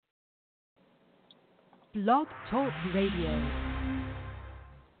Blog Talk Radio.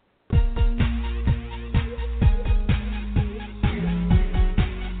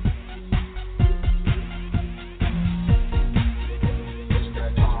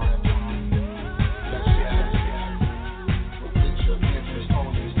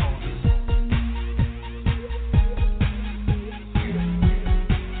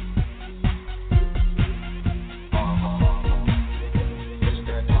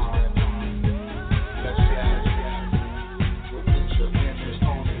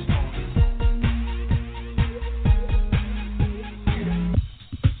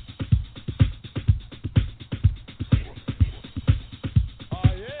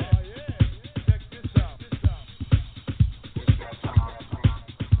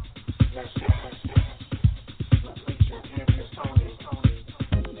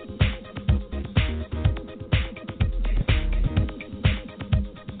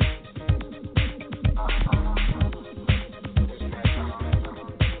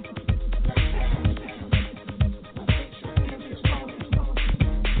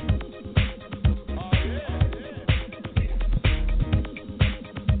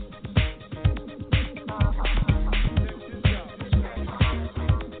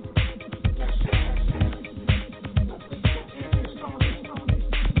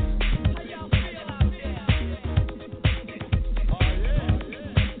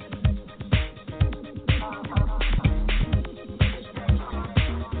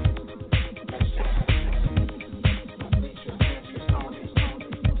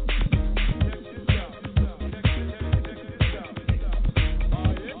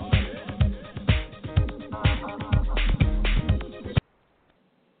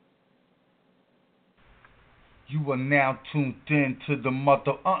 You are now tuned in to the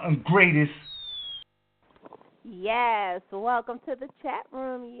mother greatest. Yes, welcome to the chat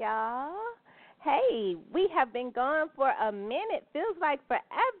room, y'all. Hey, we have been gone for a minute. Feels like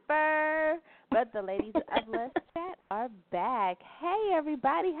forever. But the ladies of Let's Chat are back. Hey,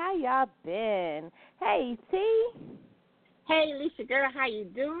 everybody, how y'all been? Hey, T. Hey, Lissha, girl, how you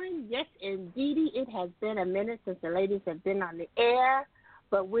doing? Yes, indeedy. It has been a minute since the ladies have been on the air,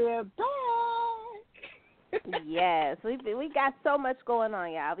 but we're back. Yes, we got so much going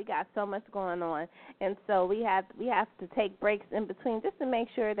on, y'all. We got so much going on, and so we have to take breaks in between just to make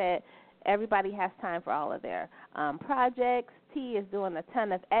sure that everybody has time for all of their projects. T is doing a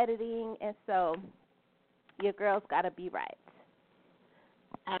ton of editing, and so your girl's got to be right.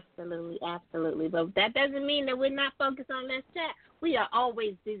 Absolutely, absolutely. But that doesn't mean that we're not focused on Let's Chat. We are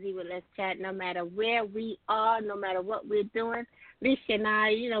always busy with Let's Chat, no matter where we are, no matter what we're doing. Lissha and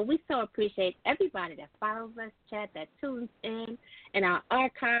I, we so appreciate everybody that follows Let's Chat, that tunes in, and our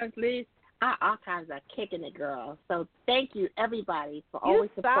archives list. Our archives are kicking it, girl. So thank you, everybody, for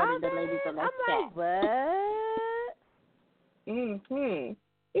always supporting the ladies of Let's Chat. I'm like, what? Mm-hmm.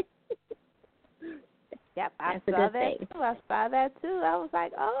 Yep, I saw that too. I saw that too. I was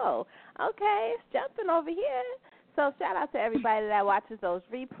like, oh, okay, it's jumping over here. So shout out to everybody that watches those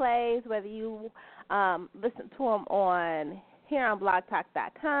replays, whether you listen to them here on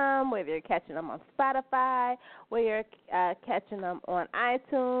blogtalk.com, whether you're catching them on Spotify, whether you're catching them on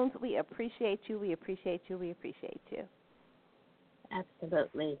iTunes. We appreciate you. We appreciate you. We appreciate you.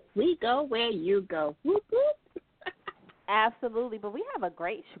 Absolutely. We go where you go. Whoop, whoop. Absolutely. But we have a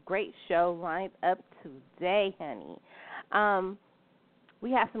great show lined up today, honey.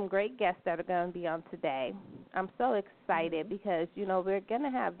 We have some great guests that are going to be on today. I'm so excited because, we're going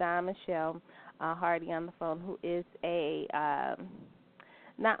to have Don Michelle Hardy on the phone, who is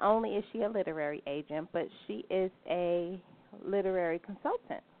not only is she a literary agent, but she is a literary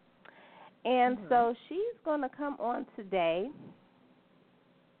consultant. And so she's going to come on today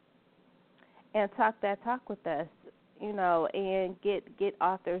and talk that talk with us, and get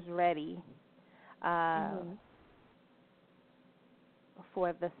authors ready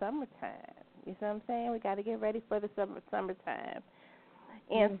for the summertime. You see what I'm saying? We got to get ready for the summertime.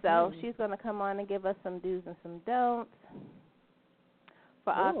 And so she's going to come on and give us some do's and some don'ts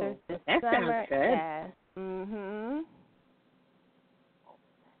for authors this summer. Sounds good. Yes.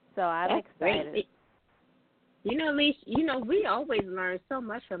 So I'm excited. Great. Lissha, we always learn so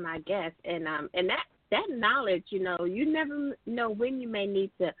much from our guests, and that knowledge, you never know when you may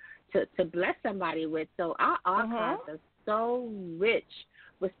need to bless somebody with. So our archives are so rich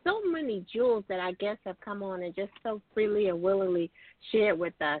with so many jewels that our guests have come on and just so freely and willingly shared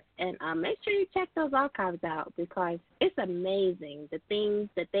with us. And make sure you check those archives out because it's amazing the things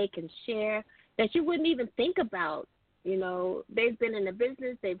that they can share that you wouldn't even think about. They've been in the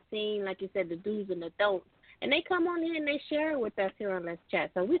business. They've seen, like you said, the do's and the don'ts. And they come on here and they share it with us here on Let's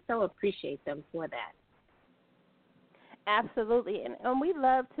Chat. So we so appreciate them for that. Absolutely, and we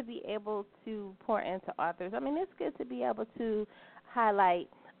love to be able to pour into authors. I mean, it's good to be able to highlight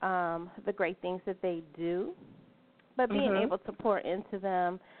the great things that they do, but being able to pour into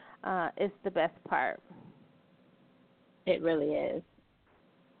them is the best part. It really is.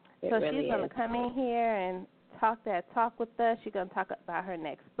 So she's going to come in here and talk that talk with us. She's going to talk about her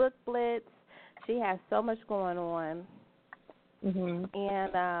next book blitz. She has so much going on,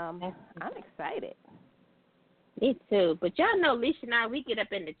 and I'm excited. Me too. But y'all know Lissha and I, we get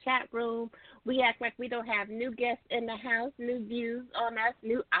up in the chat room. We act like we don't have new guests in the house, new views on us,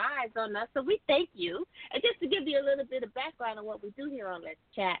 new eyes on us. So we thank you. And just to give you a little bit of background on what we do here on Let's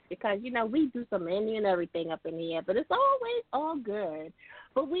Chat, because, you know, we do some any and everything up in the air, but it's always all good.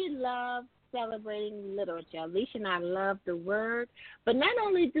 But we love celebrating literature. Lissha and I love the word. But not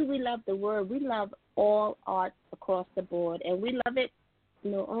only do we love the word, we love all art across the board. And we love it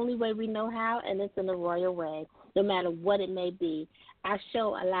the only way we know how, and it's in the royal way, no matter what it may be. Our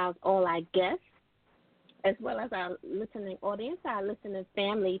show allows all our guests, as well as our listening audience, our listening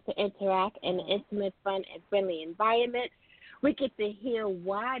family, to interact in an intimate, fun, and friendly environment. We get to hear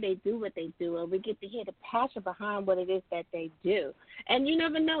why they do what they do, and we get to hear the passion behind what it is that they do. And you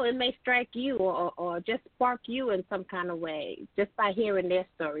never know, it may strike you or just spark you in some kind of way just by hearing their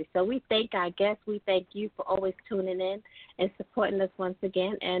story. So we thank our guests. We thank you for always tuning in and supporting us once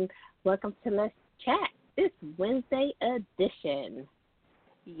again. And welcome to Let's Chat, this Wednesday edition.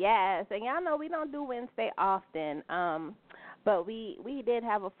 Yes, and y'all know we don't do Wednesday often, but we did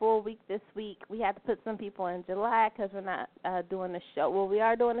have a full week this week. We had to put some people in July because we're not doing the show. Well, we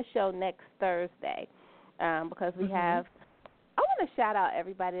are doing the show next Thursday because we have – I want to shout out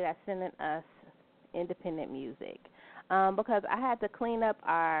everybody that's sending us independent music because I had to clean up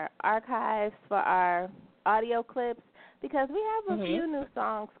our archives for our audio clips because we have a few new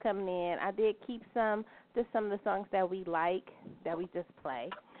songs coming in. I did keep just some of the songs that we like that we just play.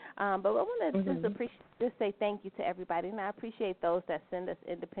 But I want to just say thank you to everybody, and I appreciate those that send us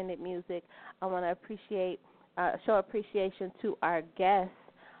independent music. I want to show appreciation to our guests,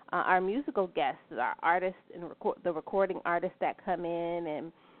 our musical guests, our artists and the recording artists that come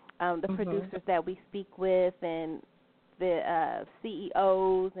in, and the producers that we speak with, and the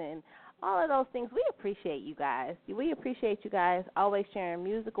CEOs, and all of those things. We appreciate you guys. We appreciate you guys always sharing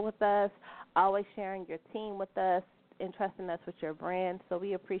music with us, always sharing your team with us, and trusting us with your brand. So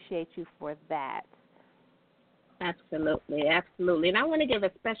we appreciate you for that. Absolutely, absolutely. And I want to give a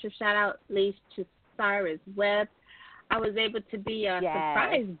special shout-out, Lissha, to Cyrus Webb. I was able to be a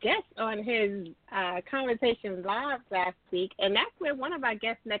surprise guest on his Conversation Live last week, and that's where one of our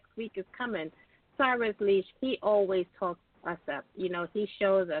guests next week is coming. Cyrus, Lissha, he always talks us up. You know, he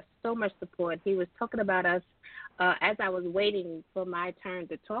shows us so much support. He was talking about us as I was waiting for my turn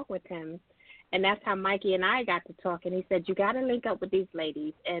to talk with him. And that's how Mikey and I got to talk. And he said, you got to link up with these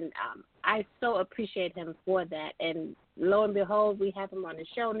ladies. And I so appreciate him for that. And lo and behold, we have him on the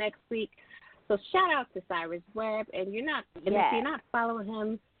show next week. So shout out to Cyrus Webb. And if you're not following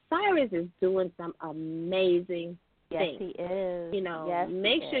him, Cyrus is doing some amazing things. Yes, he is. You know,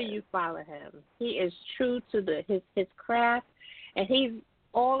 make sure you follow him. He is true to his craft, and he's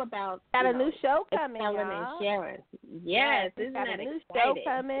all about got a new show coming, y'all. And sharing. Yes, isn't that exciting? He's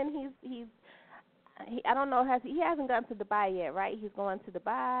got a new show coming. I don't know, he hasn't gone to Dubai yet, right? He's going to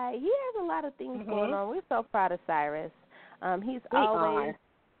Dubai. He has a lot of things going on. We're so proud of Cyrus. He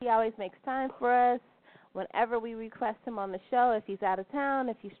always makes time for us. Whenever we request him on the show, if he's out of town,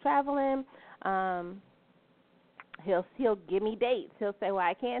 if he's traveling, he'll give me dates. He'll say, well,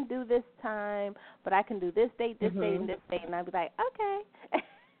 I can't do this time, but I can do this date, this date, and this date. And I'll be like, okay.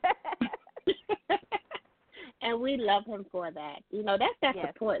 And we love him for that. You know, that's that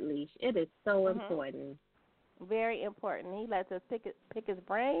support, Lissha. It is so important. Very important. He lets us pick his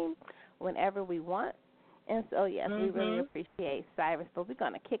brain whenever we want. And so, yes, we really appreciate Cyrus. But we're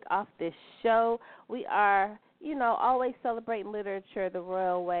going to kick off this show. We are, always celebrating literature the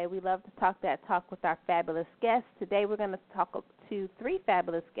royal way. We love to talk that talk with our fabulous guests. Today we're going to talk to three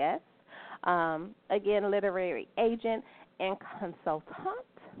fabulous guests. Again, literary agent and consultant,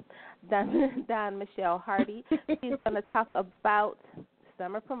 Don Michelle Hardy. She's going to talk about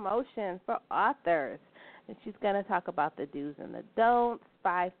summer promotion for authors. And she's going to talk about the do's and the don'ts,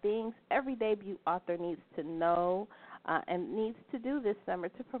 5 things every debut author needs to know and needs to do this summer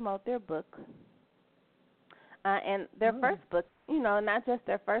to promote their book. And their first book, not just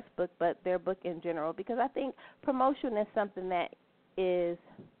their first book, but their book in general, because I think promotion is something that is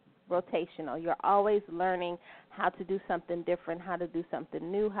rotational. You're always learning how to do something different, how to do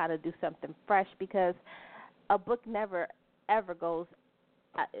something new, how to do something fresh, because a book never, ever goes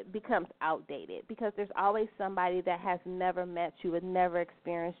it becomes outdated because there's always somebody that has never met you and never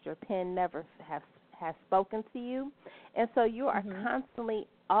experienced your pen, never has spoken to you. And so you are constantly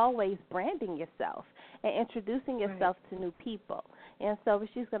always branding yourself and introducing yourself to new people. And so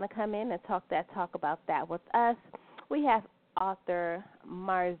she's going to come in and talk about that with us. We have author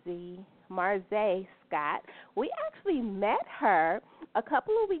MarZé Scott. We actually met her a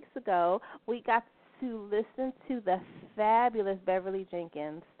couple of weeks ago. We got to listen to the fabulous Beverly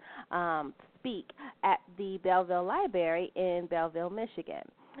Jenkins speak at the Belleville Library in Belleville, Michigan.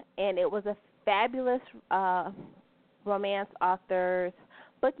 And it was a fabulous romance authors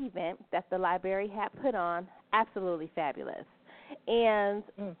book event that the library had put on, absolutely fabulous. And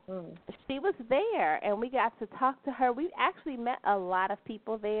she was there, and we got to talk to her. We actually met a lot of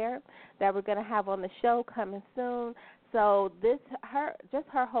people there that we're going to have on the show coming soon. So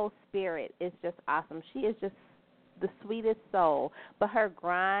her whole spirit is just awesome. She is just the sweetest soul, but her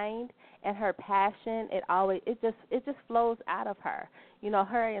grind and her passion, it just flows out of her. You know,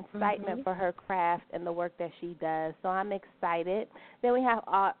 her excitement for her craft and the work that she does. So I'm excited. Then we have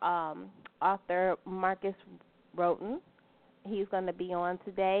author Marcus Wroten. He's going to be on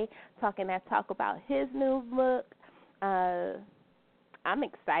today talk about his new book. I'm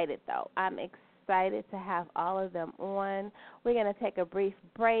excited, though. I'm excited to have all of them on. We're going to take a brief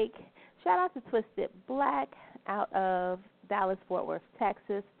break. Shout out to Twisted Black out of Dallas-Fort Worth,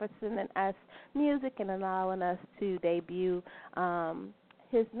 Texas, for sending us music and allowing us to debut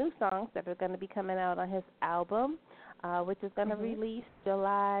his new songs that are going to be coming out on his album, which is going to release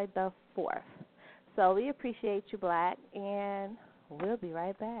July the 4th. So we appreciate you, Black, and we'll be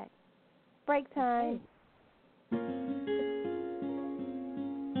right back. Break time. I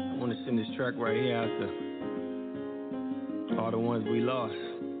want to send this track right here out to all the ones we lost.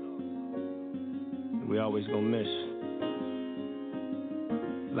 We always gonna miss.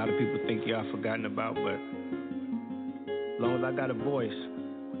 A lot of people think y'all forgotten about, but as long as I got a voice,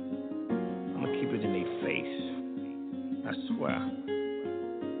 I'm gonna keep it in their face. I swear.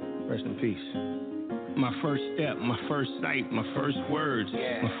 Rest in peace. My first step, my first sight, my first words,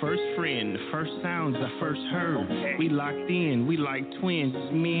 my first friend, the first sounds I first heard. We locked in, we like twins,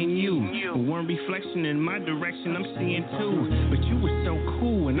 it's me and you. One reflection in my direction I'm seeing too. But you were so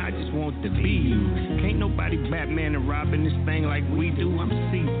cool and I just want to be you. Can't nobody Batman and Robin this thing like we do. I'm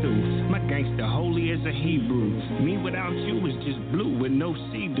see-through, my gangster holy as a Hebrew. Me without you is just blue with no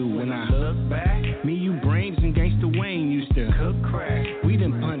see-do. When I look back, me, you, Brains, and Gangsta Wayne used to cook crack. We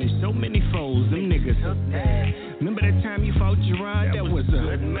done punished so many foes, them niggas. Remember that time you fought Gerard? That was a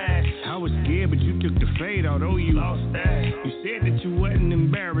good match. I was scared, but you took the fade, although you lost that. You said that you wasn't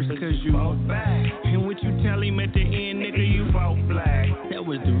embarrassed because you fought back. And what you tell him at the end, nigga, you fought black. That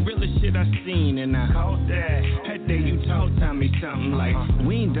was the realest shit I seen, and I caught that. That day you taught Tommy something like,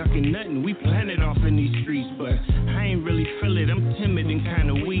 we ain't ducking nothing, we planted off in these streets, but I ain't really feel it, I'm timid and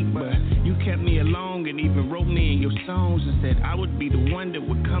kinda weak, but you kept me along and even wrote me in your songs and said I would be the one that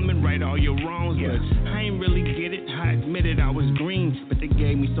would come and right all your wrongs, but I ain't really get it, I admitted I was green, but they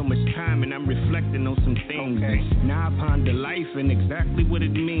gave me so much time and I'm reflecting on some things. Now I ponder life and exactly what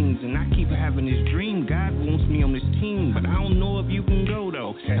it means, and I keep having this dream, God wants me on this team, but I don't know if you can go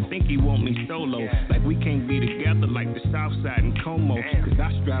though. I think he want me solo, like we can't be together like the South Side and Como, cause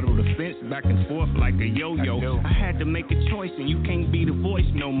I straddle the fence back and forth like a yo-yo. I had to make a choice and you can't be the voice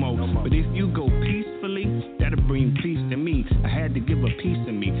no more, but if you go peacefully, that'll bring peace to me. I had to give a piece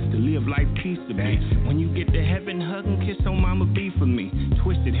of me to live life peaceably. When you get to heaven, hug and kiss on Mama B for me.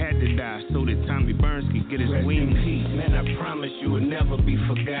 Twisted had to die so that Tommy Burns could get his wings. Rest in peace, man, I promise you will never be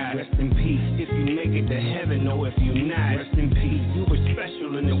forgot. Rest in peace, if you make it to heaven or if you not. Rest in peace, you were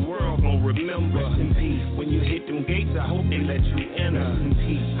special and the world gon' remember. Rest in peace, when you hit them gates, I hope they let you enter. Rest in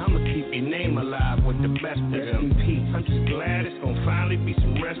peace, I'ma keep your name alive with the best of them. Rest in peace, I'm just glad it's gon' finally be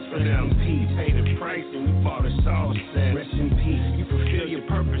some rest for them. Peace, pay the price and you bought us all sin. Rest in peace, you fulfill your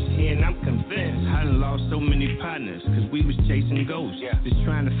purpose here and I'm convinced. I done lost so many partners, cause we was chasing ghosts. Just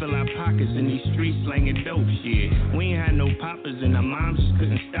trying to fill our pockets in these streets slanging dope shit. We ain't had no poppers and our moms just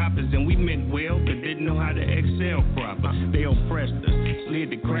couldn't stop us, and we meant well but didn't know how to excel proper. They oppressed us,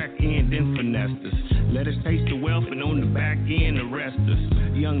 slid the crack in, then finessed us. Let us taste the wealth and on the back end arrest us.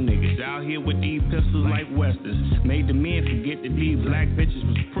 young niggas out here with these pistols like Westerns. Made the men forget that these black bitches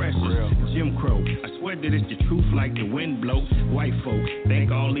was precious. Jim Crow, I swear that it's the truth like the wind blows. White folks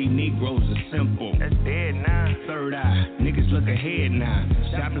think all these Negroes are simple. That's dead now. Third eye, niggas look ahead now.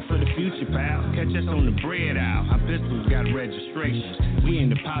 Shopping for the future, pal. Catch us on the bread aisle. Our pistols got registrations. We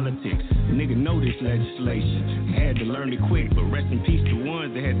into politics. Nigga know this legislation. Had to learn it quick, but rest in peace to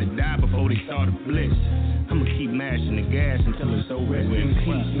ones that had to die before they saw the bliss. I'ma keep mashing the gas until it's over with. Rest in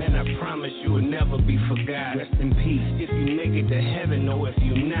peace, man, I promise you will never be forgot. Rest in peace, if you make it to heaven or if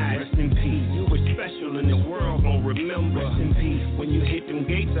you not. Rest in peace, you were special and the world gon' remember. Rest in peace, when you hit them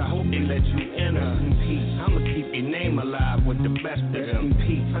gates, I hope they let you enter. Rest in peace, I'ma keep your name alive with the best of them. Rest in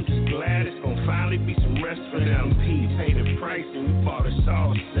peace, I'm just glad it's gon' finally be some rest for them. Peace, pay the price and we bought us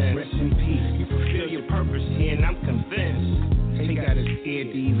all sin. Rest in peace, you fulfill your purpose here and I'm convinced. They got us scared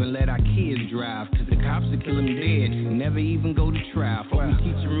to even let our kids drive, cause the cops will kill them dead, never even go to trial. Before we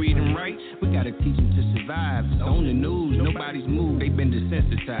teach them read and write, we gotta teach them to survive. It's on the news, nobody's moved, they've been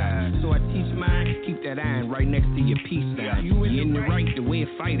desensitized. So I teach mine, keep that iron right next to your peace sign. You in the right to win,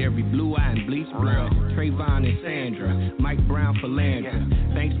 fight every blue eye and bleach blood. Trayvon and Sandra, Mike Brown for Landry.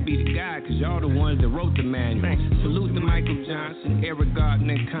 Thanks be to God, cause y'all the ones that wrote the manual. Salute to Michael Johnson, Eric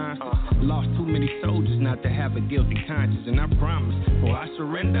Gardner and Constance. Lost too many soldiers not to have a guilty conscience, and I promise before I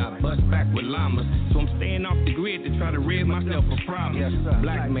surrender, I bust back with llamas. So I'm staying off the grid to try to rid myself of problems.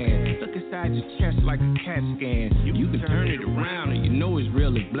 Black man, look inside your chest like a CAT scan. You can turn it around and you know it's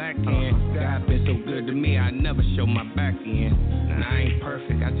real as black can. God been so good to me, I never show my back end. And I ain't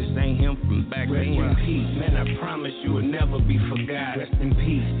perfect, I just ain't him from back then. Rest in peace, man, I promise you will never be forgot. Rest in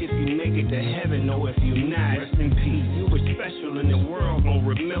peace, if you make it to heaven or if you not. Rest in peace, you were special and the world gon'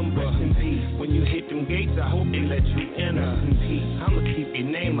 remember. Rest in peace, when you hit them gates, I hope they let you enter. Rest in peace, I'ma keep your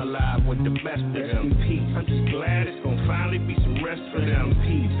name alive with the best of them. Peace, I'm just glad it's gon' finally be some rest for them.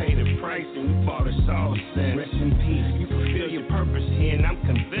 Peace, pay the price and we bought us all sin. Rest in peace, you fulfill your purpose here and I'm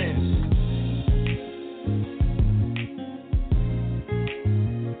convinced.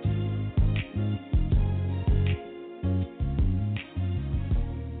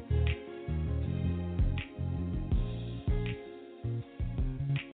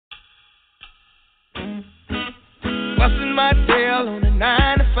 Busting my tail on a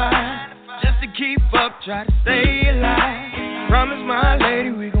 9 to 5, just to keep up, try to stay alive. Promise my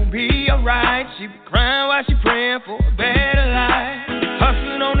lady we gon' be alright. She be crying while she praying for a better life.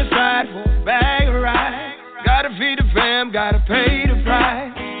 Hustling on the side for a bag of rice. Gotta feed the fam, gotta pay the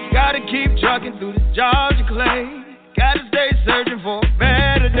price. Gotta keep trucking through the Georgia clay. Gotta stay searching for a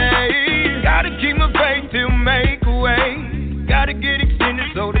better day. Gotta keep my faith till make a way. Gotta get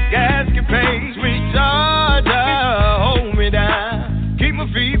extended so the gas can pay. Sweet Georgia, hold me down. Keep my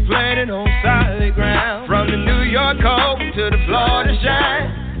feet planted on solid ground. From the New York cold to the Florida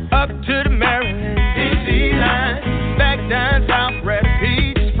shine, up to the Maryland DC line, back down south where the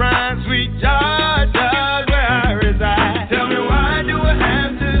peach prime. Sweet Georgia's where I reside. Tell me why do I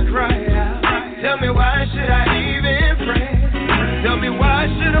have to cry out? Tell me why should I even pray? Tell me why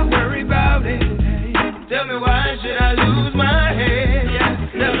should I worry about it? Tell me why should I lose my head? Yeah.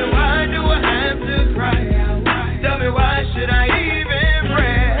 Tell me why do I have to cry out? Tell me why should I even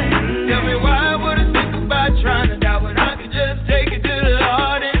pray? Tell me why would I think about trying to die when I could just take it to the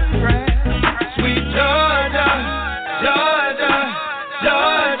Lord in prayer? Sweet Georgia, Georgia,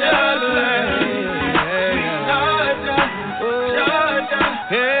 Georgia, Georgia, Georgia, Georgia,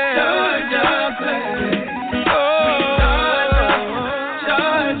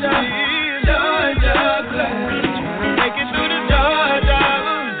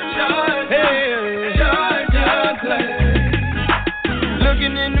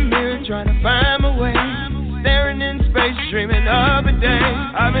 dreaming of a day.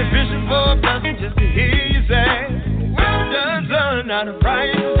 I've been fishing for a blessing just to hear you say, well done, son, not a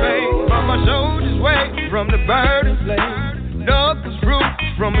price to pay. But my shoulders weight from the burden slave. Knuckles fruit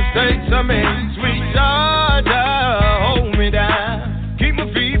from mistakes I made. Sweet Georgia, hold me down. Keep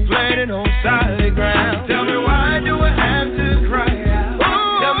my feet planted on solid ground. Tell me why do I have to cry out?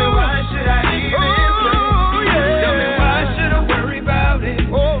 Tell me why should I even pray? Tell me why should I worry about it?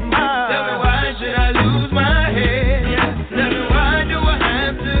 Tell me why should I lose my head?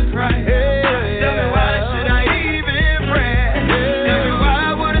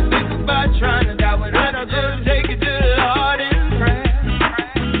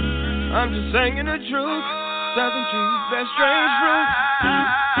 Singing the truth, Southern trees bear strange fruit.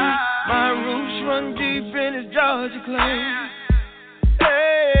 My roots run deep in this Georgia clay.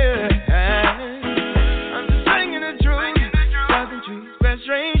 I'm just singing the truth, Southern trees bear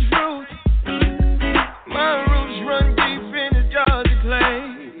strange fruit. My roots run deep in this Georgia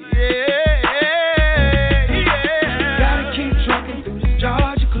clay.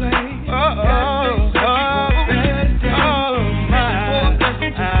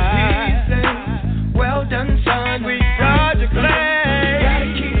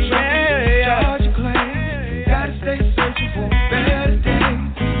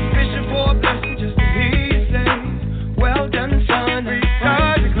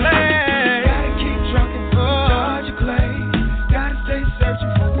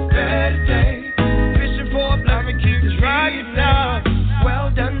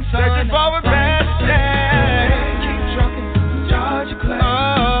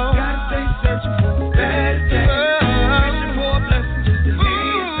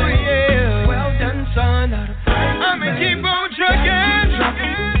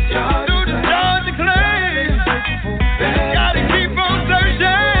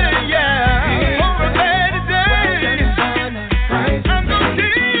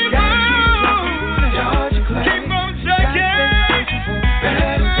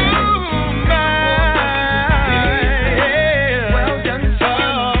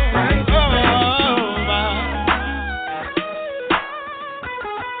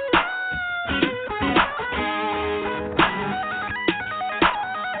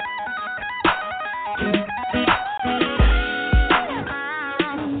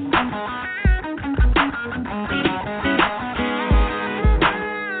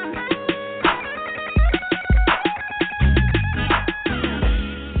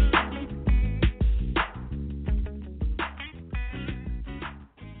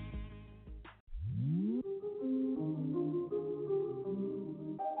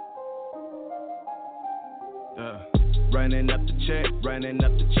 Running up the check,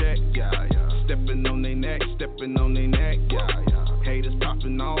 yeah. Stepping on they neck, yeah. Haters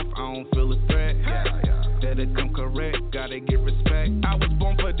popping off, I don't feel a threat, yeah. Better come correct, gotta get respect. I was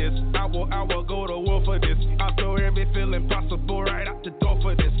born for this, I will go to war for this. I throw every feeling possible right out the door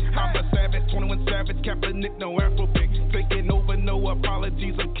for this. I'm a savage, 21 savage, Kaepernick, no Afro pick. Taking over, no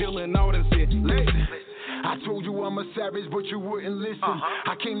apologies, I'm killing all this shit. Listen. I told you I'm a savage, but you wouldn't listen.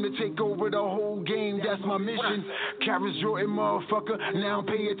 I came to take over the whole game, that's my mission. Carrots Jordan, motherfucker, now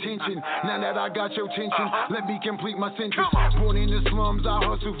pay attention. Now that I got your attention, let me complete my sentence. Born in the slums, I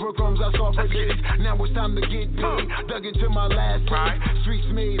hustle for crumbs, I saw for days. Now it's time to get paid, dug into my last day. Streets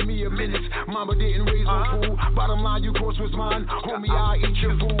made me a menace, mama didn't raise no fool. Bottom line, you course was mine, homie, I eat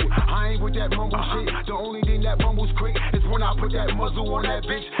your food. I ain't with that mumble shit, the only thing that mumbles quick is when I put that muzzle on that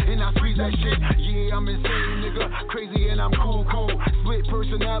bitch and I squeeze that shit. Yeah, I'm insane. Nigga, crazy and I'm cool. Split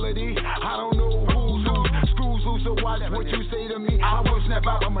personality, I don't know who's who. Screws loose, so watch what you say to me. I will snap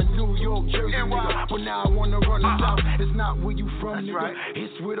out, I'm a New York, Jersey nigga. But now I wanna run the South. It's not where you from, nigga.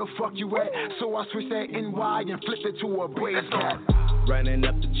 It's where the fuck you at. So I switch that NY and flip it to a blaze cap. Running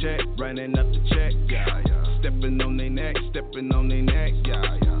up the check, yeah. Stepping on they neck,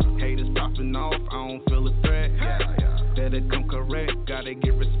 yeah. Haters popping off, I don't feel a threat, yeah. Better come correct, gotta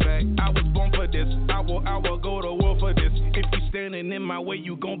get respect. I was born for this, I will go to war for this. If you standing in my way,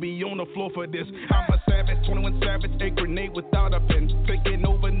 you gon' be on the floor for this. I'm a savage, 21 savage, a grenade without a pin. Taking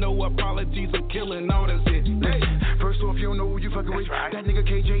over, no apologies, I'm killing all this shit. Hey, first off, you don't know who you fucking with. That nigga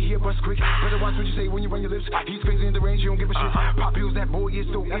KJ here bust quick. Better watch what you say when you run your lips. He's crazy in the range, you don't give a shit. Pop pills, that boy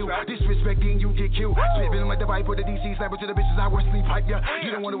is so ill. Disrespecting, you get killed. Spitting like the viper, the DC slapper to the bitches, I was sleep hype, yeah.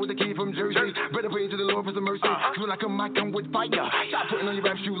 You don't want it with the kid from Jersey. Better pray to the Lord for some mercy. Cause when I come with fire. Stop putting on your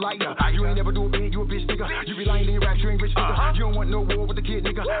raps, you liar. You ain't never do a big, you a bitch nigga. You be lying in your raps, you ain't rich nigga. You don't want no war with the kid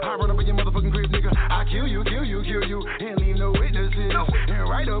nigga. I run up in your motherfucking crib nigga. I kill you, and leave no witnesses. And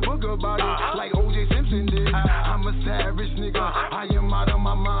write a book about it, like O.J. Simpson did. I'm a savage nigga, I am out of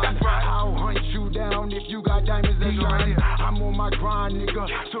my mind. I'll hunt you down if you got diamonds that shine. I'm on my grind nigga,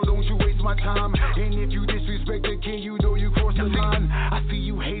 so don't you waste my time. And if you disrespect the king, you know you cross the line. I see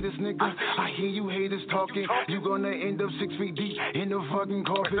you haters nigga, I hear you haters talking. You gonna end up 6 feet deep in the fucking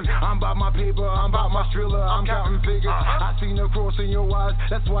coffin. I'm about my paper, I'm about my thriller, I'm counting figures. I seen the cross in your eyes,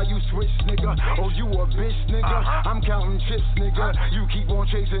 that's why you switch, nigga. Oh, you a bitch, nigga. I'm counting chips, nigga. You keep on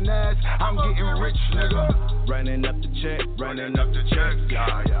chasing ass, I'm getting rich, nigga. Running up the check,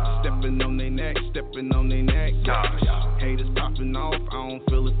 yeah. Stepping on they neck, yeah. Haters popping off, I don't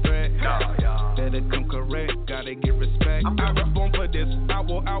feel a threat, yeah. Better come correct, gotta get respect. I was born for this, I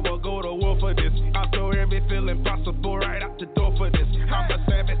will go to war for this. I throw every feeling possible right out the door for this. I'm a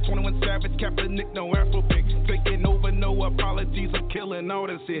savage, 21 savage, Kaepernick, no Afro pick. Taking over, no apologies, I'm killing all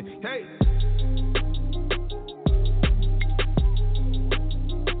this shit. Hey.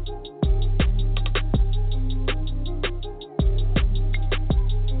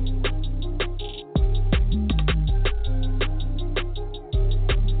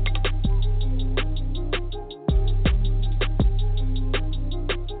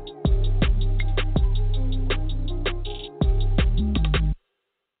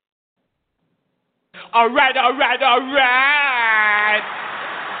 All right.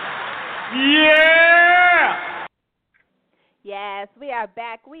 Yeah! Yes, we are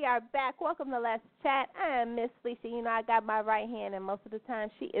back. Welcome to Let's Chat. I am Miss Lissha. You know, I got my right hand, and most of the time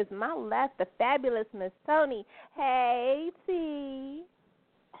she is my left, the fabulous Miss Toni. Hey, T.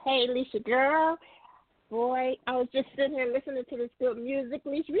 Hey, Lissha, girl. Boy, I was just sitting here listening to this good music.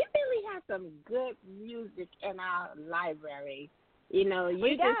 Lissha, we really have some good music in our library. You know,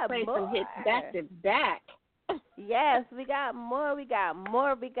 you just play some hits back to back. Yes, we got more.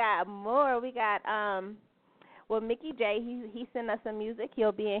 Well, Mickey J, he sent us some music.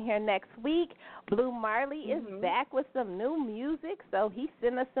 He'll be in here next week. Blue Marley is back with some new music, so he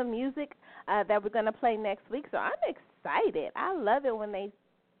sent us some music that we're going to play next week. So I'm excited. I love it when they,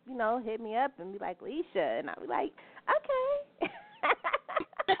 you know, hit me up and be like, Lissha, and I'll be like, okay.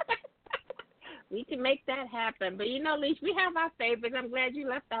 We can make that happen. But, you know, Lissha, we have our favorites. I'm glad you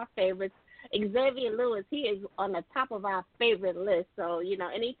left our favorites. Xavier Lewis, he is on the top of our favorite list. So, you know,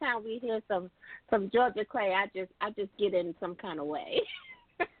 anytime we hear some Georgia Clay, I just get in some kind of way.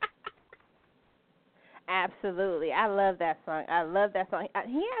 Absolutely. I love that song.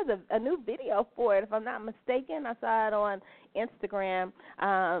 He has a new video for it, if I'm not mistaken. I saw it on Instagram.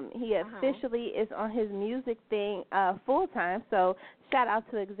 He officially is on his music thing full time. So shout out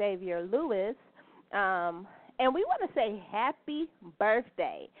to Xavier Lewis. And we want to say happy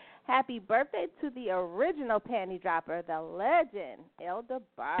birthday. Happy birthday to the original panty dropper, the legend, El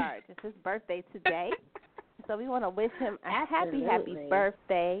DeBarge. It's his birthday today. So we want to wish him a happy Absolutely.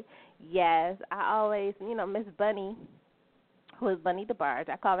 birthday. Yes, I always, Miss Bunny, who is Bunny DeBarge.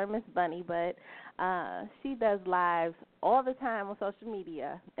 I call her Miss Bunny, but she does lives all the time on social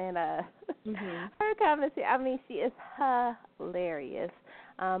media. And her comments, she is hilarious.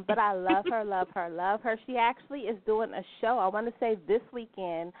 But I love her, love her, love her. She actually is doing a show, I want to say this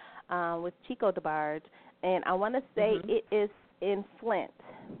weekend, with Chico DeBarge. And I want to say it is in Flint.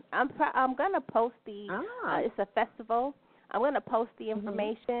 I'm going to post it's a festival. I'm going to post the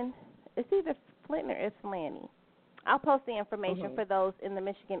information. It's either Flint or Ypsilanti. I'll post the information for those in the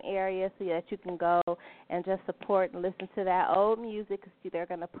Michigan area so that you can go and just support and listen to that old music. They're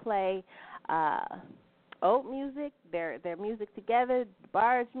going to play old music, their music together,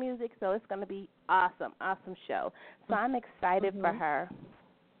 barge music. So it's going to be awesome show. So I'm excited for her.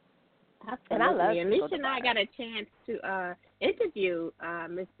 Absolutely. And I love Lissha and I got a chance to interview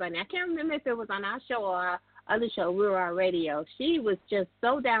Miss Bunny. I can't remember if it was on our show or our other show, We Were Our Radio. She was just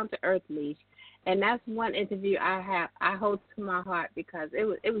so down to earth, Lissha. And that's one interview I hold to my heart because it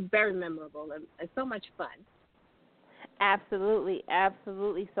was very memorable and so much fun. Absolutely,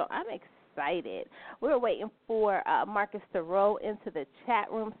 absolutely. So I'm excited. We're waiting for Marcus to roll into the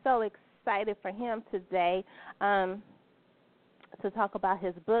chat room. So excited for him today to talk about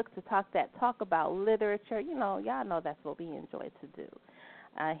his book, to talk about literature. Y'all know that's what we enjoy to do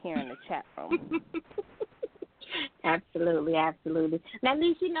here in the chat room. Absolutely, absolutely. Now,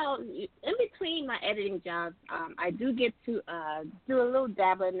 Lissha, in between my editing jobs, I do get to do a little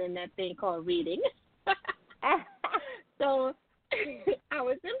dabbling in that thing called reading. So I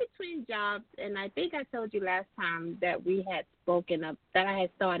was in between jobs, and I think I told you last time that we had spoken of that I had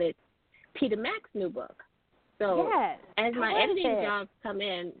started Peter Mack's new book. So as my editing jobs come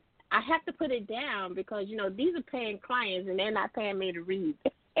in, I have to put it down because, these are paying clients, and they're not paying me to read.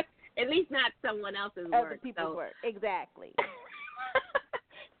 At least not someone else's work. Other people's work, exactly.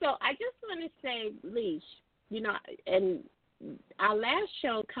 So I just want to say, Lissha, and our last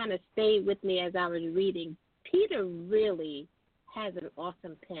show kind of stayed with me as I was reading. Peter really has an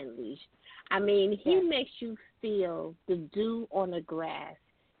awesome pen, Lissha. He makes you feel the dew on the grass.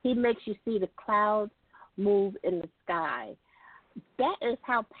 He makes you see the clouds move in the sky. That is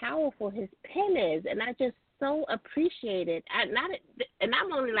how powerful his pen is, and I just so appreciate it. And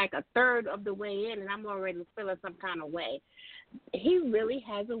I'm only like a third of the way in, and I'm already feeling some kind of way. He really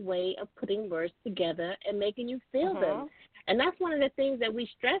has a way of putting words together and making you feel them. And that's one of the things that we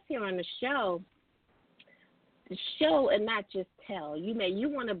stress here on the show. To show and not just tell. You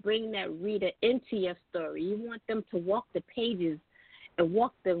want to bring that reader into your story. You want them to walk the pages and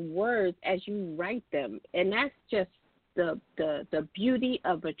walk the words as you write them. And that's just the beauty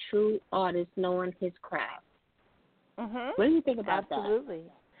of a true artist knowing his craft. What do you think about that? Absolutely.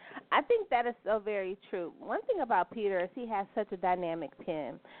 I think that is so very true. One thing about Peter is he has such a dynamic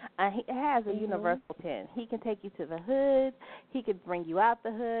pen. He has a universal pen. He can take you to the hood. He could bring you out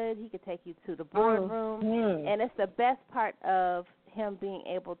the hood. He could take you to the boardroom. And it's the best part of him being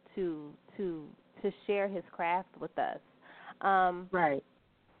able to share his craft with us. Right.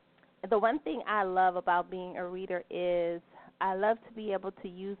 The one thing I love about being a reader is I love to be able to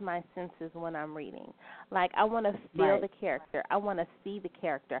use my senses when I'm reading. Like I want to feel the character. I want to see the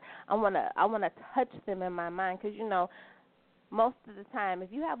character. I want to touch them in my mind because most of the time, if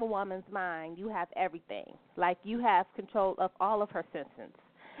you have a woman's mind, you have everything. Like you have control of all of her senses.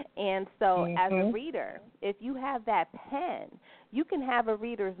 And so as a reader, if you have that pen, you can have a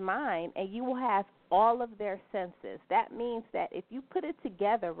reader's mind and you will have all of their senses. That means that if you put it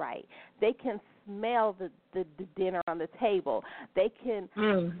together right, they can smell the dinner on the table. They can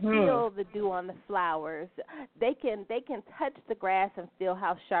feel the dew on the flowers. They can touch the grass and feel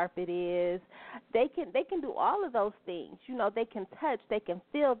how sharp it is. They can do all of those things. They can touch, they can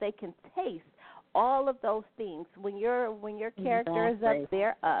feel, they can taste. All of those things. When your character is up,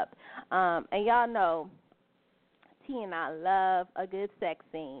 they're up. And y'all know T and I love a good sex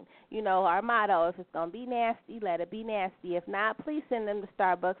scene. Our motto, if it's going to be nasty, let it be nasty. If not, please send them to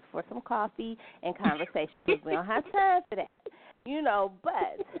Starbucks for some coffee and conversation. We don't have time for that.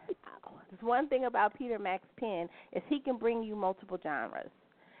 But there's one thing about Peter Mack's pen is he can bring you multiple genres.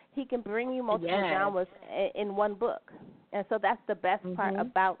 He can bring you multiple genres in one book. And so that's the best part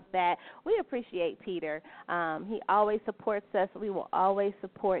about that. We appreciate Peter. He always supports us. We will always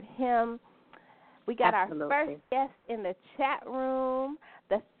support him. We got our first guest in the chat room,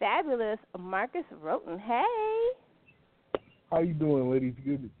 the fabulous Marcus Wroten. Hey. How you doing, ladies?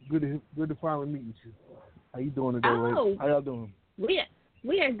 Good to finally meet you. How you doing today, ladies? How y'all doing?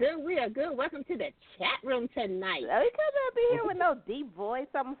 We are good. We are good. Welcome to the chat room tonight. We couldn't be here with no deep voice.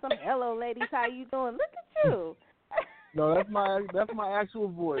 Some hello, ladies. How you doing? Look at you. No, that's my actual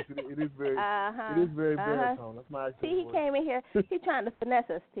voice. It is very baritone. That's my actual voice. See, he came in here. He trying to finesse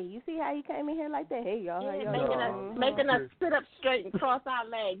us. T. You see how he came in here like that? Hey y'all, how y'all making us sit up straight and cross our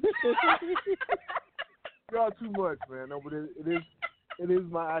legs. Y'all too much, man. No, but it is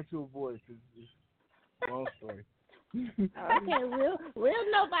my actual voice. It's a long story. Okay,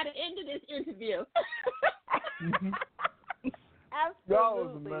 we'll know by the end of this interview.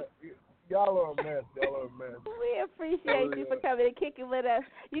 Absolutely. Y'all are a mess. We appreciate you for coming and kicking with us.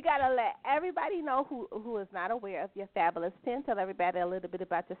 You got to let everybody know who is not aware of your fabulous pen. Tell everybody a little bit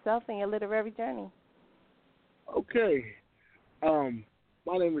about yourself and your literary journey. Okay.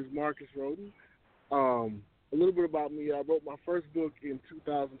 My name is Marcus Wroten. A little bit about me. I wrote my first book in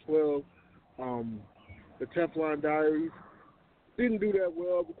 2012, The Teflon Diaries. Didn't do that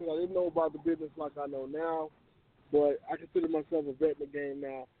well because I didn't know about the business like I know now, but I consider myself a vet in the game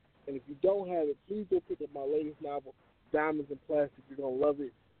now. And if you don't have it, please go pick up my latest novel, Diamonds and Plastic. You're going to love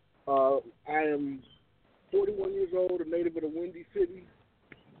it. I am 41 years old, a native of the Windy City.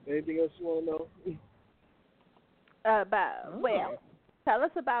 Anything else you want to know? Well, tell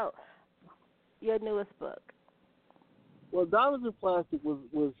us about your newest book. Well, Diamonds and Plastic was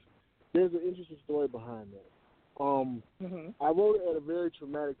there's an interesting story behind that. I wrote it at a very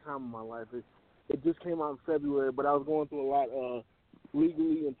traumatic time in my life. It just came out in February, but I was going through a lot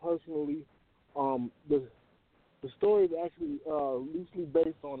legally and personally. The story is actually loosely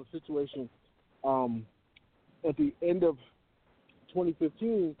based on a situation at the end of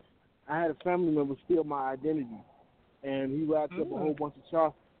 2015. I had a family member steal my identity, and he racked up a whole bunch of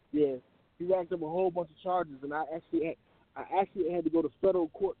charges. Yeah, he racked up a whole bunch of charges, and I actually had to go to federal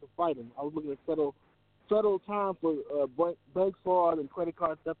court to fight him. I was looking at federal time for bank fraud and credit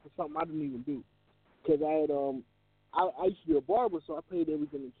card theft for something I didn't even do, because I had I used to be a barber, so I paid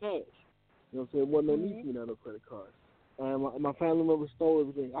everything in cash. You know what I'm saying? Wasn't no need for me to have no credit cards. And my family member stole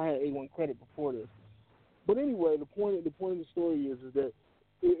everything. I had A1 credit before this. But anyway, the point of the story is that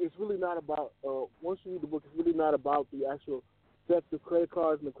it's really not about, once you read the book, it's really not about the actual theft of credit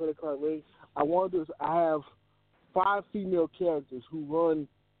cards and the credit card rate. I have 5 female characters who run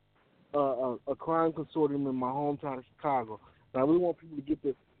a crime consortium in my hometown of Chicago. And I really want people to get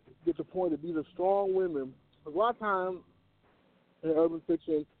the point that these are strong women. A lot of times in urban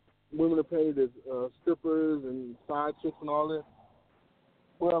fiction, women are painted as strippers and side chicks and all that.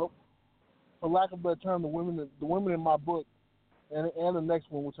 Well, for lack of a better term, the women in my book and the next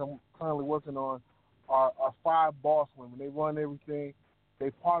one, which I'm currently working on, are 5 boss women. They run everything.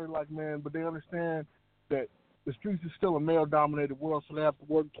 They party like men, but they understand that the streets is still a male-dominated world, so they have to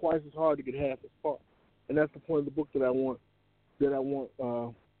work twice as hard to get half as far. And that's the point of the book that I want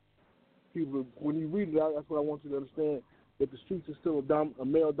people, when you read it out, that's what I want you to understand, that the streets is still a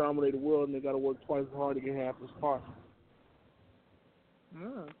male-dominated world, and they got to work twice as hard to get half as far.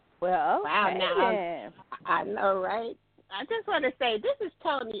 Well, okay. Wow, now I know, right? I just want to say, this is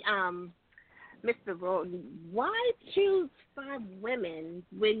Toni, Mr. Wroten. Why choose 5 women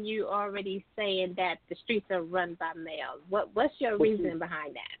when you already saying that the streets are run by males? What's your reason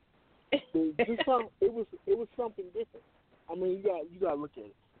behind that? It was something different. I mean, you got to look at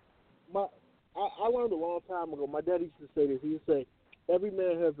it. I learned a long time ago. My dad used to say this. He would say, every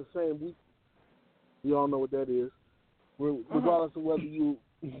man has the same weakness. You all know what that is. Regardless of whether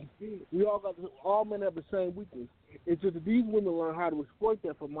all men have the same weakness. It's just that these women learn how to exploit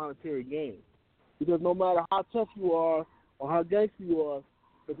that for monetary gain. Because no matter how tough you are or how gangster you are,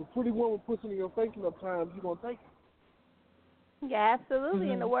 if a pretty woman puts it in your face enough times, you're going to take it. Yeah, absolutely.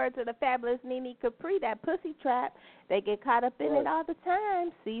 In the words of the fabulous Nene Capri, that pussy trap, they get caught up in it all the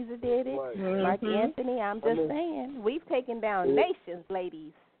time. Caesar did it. Mark Anthony, I'm just saying. We've taken down nations,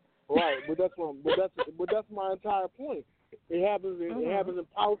 ladies. Right, but that's my entire point. It happens in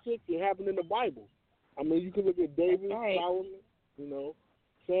politics. It happens in the Bible. I mean, you can look at David, Solomon,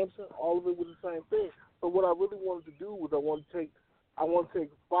 Samson. All of it was the same thing. So what I really wanted to do was I want to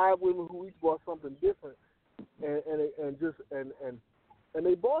take 5 women who each brought something different, and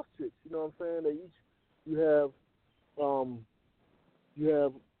they boss chicks. You know what I'm saying? They each you have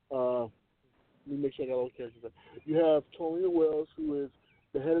let me make sure I got all the characters. You have Toni Wells, who is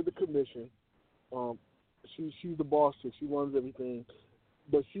the head of the commission. She's the boss chick. She runs everything,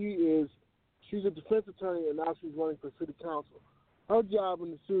 but she's a defense attorney, and now she's running for city council. Her job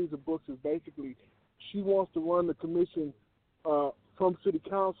in the series of books is basically she wants to run the commission from city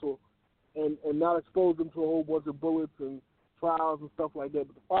council and not expose them to a whole bunch of bullets and trials and stuff like that.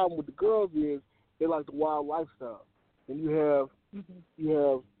 But the problem with the girls is they like the wild lifestyle. And you have you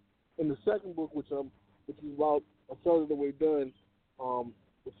have in the second book, which is about a third of the way done,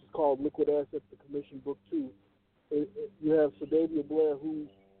 which is called Liquid Assets, the Commission Book 2. You have Sadavia Blair, who,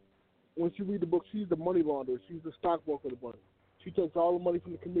 once you read the book, she's the money launderer. She's the stockbroker of the money. She takes all the money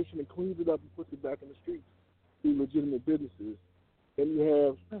from the commission and cleans it up and puts it back in the streets through legitimate businesses. Then you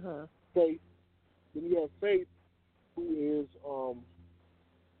have Faith. Then you have Faith, who is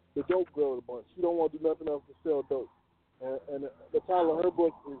the dope girl of the bunch. She don't want to do nothing else but sell dope. And the title of her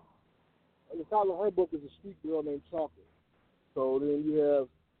book is A Street Girl Named Chocolate. So then you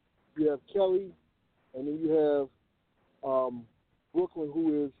have Kelly, and then you have Brooklyn,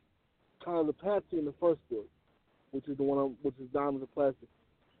 who is kind of the Patsy in the first book, which is which is Diamonds of Plastic.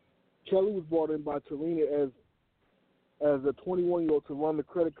 Kelly was brought in by Tarina as a 21-year-old to run the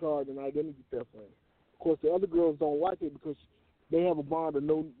credit card and identity theft ring. Of course, the other girls don't like it because they have a bond of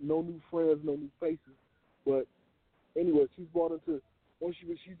no new friends, no new faces. But anyway, she's brought into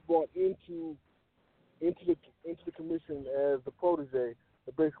the commission as the protege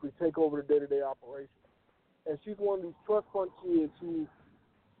to basically take over the day-to-day operation. And she's one of these trust fund kids who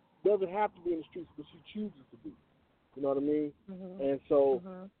doesn't have to be in the streets, but she chooses to be. You know what I mean? And so,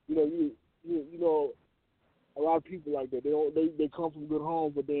 you know, a lot of people like that. They come from good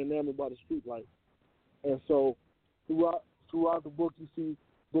homes, but they're enamored by the street life. And so, throughout the book, you see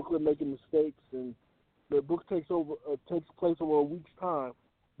Brooklyn making mistakes, and the book takes place over a week's time.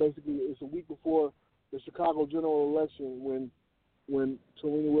 Basically, it's a week before the Chicago general election when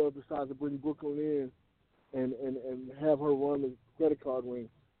Serena Wells decides to bring Brooklyn in and have her run the credit card ring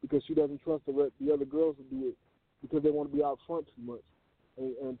because she doesn't trust the other girls to do it because they want to be out front too much.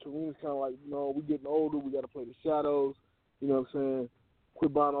 And Serena's kind of like, no, we're getting older. We got to play the shadows. You know what I'm saying?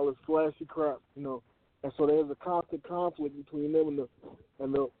 Quit buying all this flashy crap. You know, and so there's a constant conflict between them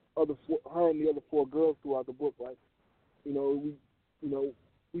and the other her and the other four girls throughout the book. Like,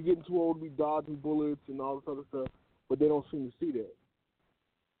 we getting too old to be dodging bullets and all this other stuff, but they don't seem to see that.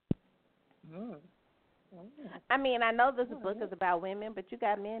 I mean, I know this book is about women, but you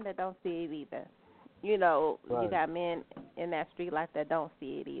got men that don't see it either. You know, You got men in that street life that don't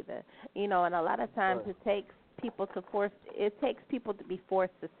see it either. You know, and a lot of times it takes people to be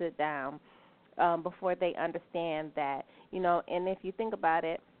forced to sit down before they understand that, you know, and if you think about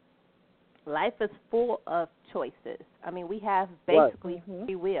it, life is full of choices. I mean, we have basically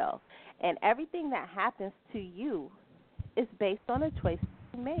free will, and everything that happens to you is based on a choice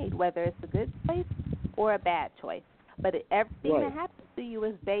you made, whether it's a good choice or a bad choice. But everything that happens to you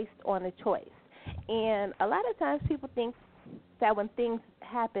is based on a choice. And a lot of times people think that when things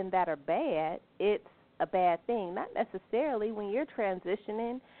happen that are bad, it's a bad thing. Not necessarily. When you're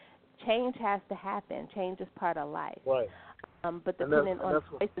transitioning, change has to happen. Change is part of life. Right. But depending on the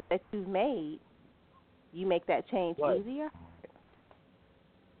choices that you've made, you make that change easier.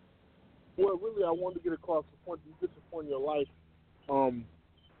 Well, really, I wanted to get across the point. You get to the point in your life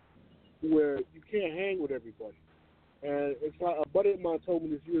where you can't hang with everybody. And it's like a buddy of mine told me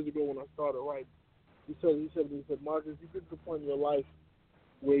this years ago when I started writing. He said, MarZé, you get to the point in your life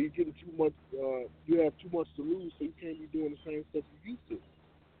where you get too much, you have too much to lose, so you can't be doing the same stuff you used to.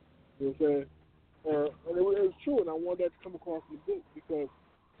 You know what I'm saying? And it was true, and I wanted that to come across in the book because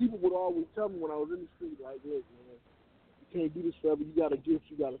people would always tell me when I was in the street, like, look, man, you can't do this forever. You got a gift,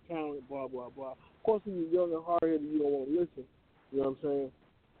 you got a talent, blah, blah, blah. Of course, when you're young and hard-headed, you don't want to listen. You know what I'm saying?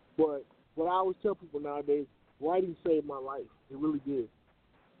 But what I always tell people nowadays, writing saved my life. It really did.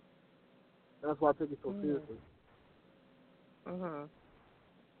 That's why I take it so seriously.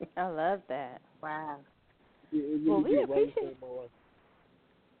 I love that. Wow. It well, really we appreciate my life.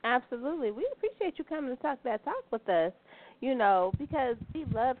 Absolutely. We appreciate you coming to talk that talk with us, you know, because we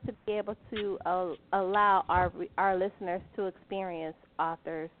love to be able to allow our listeners to experience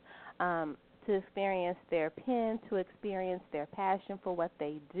authors, to experience their pen, to experience their passion for what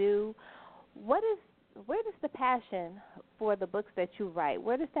they do. Where does the passion for the books that you write,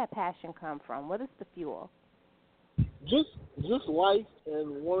 where does that passion come from? What is the fuel? Just life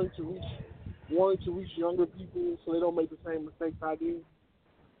and wanting to reach younger people so they don't make the same mistakes I did.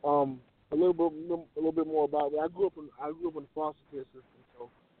 A little bit more about me. I grew up in the foster care system, so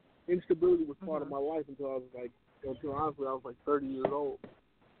instability was part of my life until honestly I was like 30 years old.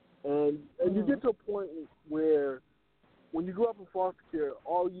 And you get to a point where when you grow up in foster care,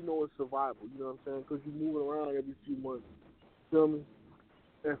 all you know is survival. You know what I'm saying? Because you're moving around every few months. Feel me?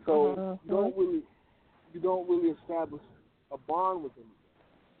 And so you don't really establish a bond with them.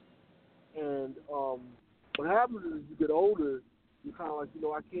 And what happens is you get older, you're kind of like, you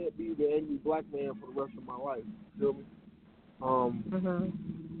know, I can't be the angry black man for the rest of my life. Feel me?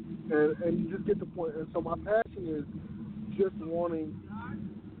 And you just get to the point. And so my passion is just wanting,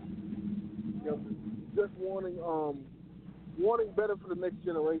 wanting better for the next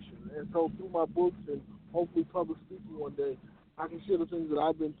generation. And so through my books and hopefully public speaking one day, I can share the things that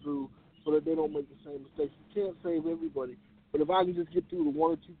I've been through so that they don't make the same mistakes. You can't save everybody, but if I can just get through to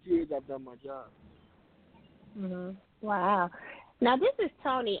one or two kids, I've done my job. Wow. Now, this is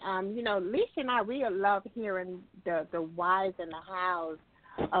Toni. Lissha and I, we love hearing the whys and the hows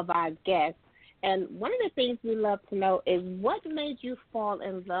of our guests. And one of the things we love to know is what made you fall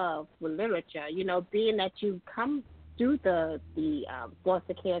in love with literature? Being that you come through the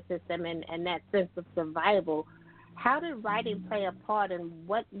foster care system and that sense of survival, how did writing play a part, and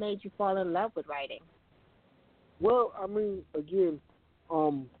what made you fall in love with writing? Well, I mean, again,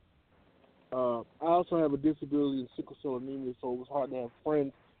 I also have a disability in sickle cell anemia, so it was hard to have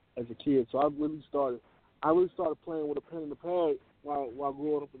friends as a kid. So I really started playing with a pen and a pad while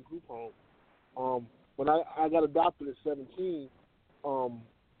growing up in group home. When I got adopted at 17,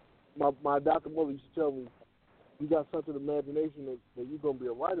 my adopted mother used to tell me, "You got such an imagination that you're gonna be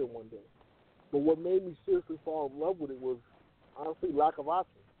a writer one day." But what made me seriously fall in love with it was honestly lack of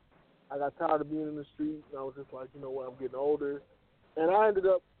options. I got tired of being in the street, and I was just like, you know what, I'm getting older, and I ended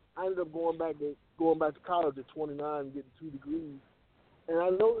up going back to college at 29 and getting 2 degrees. And I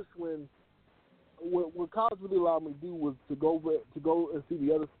noticed when college really allowed me to do was to go and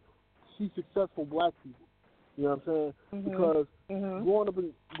see successful black people. You know what I'm saying? Mm-hmm. Because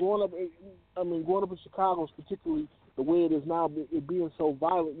growing up in Chicago, particularly the way it is now, it being so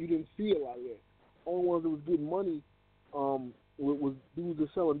violent, you didn't see a lot of that. Only ones that was getting money was dudes that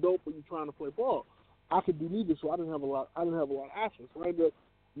selling dope, but you trying to play ball. I could do neither, so I didn't have a lot of options. So I ended up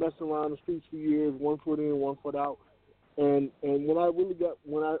messing around the streets for years, 1 foot in, 1 foot out. And when I really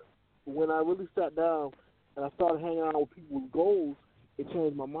sat down and I started hanging out with people with goals, it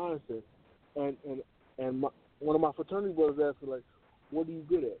changed my mindset. And one of my fraternity brothers asked me, like, "What are you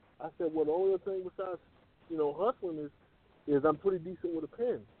good at?" I said, "Well, the only other thing besides, hustling is I'm pretty decent with a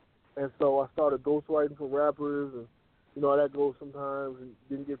pen." And so I started ghostwriting for rappers, and that goes sometimes and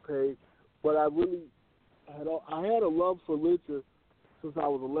didn't get paid. But I really had a love for literature since I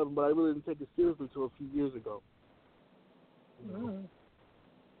was 11, but I really didn't take it seriously until a few years ago. And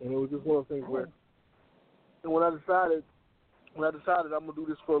it was just one of those things where, and when I decided I'm gonna do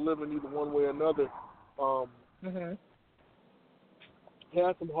this for a living, either one way or another,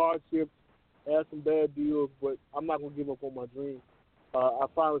 had some hardships, had some bad deals, but I'm not gonna give up on my dream. I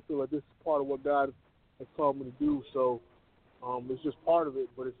finally feel like this is part of what God has called me to do. So it's just part of it,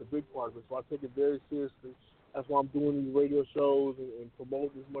 but it's a big part of it. So I take it very seriously. That's why I'm doing these radio shows and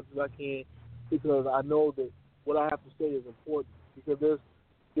promoting as much as I can, because I know that what I have to say is important. Because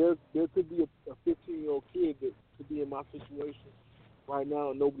there could be a 15-year-old kid that could be in my situation right now,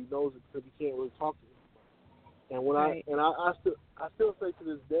 and nobody knows it because you can't really talk to them. And when I still say to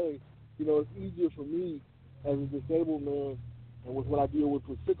this day, it's easier for me as a disabled man, and with what I deal with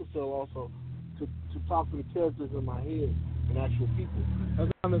sickle cell also, to talk to the characters in my head and actual people.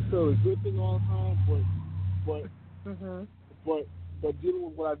 That's not necessarily a good thing all the time, but dealing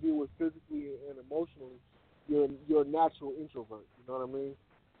with what I deal with physically and emotionally, you're a natural introvert. You know what I mean?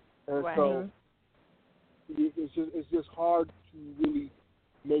 And so it's just hard to really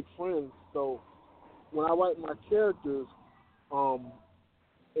make friends. So when I write my characters,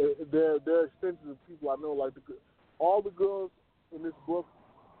 they're extensions of people I know. Like all the girls in this book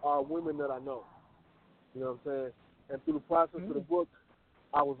are women that I know. You know what I'm saying? And through the process of the book,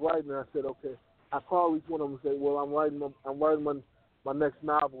 I was writing, and I said, okay. I called each one of them and say, well, I'm writing my next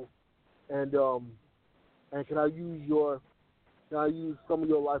novel, and can I use some of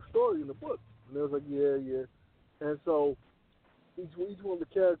your life story in the book? And they was like, yeah. And so each one of the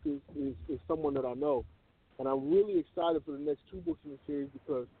characters is someone that I know, and I'm really excited for the next 2 books in the series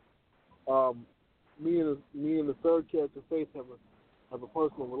because me and the third character, Faith, have a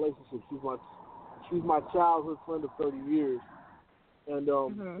personal relationship. She's my childhood friend of 30 years. And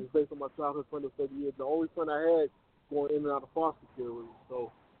it's based on my childhood friend of 30 years. The only friend I had going in and out of foster care. Really.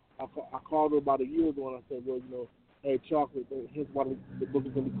 So I called her about a year ago and I said, well, hey, Chocolate, hence why the book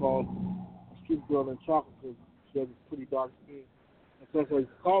is going to be called Street Girl and Chocolate, because she has a pretty dark skin. And so that's why she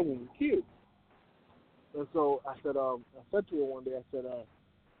called me when we were kids. And so I said to her one day, I said,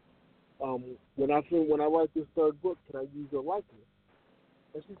 when I write this third book, can I use your likeness?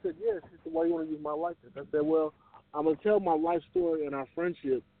 And she said, yes. She said, why do you want to use my likeness? I said, well, I'm going to tell my life story and our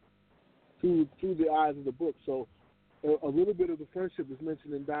friendship through the eyes of the book. So a little bit of the friendship is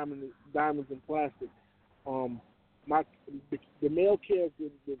mentioned in Diamonds and Plastic. The male character,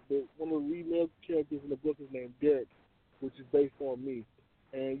 one of the lead male characters in the book is named Derek, which is based on me.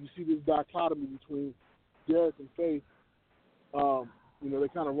 And you see this dichotomy between Derek and Faith, They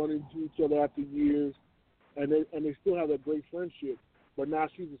kind of run into each other after years, and they still have that great friendship. But now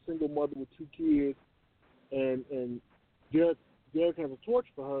she's a single mother with 2 kids, and Derek has a torch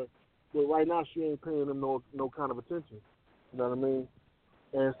for her, but right now she ain't paying him no kind of attention. You know what I mean?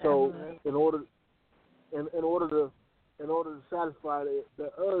 And so in order to satisfy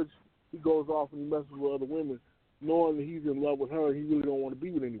that urge, he goes off and he messes with other women, knowing that he's in love with her and he really don't want to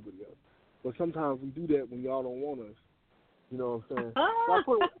be with anybody else. But sometimes we do that when y'all don't want us. You know what I'm saying?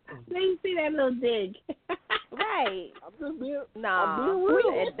 So you see that little dig. Right. I'm just being, no. I'm being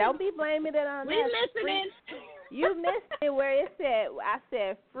real. Don't be blaming it on we us. Listening. You missed it where it said, I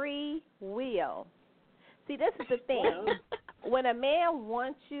said free will. See, this is the thing. When a man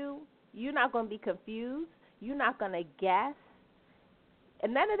wants you, you're not going to be confused. You're not going to guess.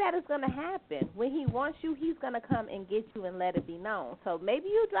 And none of that is going to happen. When he wants you, he's going to come and get you and let it be known. So maybe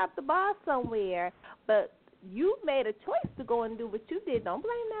you dropped the ball somewhere, but you made a choice to go and do what you did. Don't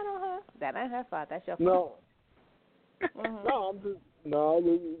blame that on her. That ain't her fault. That's your fault. No.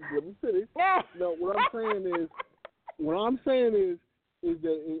 Let me finish. No, what I'm saying is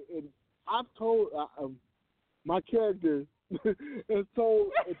that I've told my character it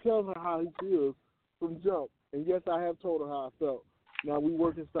tells her how he feels from jump, and yes, I have told her how I felt. Now we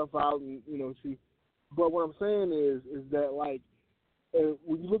working stuff out, and she. But what I'm saying is that like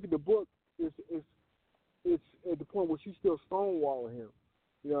when you look at the book, it's at the point where she's still stonewalling him.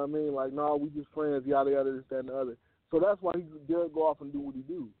 You know what I mean? Like, no, we just friends, yada yada, this, that, and the other. So that's why he dare go off and do what he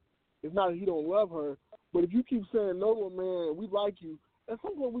do. It's not that he don't love her, but if you keep saying, no, man, we like you, at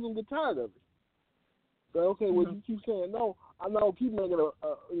some point we're going to get tired of it. So, okay, well, you keep saying no, I know, keep making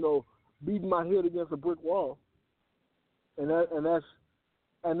beating my head against a brick wall. And that's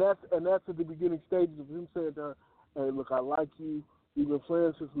at the beginning stages of him saying to her, hey, look, I like you. We've been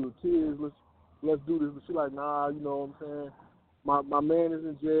friends since we were kids. Let's do this. But she's like, nah, you know what I'm saying? My man is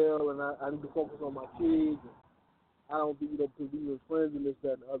in jail, and I need to focus on my kids. And I don't think because we were friends and this,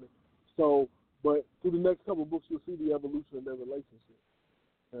 that, and the other. So, but through the next couple of books, you'll see the evolution of their relationship.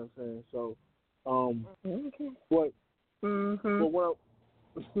 You know what I'm saying? So, but what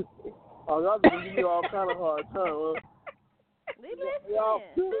y'all just give me all kind of hard time, huh? We listening. Y'all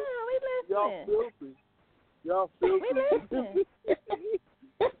filthy. We listening.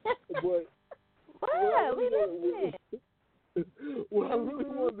 But what I really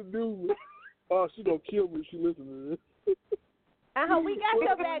wanted to do was, she gonna kill me if she listens to this. We got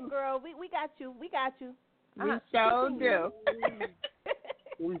your back, girl. We got you. We got you. We sure do.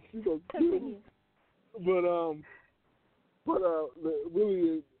 She gonna kill me. But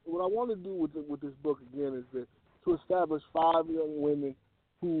really, what I want to do with this book again is to establish 5 young women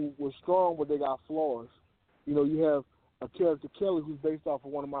who were strong, but they got flaws. You have a character, Kelly, who's based off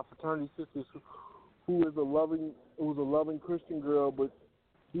of one of my fraternity sisters, who is a loving Christian girl, but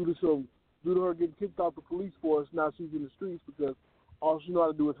due to her getting kicked off the police force, now she's in the streets because all she knows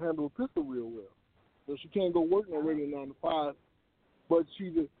how to do is handle a pistol real well. So she can't go work no regular 9 to 5, but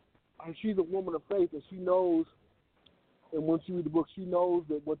she's a woman of faith, and she knows. And when she reads the book, she knows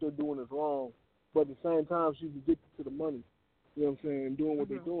that what they're doing is wrong, but at the same time, she's addicted to the money. You know what I'm saying? And doing what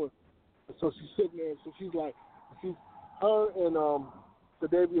they're doing. So she's sitting there. So she's like, her and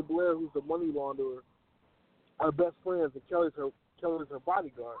Sadavia Blair, who's the money launderer, are best friends, and Kelly's her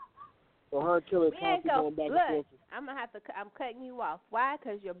bodyguard. So her and Kelly are constantly going back and forth. I'm cutting you off. Why?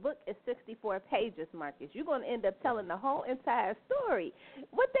 Because your book is 64 pages, Marcus. You're going to end up telling the whole entire story.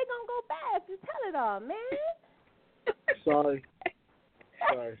 What they going to go by if you tell it all, man? Sorry.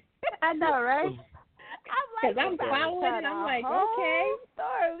 I know, right? I'm following it. I'm like, okay.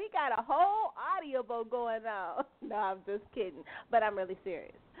 Story. We got a whole audiobook going on. No, I'm just kidding. But I'm really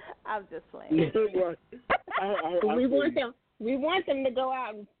serious. I'm just playing. We want them to go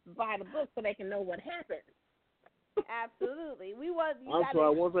out and buy the book so they can know what happened. Absolutely. We want you. I'm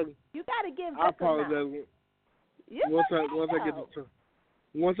sorry. You got to give. I apologize.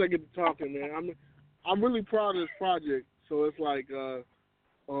 Once I get to talking, man, I'm really proud of this project. So it's like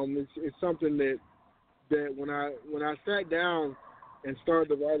it's something that when I sat down and started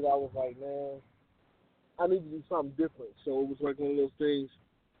to write it, I was like, man, I need to do something different. So it was like one of those things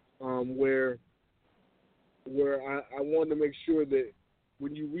where I wanted to make sure that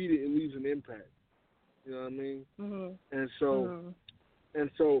when you read it, it leaves an impact. You know what I mean? Mm-hmm. And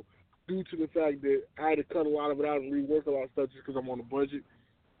so due to the fact that I had to cut a lot of it out and rework a lot of stuff just because I'm on a budget,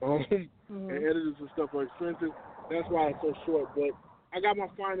 and editors and stuff are expensive. That's why it's so short. But I got my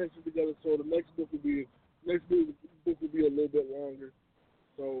finances together, so the next book will be a little bit longer.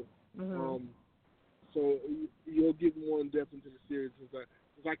 So So you'll get more in depth into the series since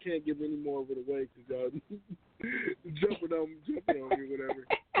I can't give any more of it away because y'all jumping on me, whatever.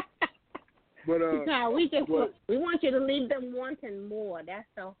 But no, we want you to leave them wanting more. That's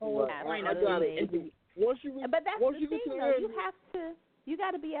the whole point of it. But that's the thing, though. You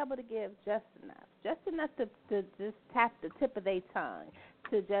got to be able to give just enough to just tap the tip of their tongue,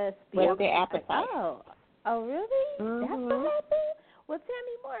 to just be with their appetite. Oh, really? Mm-hmm. That's what happened? Well, tell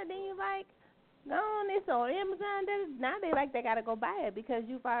me more. Then you like, no, it's on Amazon. Now they got to go buy it because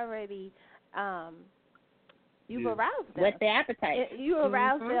you've already you've aroused them. With their appetite. You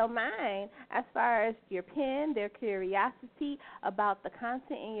aroused their mind as far as your pen, their curiosity about the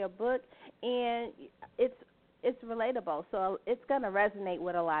content in your book, and it's relatable. So it's going to resonate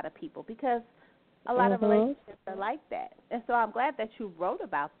with a lot of people because a lot of relationships are like that. And so I'm glad that you wrote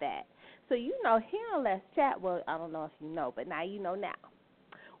about that. So here on Let's Chat, well, I don't know if you know, but now you know now.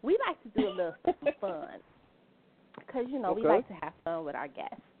 We like to do a little fun because, we like to have fun with our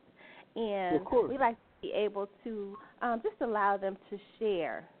guests. And we like to be able to just allow them to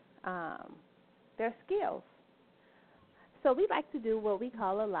share their skills. So we like to do what we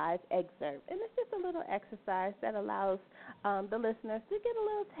call a live excerpt. And it's just a little exercise that allows the listeners to get a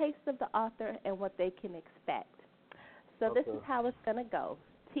little taste of the author and what they can expect. So this is how it's going to go.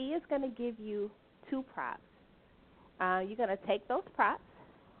 T is going to give you 2 props. You're going to take those props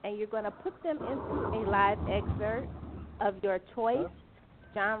and you're going to put them into a live excerpt of your choice,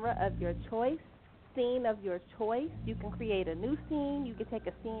 genre of your choice, scene of your choice. You can create a new scene. You can take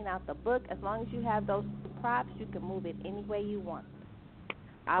a scene out the book. As long as you have those 2 props, you can move it any way you want.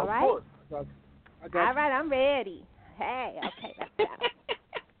 All right? All right, I'm ready. Hey, okay, let's go.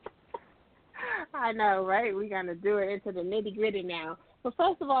 I know, right? We're going to do it into the nitty-gritty now. But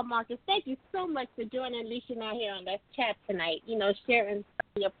first of all, Marcus, thank you so much for joining Lissha and I here on Let's Chat tonight, sharing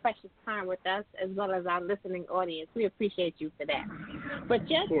your precious time with us as well as our listening audience. We appreciate you for that. But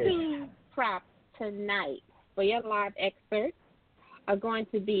just 2 props tonight for your live excerpt are going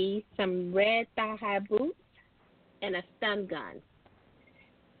to be some red thigh-high boots and a stun gun.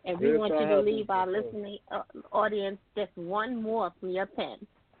 And we want you to leave our listening audience just 1 more from your pen.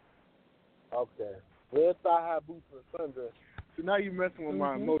 Okay. Red thigh-high boots and a sundress. So now you're messing with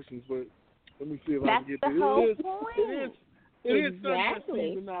my emotions, but let me see if I can get there. That's the whole point. It is sundress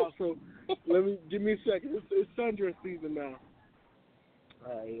season now, so give me a second. It's sundress season now.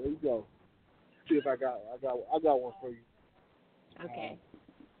 All right, here we go. See if I got one for you. Okay.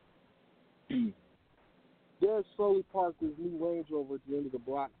 Derek slowly parked his new Range Rover at the end of the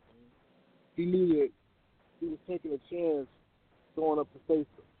block. He knew that he was taking a chance going up to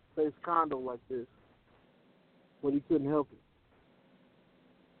face condo like this, but he couldn't help it.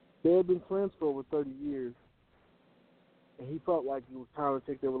 They had been friends for over 30 years, and he felt like it was time to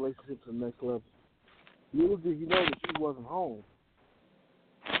take their relationship to the next level. Little did he know that she wasn't home.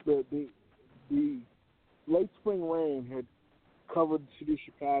 The late spring rain had covered the city of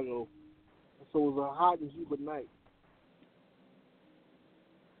Chicago, so it was a hot and humid night.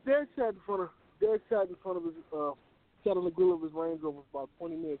 Derek sat on the grill of his Range Rover for about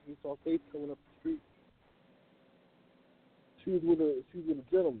 20 minutes. And he saw Faith coming up the street. She was with a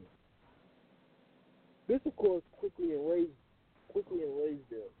gentleman. This, of course, quickly enraged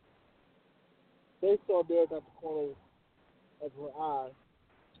Derek. They saw Derek out the corner of her eye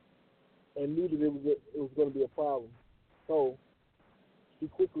and knew that it was going to be a problem. So she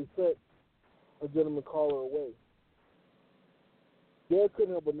quickly sent a gentleman caller away. Derek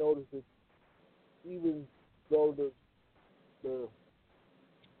couldn't help but notice that even though the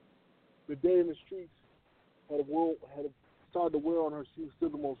day in the streets had started to wear on her, she was still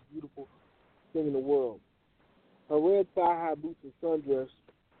the most beautiful thing in the world. Her red thigh-high boots and sundress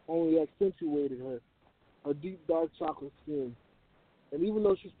only accentuated her deep dark chocolate skin. And even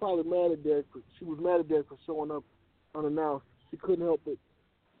though she was mad at Derek for showing up unannounced, she couldn't help but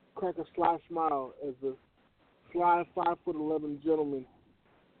crack a sly smile as the sly 5'11" gentleman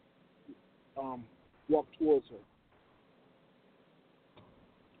walked towards her.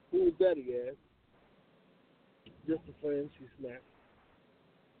 Who was that, he asked. Just a friend, she snapped.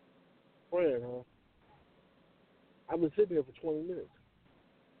 Friend, huh? I've been sitting here for 20 minutes.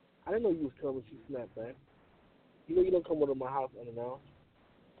 I didn't know you was coming, she snapped back. You know you don't come over to my house unannounced.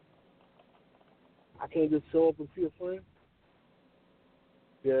 I can't just show up and see a friend?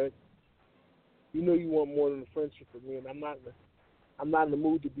 Derek, you know you want more than a friendship with me, and I'm not in the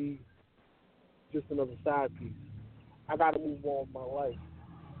mood to be just another side piece. I got to move on with my life.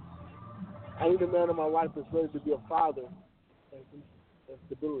 I need a man in my life that's ready to be a father and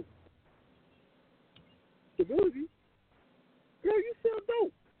stability. Stability? Girl, you sound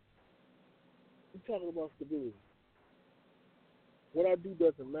dope. talking about stability. What I do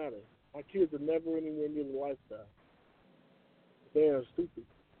doesn't matter. My kids are never anywhere near the lifestyle. They are stupid.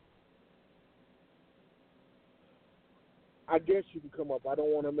 I guess you can come up. I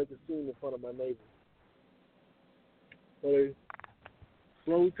don't want to make a scene in front of my neighbor. So they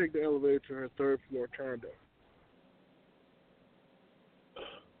slowly take the elevator to her third floor condo.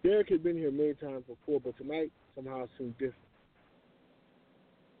 Derek had been here many times before, but tonight somehow it seemed different.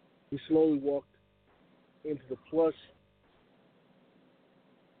 We slowly walked into the plush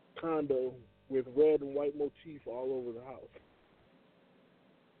condo with red and white motif all over the house.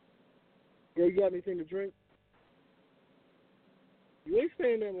 Girl, you got anything to drink? You ain't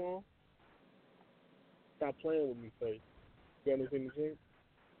staying that long. Stop playing with me, Faith. You got anything to drink?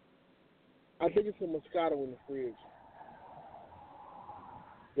 I think it's a Moscato in the fridge.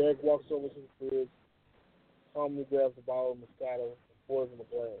 Derek walks over to the fridge, calmly grabs a bottle of Moscato and pours him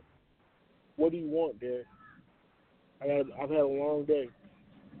a glass. What do you want, Derek? I've had a long day.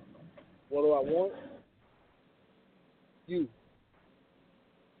 What do I want? You.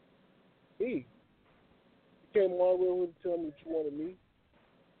 Me. You came all the way over to tell me that you wanted me.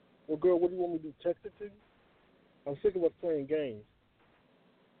 Well, girl, what do you want me to do, text it to you? I'm sick of us playing games.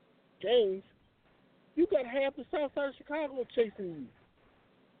 Games? You got half the south side of Chicago chasing you.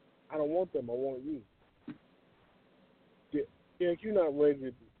 I don't want them. I want you. Derek, you're not ready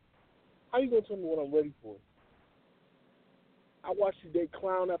to do. How you going to tell me what I'm ready for? I watched you date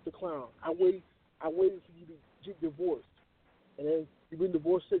clown after clown. I waited for you to get divorced. And then you've been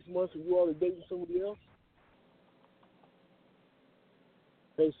divorced 6 months and you already dating somebody else?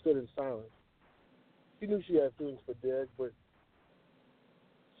 They stood in silence. She knew she had feelings for Derek, but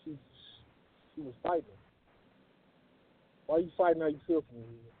she was fighting. Why are you fighting how you feel for me?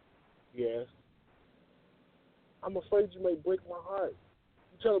 He asked. I'm afraid you may break my heart.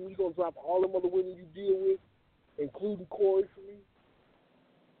 You telling me you're going to drop all them other women you deal with, including Corey, for me?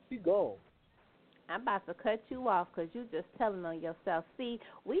 She gone. I'm about to cut you off because you just telling on yourself. See,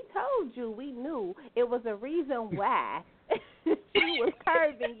 we told you we knew it was a reason why she was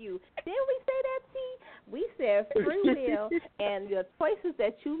curving you. Didn't we say that, T? We said free will and the choices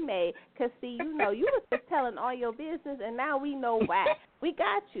that you made. Because, see, you know, you was just telling all your business, and now we know why. We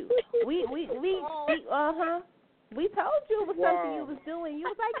got you. We told you it was something you was doing. You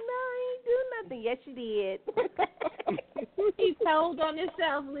was like, no, I ain't do nothing. Yes, you did. He told on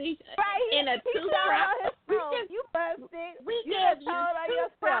himself, Lissha. Right, in a two-prop. You busted. You told on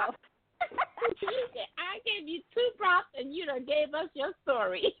yourself. I gave you 2 props, and you done gave us your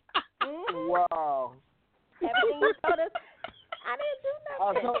story. Mm-hmm. Wow. Everything you told us, I didn't do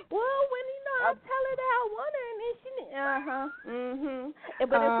nothing. Well, when I tell her that I want her, and then she, But it's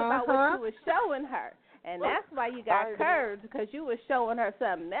about what you were showing her, and that's why you got curved, because you were showing her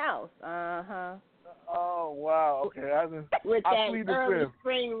something else. Oh wow. Okay. With that early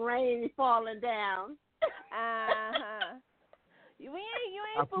spring rain falling down. You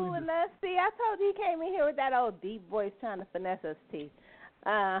ain't fooling us. See, I told you he came in here with that old deep voice trying to finesse us, T.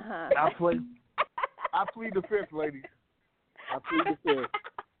 I plead the fifth, ladies. I plead the fifth.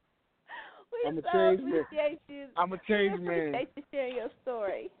 I'm a changed man. I'm a changed man. Appreciate you sharing your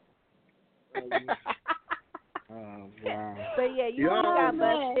story. Oh, wow. But yeah, you got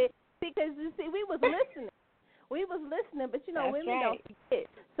busted because you see we was listening. But you know, That's women right. don't forget.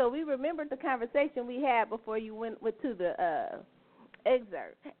 So we remembered the conversation we had before you went to the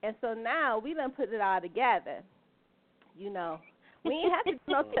excerpt, and so now we done put it all together. You know, we ain't have to do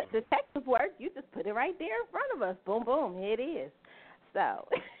no detective work. You just put it right there in front of us. Boom, boom, here it is. So.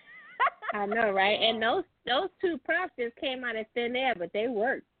 I know, right? And those 2 props just came out of thin air, but they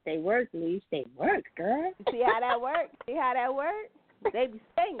worked. They worked, Lissha. They worked, girl. See how that worked? They be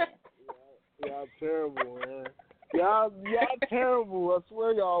singing. Y'all terrible, man. Y'all terrible. I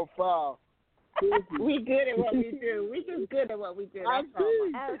swear y'all foul. We good at what we do. We just good at what we do. I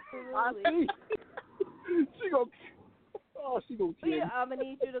see. Absolutely. She gonna kill me. I'm going to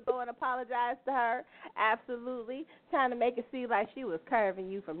need you to go and apologize to her. Absolutely. Trying to make it seem like she was curving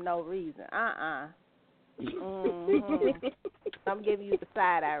you from no reason. Mm-hmm. I'm giving you the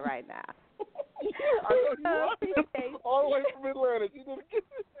side eye right now. I know you are. All the way from Atlanta.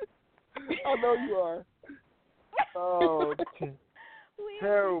 I know you are. Oh,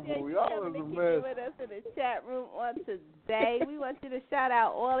 terrible. Y'all is a mess. With us in the chat room on today. We want you to shout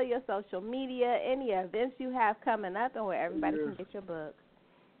out all of your social media, any events you have coming up, and where everybody can get your book.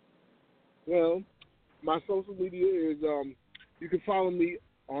 Well, my social media is you can follow me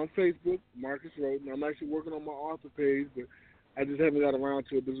on Facebook, Marcus Wroten. I'm actually working on my author page, but I just haven't got around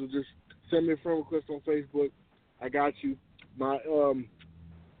to it. But just send me a friend request on Facebook. I got you. My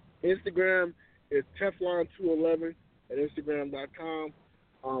Instagram It's Teflon211 at Instagram.com.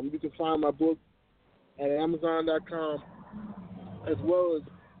 You can find my book at Amazon.com, as well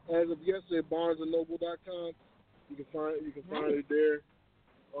as of yesterday, BarnesandNoble.com. You can find it there.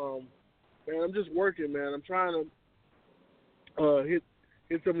 Man, I'm just working, man. I'm trying to hit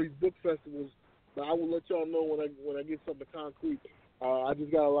some of these book festivals, but I will let y'all know when I get something concrete. I just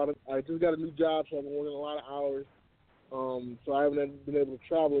got a new job, so I've been working a lot of hours. So I haven't been able to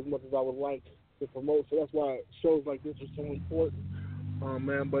travel as much as I would like to promote. So that's why shows like this are so important,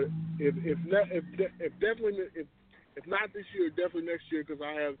 man. But if not this year, definitely next year, because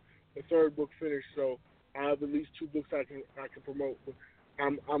I have the third book finished. So I have at least 2 books I can promote. But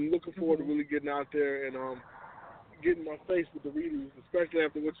I'm looking forward to really getting out there and getting my face with the readers, especially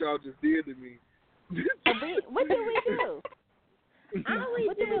after what y'all just did to me. What did we do? We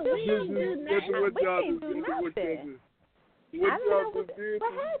didn't do nothing. What y'all just did.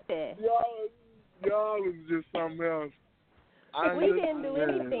 What happened? Y'all was just something else. We didn't do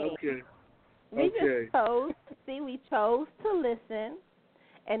anything. Okay. We just chose. We chose to listen,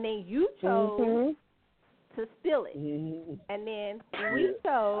 and then you chose to spill it, and then we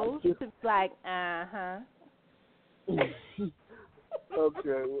chose to be like, Okay.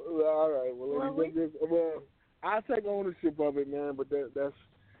 Well, all right. Well, I take ownership of it, man. But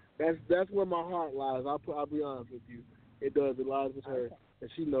that's where my heart lies. I'll be honest with you. It does. It lies with her,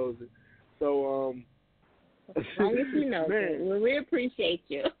 and she knows it. So, as long as she knows it, well, we appreciate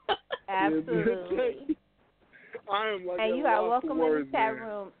you. Absolutely. I am like, and you are welcome in the chat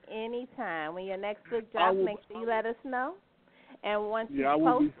room anytime. When your next book drops, make sure you let us know. And once you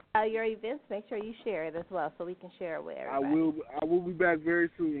post your events, make sure you share it as well, so we can share it with everybody. I will be back very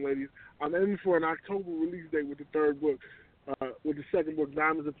soon, ladies. I'm aiming for an October release date with the third book. With the second book,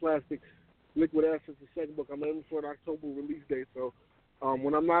 Diamonds and Plastic, Liquid Essence, the second book. I'm aiming for an October release date. So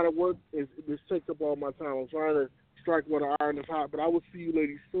when I'm not at work, this takes up all my time. I'm trying to strike what an iron is hot. But I will see you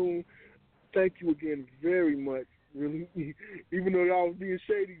ladies soon. Thank you again very much. Really, even though y'all was being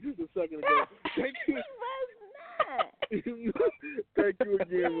shady just a second ago. Thank you. Thank you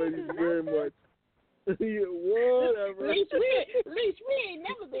again, ladies, very much. Whatever. Leash, we ain't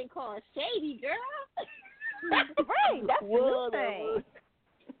never been called shady, girl. Right, that's a new thing.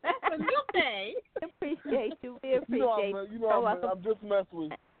 That's a new thing. We appreciate you. We appreciate you. I'm just messing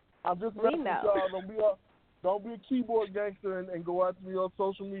with you. I'm just messing with y'all. Don't be a keyboard gangster and go after me on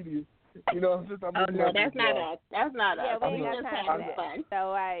social media. You know, I'm just no, that's not us. That's not us. Yeah, we ain't got time for that.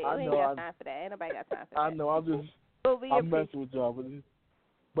 So we ain't got time for that. Ain't nobody got time for that. I know. I'm messing with y'all,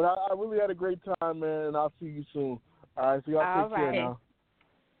 but I really had a great time, man, and I'll see you soon. All right, so y'all take care now.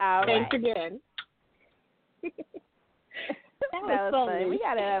 All right. Thanks again. That was fun. We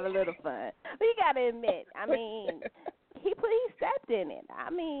gotta have a little fun. We gotta admit. I mean, he stepped in it. I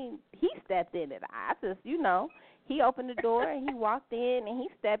just, he opened the door and he walked in and he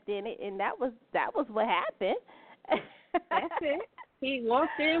stepped in it, and that was what happened. That's it. He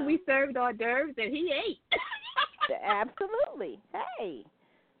walked in, we served hors d'oeuvres, and he ate. Absolutely. Hey,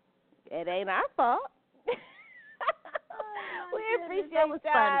 it ain't our fault. We appreciate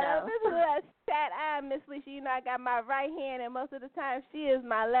y'all. This is a chat. I'm Miss Lissha. I got my right hand, and most of the time she is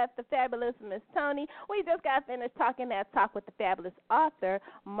my left, the fabulous Miss Toni. We just got finished talking that talk with the fabulous author,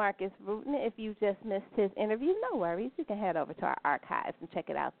 Marcus Wroten. If you just missed his interview, no worries. You can head over to our archives and check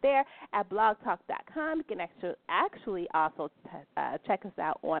it out there at blogtalk.com. You can actually also check us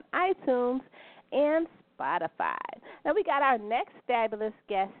out on iTunes and Spotify. Now we got our next fabulous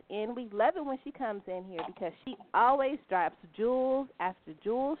guest in. We love it when she comes in here because she always drops jewels after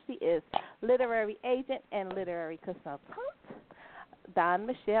jewels. She is literary agent and literary consultant, Dawn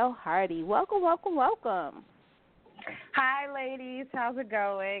Michelle Hardy. Welcome, welcome, welcome. Hi, ladies. How's it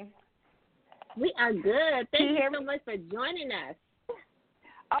going? We are good. Thank you so much for joining us.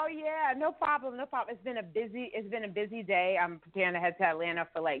 Oh yeah, no problem. It's been a busy day. I'm preparing to head to Atlanta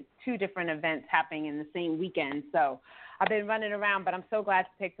for like 2 different events happening in the same weekend. So I've been running around, but I'm so glad to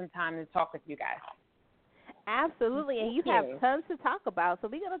take some time to talk with you guys. Absolutely, and you have tons to talk about, so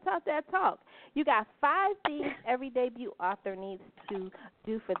we're going to talk that talk. You got 5 things every debut author needs to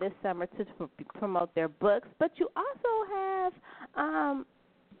do for this summer to promote their books, but you also have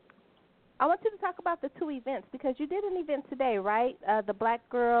I want you to talk about the 2 events because you did an event today, right? The Black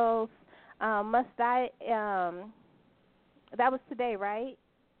Girls Must Die. That was today, right?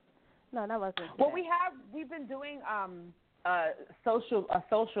 No, that wasn't today. Well, we've been doing a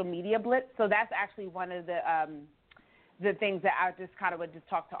social media blitz, so that's actually one of the things that I just kind of would just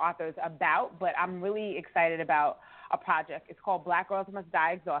talk to authors about. But I'm really excited about a project. It's called Black Girls Must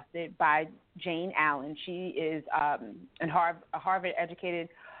Die Exhausted by Jane Allen. She is a Harvard-educated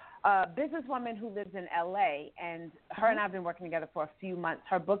a businesswoman who lives in L.A., and her and I have been working together for a few months.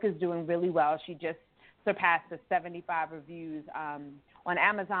 Her book is doing really well. She just surpassed the 75 reviews on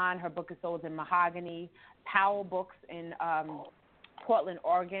Amazon. Her book is sold in Mahogany, Powell Books in Portland,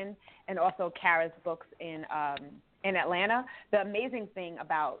 Oregon, and also Kara's Books in Atlanta. The amazing thing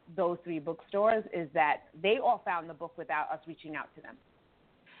about those 3 bookstores is that they all found the book without us reaching out to them.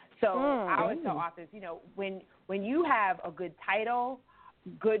 So I always tell authors, when you have a good title,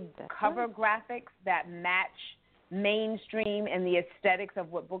 good cover graphics that match mainstream and the aesthetics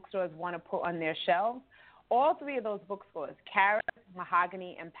of what bookstores want to put on their shelves, all 3 of those bookstores, Kara's,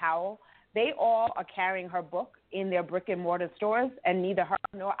 Mahogany, and Powell, they all are carrying her book in their brick-and-mortar stores, and neither her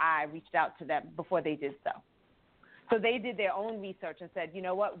nor I reached out to them before they did so. So they did their own research and said, you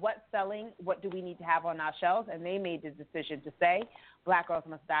know what, what's selling, what do we need to have on our shelves? And they made the decision to say, Black Girls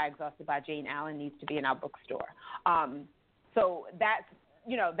Must Die Exhausted by Jane Allen needs to be in our bookstore. So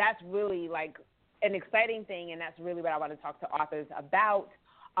that's really like an exciting thing, and that's really what I want to talk to authors about,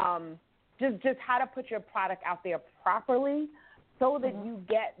 just how to put your product out there properly so that you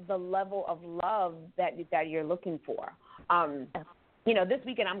get the level of love that you're looking for. This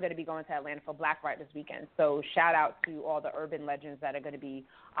weekend I'm going to be going to Atlanta for Black Writers Weekend, so shout out to all the urban legends that are going to be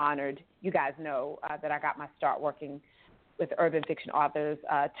honored. You guys know that I got my start working with urban fiction authors,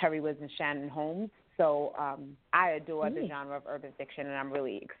 Terry Woods and Shannon Holmes. So I adore the genre of urban fiction, and I'm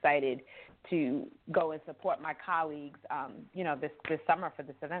really excited to go and support my colleagues, this summer for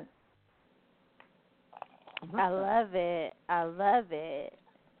this event. I love it.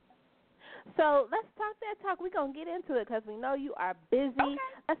 So let's talk that talk. We're going to get into it because we know you are busy. Okay.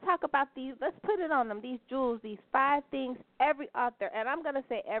 Let's talk about these. Let's put it on them, these jewels, these 5 things every author, and I'm going to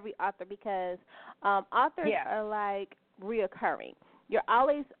say every author because authors are like reoccurring. You're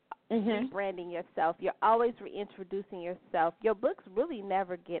always rebranding yourself. You're always reintroducing yourself. Your books really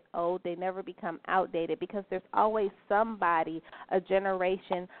never get old. They never become outdated because there's always somebody, a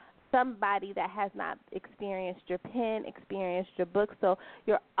generation, somebody that has not experienced your pen, experienced your book. So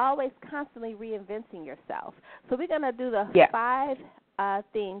you're always constantly reinventing yourself. So we're going to do the 5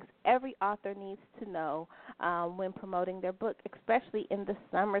 things every author needs to know when promoting their book, especially in the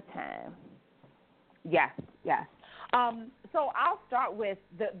summertime. Yes. So I'll start with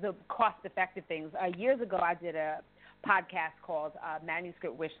the cost-effective things. Years ago, I did a podcast called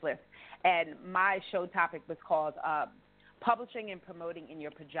Manuscript Wish List, and my show topic was called Publishing and Promoting in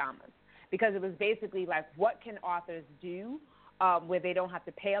Your Pajamas, because it was basically like, what can authors do where they don't have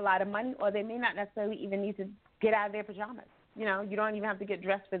to pay a lot of money, or they may not necessarily even need to get out of their pajamas. You don't even have to get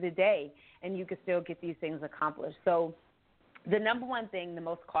dressed for the day, and you can still get these things accomplished. So the number one thing, the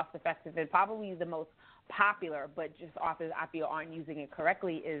most cost-effective and probably the most popular, but just authors I feel aren't using it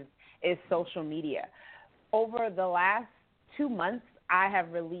correctly, is social media. Over the last 2 months, I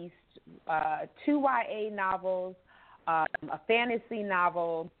have released 2 YA novels, a fantasy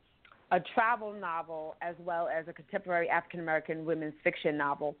novel, a travel novel, as well as a contemporary African-American women's fiction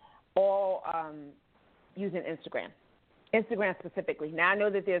novel, all using Instagram specifically. Now, I know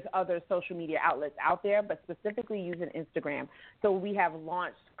that there's other social media outlets out there, but specifically using Instagram. So we have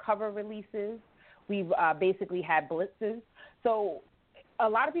launched cover releases. We've basically had blitzes. So a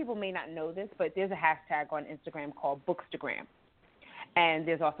lot of people may not know this, but there's a hashtag on Instagram called Bookstagram. And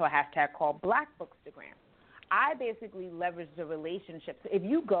there's also a hashtag called Black Bookstagram. I basically leverage the relationships. If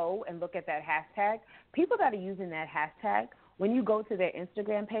you go and look at that hashtag, people that are using that hashtag, when you go to their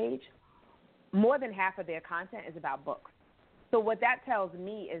Instagram page, more than half of their content is about books. So what that tells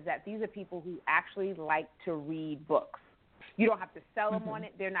me is that these are people who actually like to read books. You don't have to sell them on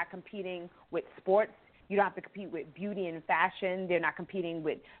it. They're not competing with sports. You don't have to compete with beauty and fashion. They're not competing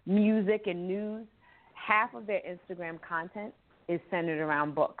with music and news. Half of their Instagram content is centered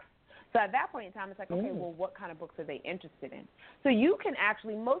around books. So at that point in time, it's like, okay, well, what kind of books are they interested in? So you can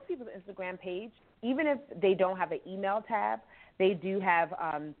actually, most people's Instagram page, even if they don't have an email tab, they do have,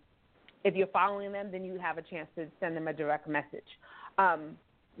 if you're following them, then you have a chance to send them a direct message,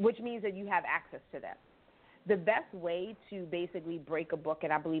 which means that you have access to them. The best way to basically break a book,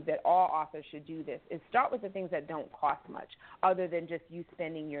 and I believe that all authors should do this, is start with the things that don't cost much other than just you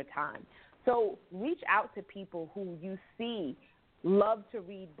spending your time. So reach out to people who you see love to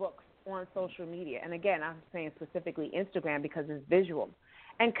read books on social media. And again, I'm saying specifically Instagram because it's visual.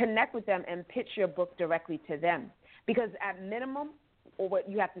 And connect with them and pitch your book directly to them. Because at minimum, or what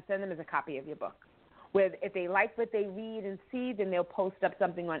you have to send them is a copy of your book. Where if they like what they read and see, then they'll post up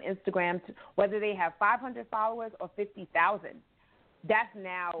something on Instagram, whether they have 500 followers or 50,000. That's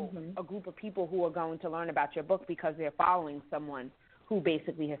now a group of people who are going to learn about your book because they're following someone who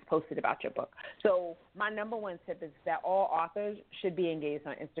basically has posted about your book. So my number one tip is that all authors should be engaged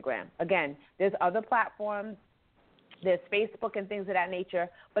on Instagram. Again, there's other platforms. There's Facebook and things of that nature,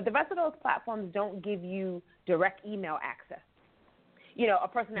 but the rest of those platforms don't give you direct email access. You know, a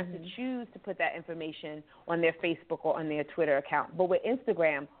person has to choose to put that information on their Facebook or on their Twitter account. But with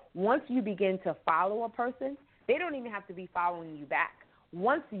Instagram, once you begin to follow a person, they don't even have to be following you back.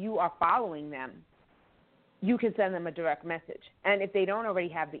 Once you are following them, you can send them a direct message. And if they don't already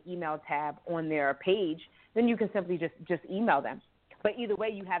have the email tab on their page, then you can simply just email them. But either way,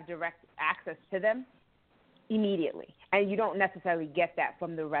 you have direct access to them immediately. And you don't necessarily get that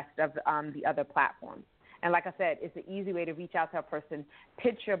from the rest of the other platforms. And like I said, it's an easy way to reach out to a person,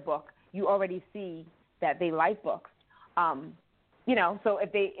 pitch your book. You already see that they like books. You know, so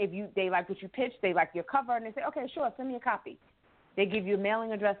if they like what you pitch, they like your cover, and they say, okay, sure, send me a copy. They give you a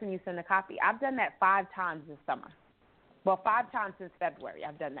mailing address and you send a copy. I've done that 5 times this summer. Well, 5 times since February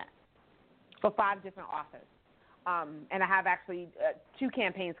I've done that for 5 different authors. And I have actually 2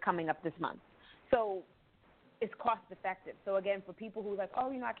 campaigns coming up this month. So it's cost effective. So again, for people who are like,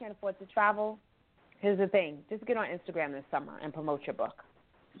 oh, you know, I can't afford to travel, here's the thing. Just get on Instagram this summer and promote your book.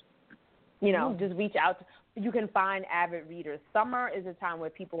 You know, just reach out. You can find avid readers. Summer is a time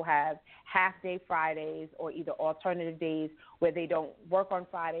where people have half-day Fridays or either alternative days where they don't work on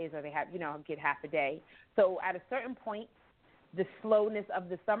Fridays or they have, you know, get half a day. So at a certain point, the slowness of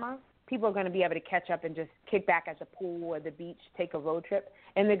the summer, people are going to be able to catch up and just kick back at the pool or the beach, take a road trip,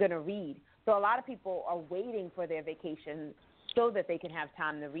 and they're going to read. So a lot of people are waiting for their vacation so that they can have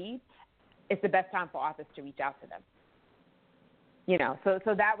time to read. It's the best time for authors to reach out to them. You know, so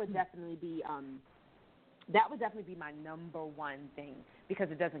that would definitely be my number one thing because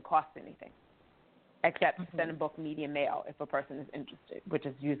it doesn't cost anything except to send a book medium mail if a person is interested, which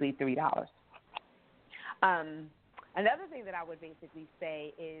is usually $3. Another thing that I would basically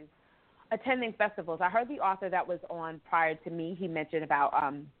say is attending festivals. I heard the author that was on prior to me, he mentioned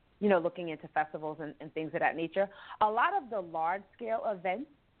about, you know, looking into festivals and things of that nature. A lot of the large-scale events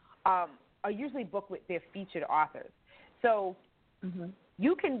are usually booked with their featured authors. So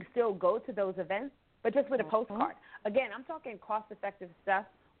you can still go to those events, but just with a postcard. Again, I'm talking cost-effective stuff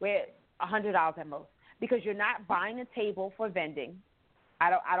where $100 at most because you're not buying a table for vending.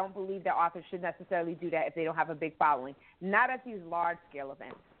 I don't believe that authors should necessarily do that if they don't have a big following. Not at these large-scale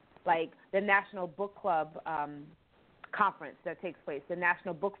events like the National Book Club conference that takes place, the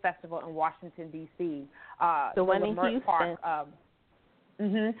National Book Festival in Washington, D.C., the one in Houston. Park,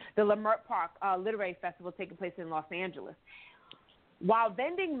 the Leimert Park Literary Festival taking place in Los Angeles. While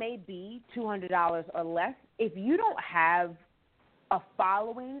vending may be $200 or less, if you don't have a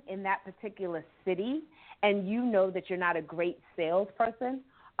following in that particular city and you know that you're not a great salesperson,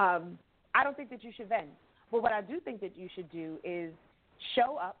 I don't think that you should vend. But what I do think that you should do is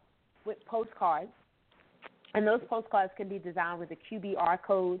show up with postcards, and those postcards can be designed with a QBR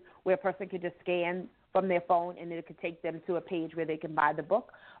code where a person can just scan from their phone and it could take them to a page where they can buy the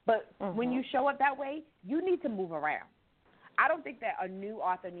book. But when you show up that way, you need to move around. I don't think that a new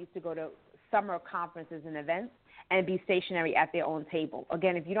author needs to go to summer conferences and events and be stationary at their own table.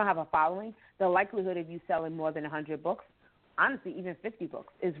 Again, if you don't have a following, the likelihood of you selling more than 100 books, honestly, even 50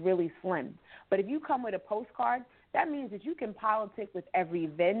 books, is really slim. But if you come with a postcard, that means that you can politic with every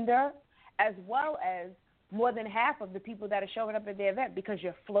vendor as well as more than half of the people that are showing up at the event because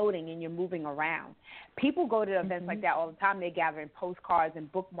you're floating and you're moving around. People go to events like that all the time. They're gathering postcards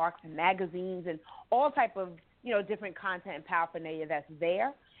and bookmarks and magazines and all type of, you know, different content and paraphernalia that's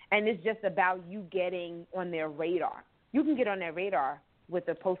there, and it's just about you getting on their radar. You can get on their radar with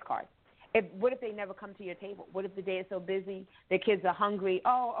a postcard. What if they never come to your table? What if the day is so busy, their kids are hungry?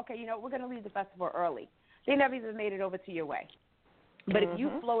 Oh, okay, you know, we're going to leave the festival early. They never even made it over to your way. But if you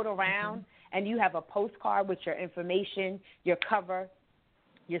float around and you have a postcard with your information, your cover,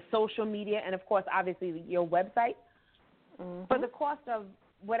 your social media, and, of course, obviously your website, for the cost of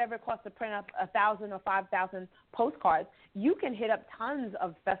whatever it costs to print up 1,000 or 5,000 postcards, you can hit up tons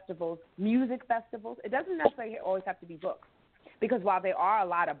of festivals, music festivals. It doesn't necessarily always have to be books, because while there are a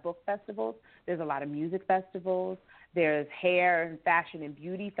lot of book festivals, there's a lot of music festivals, there's hair and fashion and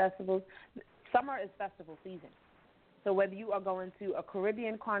beauty festivals. Summer is festival season. So whether you are going to a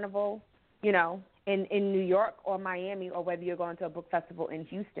Caribbean carnival, you know, in New York or Miami, or whether you're going to a book festival in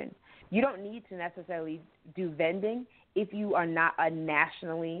Houston, you don't need to necessarily do vending if you are not a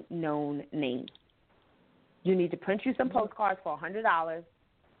nationally known name. You need to print you some postcards for $100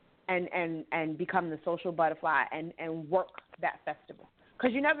 and become the social butterfly and work that festival.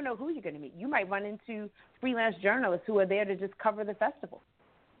 Because you never know who you're going to meet. You might run into freelance journalists who are there to just cover the festival.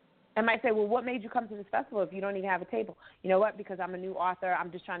 And might say, well, what made you come to this festival if you don't even have a table? You know what? Because I'm a new author.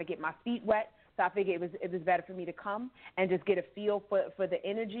 I'm just trying to get my feet wet. So I figured it was better for me to come and just get a feel for the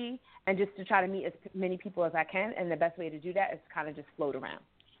energy and just to try to meet as many people as I can. And the best way to do that is kind of just float around.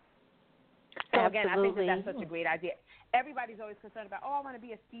 So, again, I think that's such a great idea. Everybody's always concerned about, I want to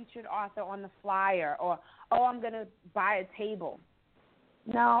be a featured author on the flyer, or, I'm going to buy a table.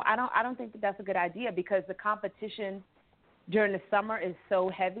 No, I don't think that's a good idea, because the competition during the summer is so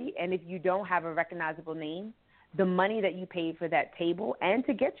heavy, and if you don't have a recognizable name, the money that you paid for that table and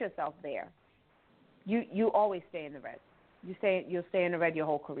to get yourself there, you always stay in the red. You'll stay in the red your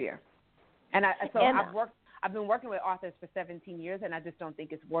whole career. And I've been working with authors for 17 years, and I just don't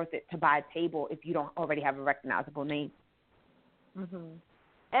think it's worth it to buy a table if you don't already have a recognizable name. Mm-hmm.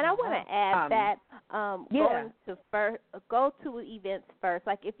 And I want to add that go to events first.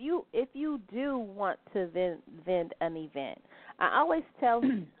 Like if you do want to vend an event, I always tell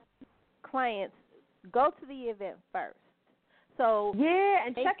clients, go to the event first. So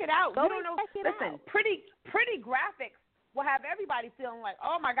and check it out. Go you don't know. Check it listen, out. pretty graphics will have everybody feeling like,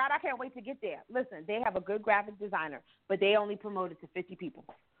 oh my God, I can't wait to get there. Listen, they have a good graphic designer, but they only promote it to 50 people.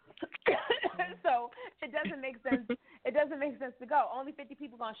 So it doesn't make sense. It doesn't make sense to go. Only 50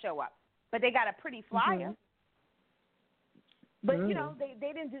 people gonna show up, but they got a pretty flyer. Mm-hmm. But you know, they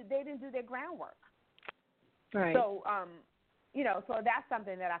didn't do their groundwork. Right. So so that's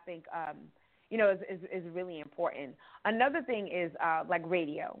something that I think is really important. Another thing is like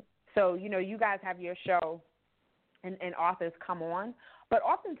radio. So you guys have your show, and authors come on, but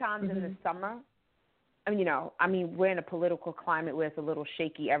oftentimes in the summer. We're in a political climate where it's a little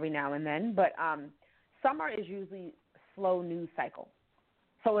shaky every now and then, but summer is usually slow news cycle.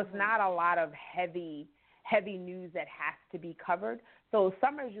 So it's not a lot of heavy news that has to be covered. So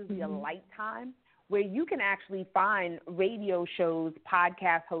summer is usually a light time where you can actually find radio shows,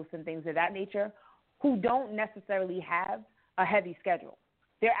 podcast hosts, and things of that nature who don't necessarily have a heavy schedule.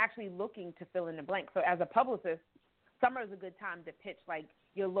 They're actually looking to fill in the blank. So as a publicist, summer is a good time to pitch like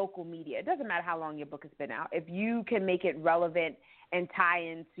your local media. It doesn't matter how long your book has been out. If you can make it relevant and tie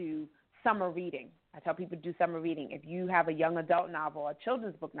into summer reading, I tell people to do summer reading. If you have a young adult novel, a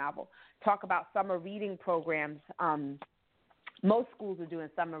children's book novel, talk about summer reading programs. Most schools are doing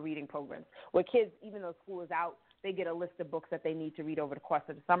summer reading programs where kids, even though school is out, they get a list of books that they need to read over the course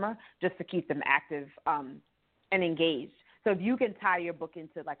of the summer just to keep them active and engaged. So if you can tie your book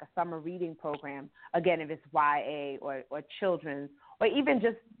into like a summer reading program, again, if it's YA or children's, or even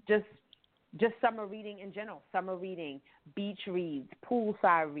just summer reading in general, summer reading, beach reads,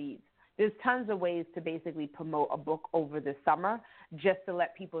 poolside reads. There's tons of ways to basically promote a book over the summer just to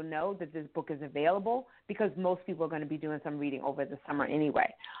let people know that this book is available, because most people are going to be doing some reading over the summer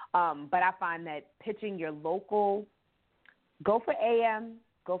anyway. But I find that pitching your local, go for AM,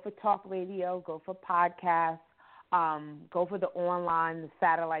 go for talk radio, go for podcasts, go for the online, the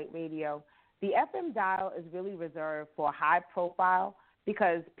satellite radio. The FM dial is really reserved for high profile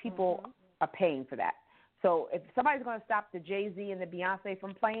because people are paying for that. So if somebody's going to stop the Jay-Z and the Beyonce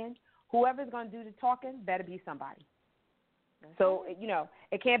from playing, whoever's going to do the talking better be somebody. Okay. So,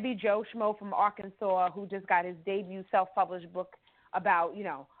 it can't be Joe Schmo from Arkansas who just got his debut self-published book about,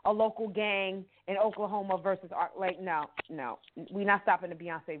 a local gang in Oklahoma versus, no. We're not stopping the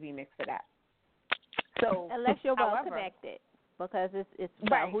Beyonce remix for that. So unless you're well connected, because it's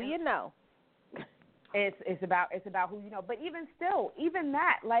about who you know. It's about who you know. But even still, even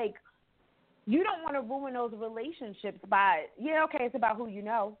that, like, you don't want to ruin those relationships by, it's about who you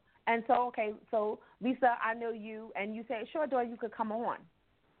know. And so, so Lissa, I know you, and you say, sure, Dora, you could come on.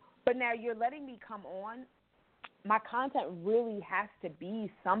 But now you're letting me come on. My content really has to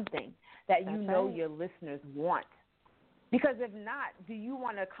be something that you know your listeners want. Because if not, do you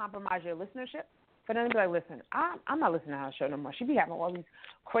want to compromise your listenership? For them to be like, listen, I'm not listening to her show no more. She be having all these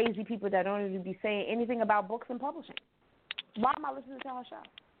crazy people that don't even be saying anything about books and publishing. Why am I listening to her show?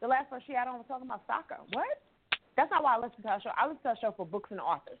 The last one she had on was talking about soccer. What? That's not why I listen to her show. I listen to her show for books and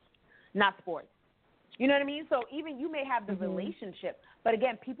authors, not sports. You know what I mean? So even you may have the relationship, but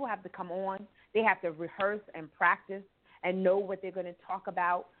again, people have to come on. They have to rehearse and practice and know what they're going to talk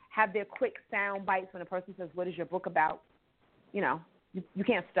about, have their quick sound bites when a person says, what is your book about? You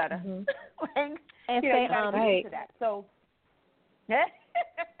can't stutter. And say, you gotta get into that. So,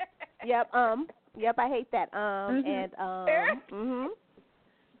 Yep, I hate that.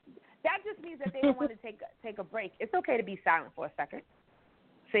 That just means that they don't want to take a break. It's okay to be silent for a second.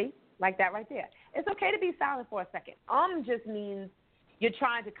 See? Like that right there. It's okay to be silent for a second. Just means you're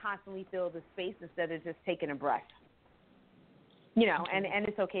trying to constantly fill the space instead of just taking a breath. And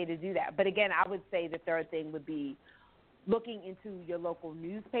it's okay to do that. But again, I would say the third thing would be looking into your local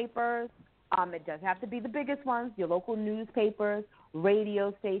newspapers. It doesn't have to be the biggest ones. Your local newspapers,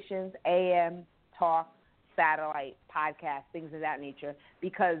 radio stations, AM, talk, satellite, podcasts, things of that nature,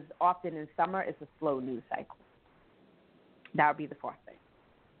 because often in summer it's a slow news cycle. That would be the fourth thing.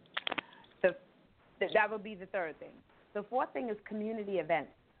 That would be the third thing. The fourth thing is community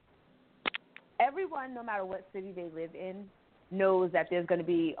events. Everyone, no matter what city they live in, knows that there's going to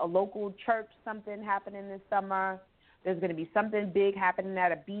be a local church, something happening this summer. There's going to be something big happening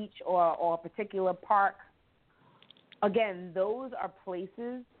at a beach or a particular park. Again, those are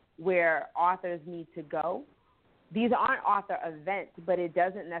places where authors need to go. These aren't author events, but it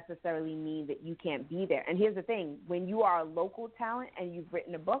doesn't necessarily mean that you can't be there. And here's the thing. When you are a local talent and you've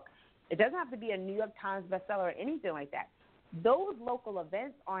written a book, it doesn't have to be a New York Times bestseller or anything like that. Those local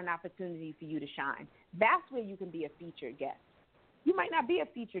events are an opportunity for you to shine. That's where you can be a featured guest. You might not be a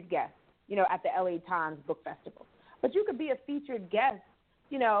featured guest, at the LA Times Book Festival, but you could be a featured guest,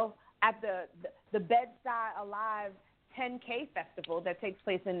 at the Bed-Stuy Alive 10K Festival that takes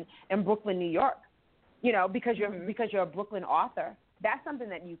place in Brooklyn, New York, because you're a Brooklyn author. That's something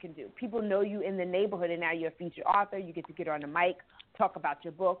that you can do. People know you in the neighborhood, and now you're a featured author. You get to get on the mic, talk about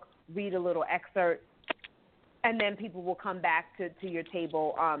your book, read a little excerpt, and then people will come back to your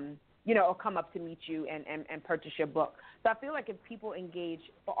table, or come up to meet you and purchase your book. So I feel like if people engage,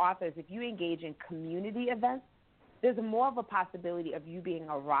 for authors, if you engage in community events, there's more of a possibility of you being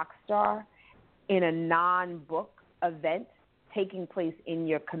a rock star in a non-book event taking place in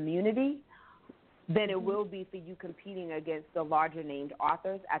your community than it will be for you competing against the larger named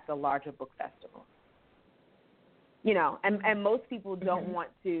authors at the larger book festival. And most people don't want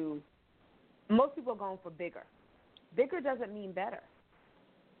to, most people are going for bigger. Bigger doesn't mean better.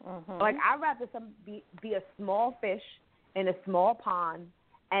 Like, I'd rather be a small fish in a small pond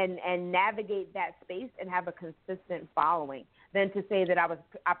and navigate that space and have a consistent following than to say that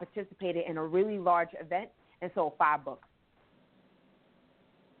I participated in a really large event and sold 5 books.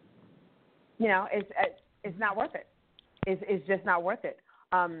 It's not worth it. It's just not worth it.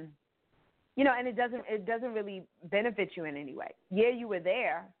 And it doesn't really benefit you in any way. Yeah, you were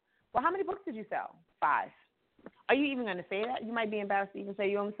there. Well, how many books did you sell? 5. Are you even going to say that? You might be embarrassed to even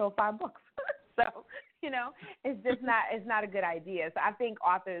say you only sold 5 books. So, it's not a good idea. So I think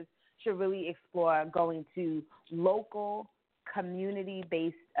authors should really explore going to local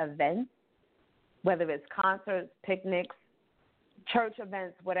community-based events, whether it's concerts, picnics, church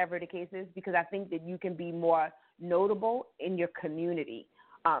events, whatever the case is, because I think that you can be more notable in your community.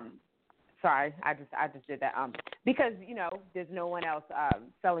 Sorry, I just did that. Because there's no one else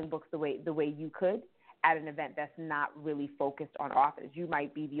selling books the way you could at an event that's not really focused on authors. You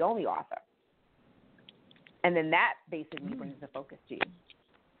might be the only author, and then that basically brings the focus to you.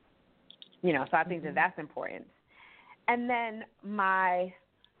 So I think that that's important. And then my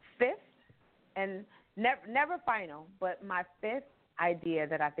fifth, and never final, but my fifth idea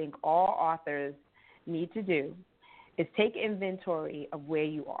that I think all authors need to do is take inventory of where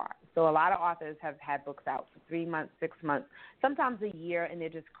you are. So a lot of authors have had books out for 3 months, 6 months, sometimes a year, and they're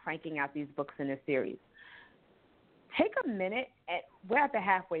just cranking out these books in a series. Take a minute, we're at the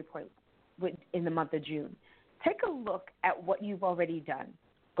halfway point in the month of June. Take a look at what you've already done.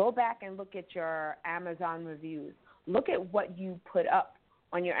 Go back and look at your Amazon reviews. Look at what you put up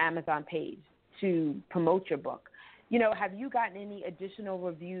on your Amazon page to promote your book. Have you gotten any additional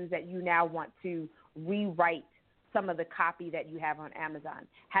reviews that you now want to rewrite some of the copy that you have on Amazon?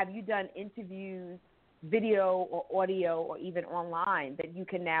 Have you done interviews, video or audio, or even online that you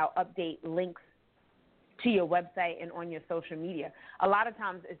can now update links to your website and on your social media? A lot of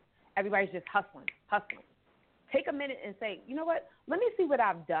times everybody's just hustling. Take a minute and say, you know what, let me see what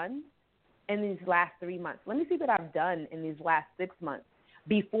I've done in these last 3 months. Let me see what I've done in these last 6 months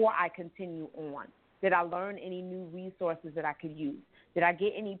before I continue on. Did I learn any new resources that I could use? Did I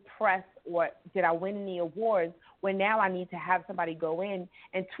get any press, or did I win any awards where now I need to have somebody go in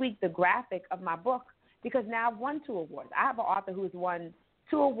and tweak the graphic of my book because now I've won 2 awards. I have an author who's won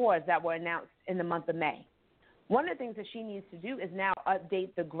 2 awards that were announced in the month of May. One of the things that she needs to do is now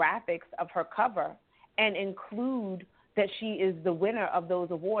update the graphics of her cover and include that she is the winner of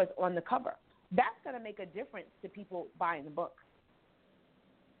those awards on the cover. That's going to make a difference to people buying the book.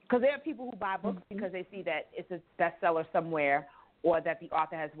 Because there are people who buy books because they see that it's a bestseller somewhere or that the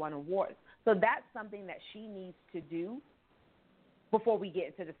author has won awards. So that's something that she needs to do before we get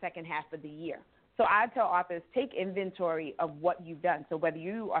into the second half of the year. So I tell authors, take inventory of what you've done. So whether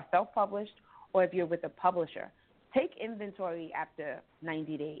you are self-published or if you're with a publisher, take inventory after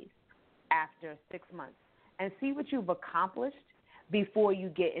 90 days, after 6 months, and see what you've accomplished before you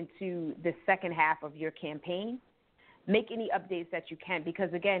get into the second half of your campaign. make any updates that you can,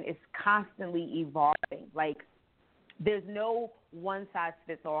 because, again, it's constantly evolving. Like, there's no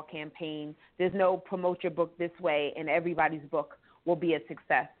one-size-fits-all campaign. There's no promote your book this way and everybody's book will be a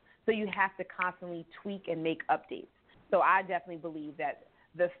success. So you have to constantly tweak and make updates. So I definitely believe that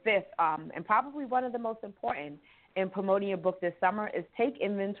the fifth, and probably one of the most important in promoting your book this summer, is take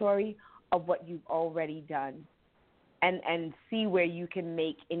inventory of what you've already done and see where you can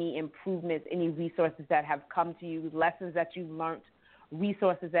make any improvements, any resources that have come to you, lessons that you've learned,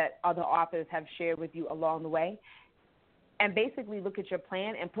 resources that other authors have shared with you along the way. And basically look at your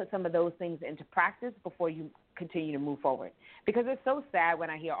plan and put some of those things into practice before you continue to move forward. Because it's so sad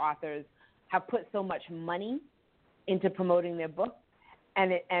when I hear authors have put so much money into promoting their book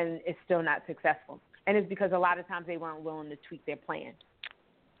and it's still not successful. And it's because a lot of times they weren't willing to tweak their plan,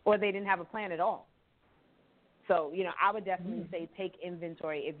 or they didn't have a plan at all. So, I would definitely say take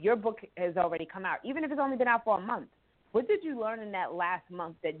inventory. If your book has already come out, even if it's only been out for a month, what did you learn in that last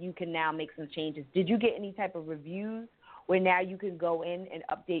month that you can now make some changes? Did you get any type of reviews where now you can go in and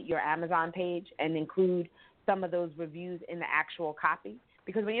update your Amazon page and include some of those reviews in the actual copy?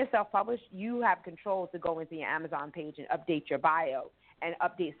 Because when you're self-published, you have control to go into your Amazon page and update your bio and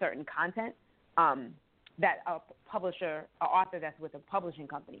update certain content that an author that's with a publishing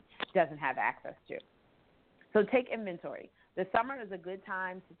company doesn't have access to. So take inventory. The summer is a good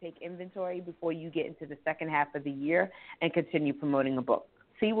time to take inventory before you get into the second half of the year and continue promoting a book.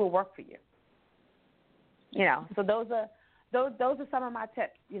 See what will work for you. So those are some of my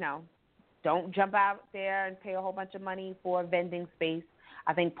tips. Don't jump out there and pay a whole bunch of money for vending space.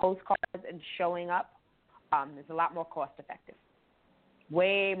 I think postcards and showing up is a lot more cost effective.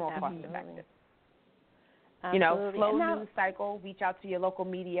 Way more cost effective. Slow news cycle, reach out to your local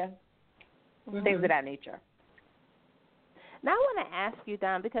media, things of that nature. Now I want to ask you,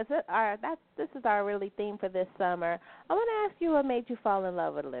 Don, because this is our really theme for this summer. I want to ask you what made you fall in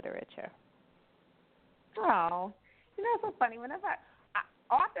love with literature. Oh, it's so funny. Whenever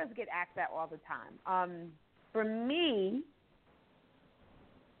authors get asked that all the time. For me,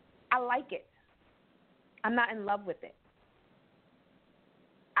 I like it. I'm not in love with it.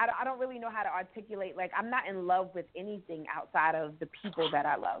 I don't really know how to articulate. Like, I'm not in love with anything outside of the people that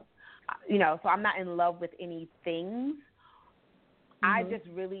I love. So I'm not in love with any things. I just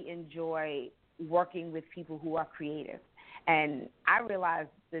really enjoy working with people who are creative. And I realize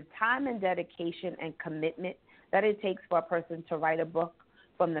the time and dedication and commitment that it takes for a person to write a book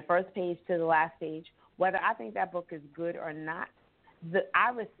from the first page to the last page, whether I think that book is good or not,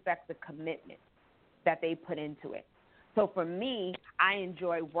 I respect the commitment that they put into it. So for me, I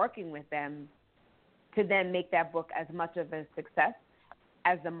enjoy working with them to then make that book as much of a success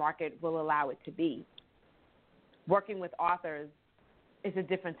as the market will allow it to be. Working with authors is a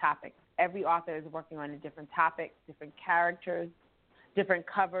different topic. Every author is working on a different topic, different characters, different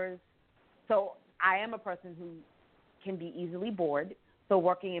covers. So I am a person who can be easily bored. So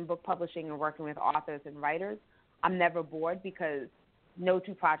working in book publishing and working with authors and writers, I'm never bored because no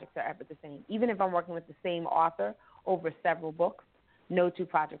two projects are ever the same. Even if I'm working with the same author over several books, no two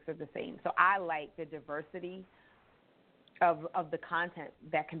projects are the same. So I like the diversity of the content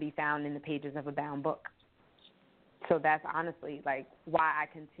that can be found in the pages of a bound book. So that's honestly like why I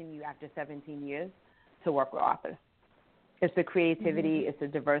continue after 17 years to work with authors. It's the creativity, it's the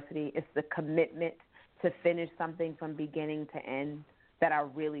diversity, it's the commitment to finish something from beginning to end that I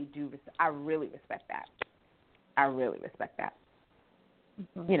really do. I really respect that. I really respect that.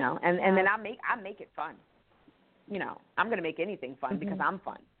 And then I make it fun. I'm going to make anything fun because I'm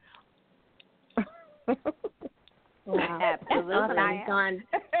fun. Wow. Absolutely. Dawn.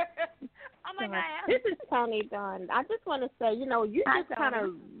 Oh my God. This is Toni, Dawn. I just want to say, you just kind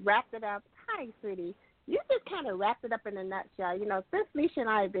of wrapped it up. Hi, sweetie. You just kind of wrapped it up in a nutshell. Since Lissha and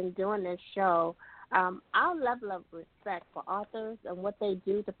I have been doing this show, our level of respect for authors and what they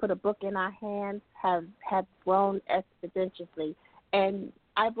do to put a book in our hands have grown exponentially. And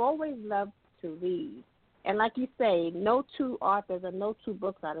I've always loved to read. And like you say, no two authors and no two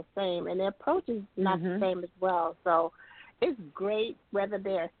books are the same, and their approach is not the same as well. So it's great whether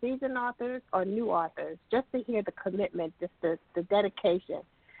they are seasoned authors or new authors, just to hear the commitment, just the dedication,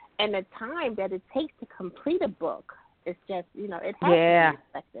 and the time that it takes to complete a book. It's just, it has to be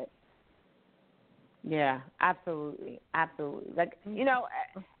respected. Yeah, absolutely. Like,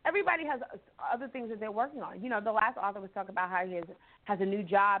 everybody has other things that they're working on. The last author was talking about how he has a new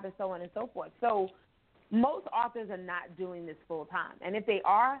job and so on and so forth. So most authors are not doing this full time. And if they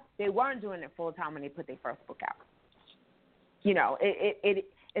are, they weren't doing it full time when they put their first book out.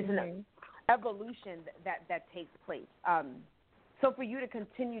 It's an evolution that takes place. So for you to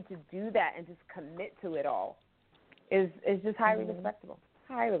continue to do that and just commit to it all is just highly respectable.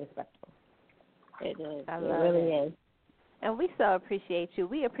 Highly respectable. It is. I it love really it. is. And we so appreciate you.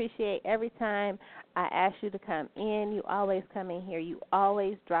 We appreciate every time I ask you to come in. You always come in here. You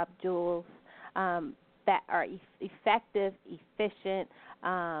always drop jewels that are effective, efficient,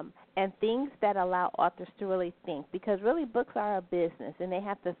 and things that allow authors to really think. Because really books are a business, and they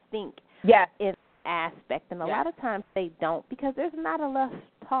have to think in aspect. And a lot of times they don't, because there's not enough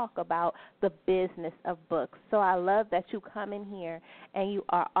talk about the business of books. So I love that you come in here and you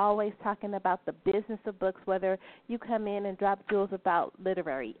are always talking about the business of books, whether you come in and drop jewels about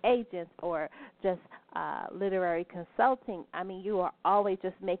literary agents or just literary consulting. I mean, you are always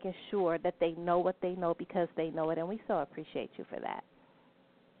just making sure that they know what they know because they know it, and we so appreciate you for that.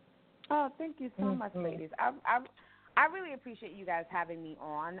 Oh, thank you so much, ladies. I really appreciate you guys having me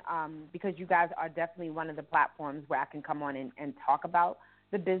on because you guys are definitely one of the platforms where I can come on and talk about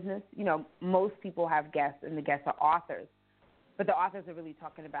the business. You know, most people have guests, and the guests are authors, but the authors are really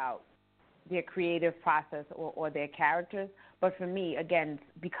talking about their creative process or their characters. But for me, again,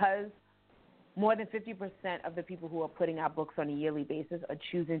 because more than 50% of the people who are putting out books on a yearly basis are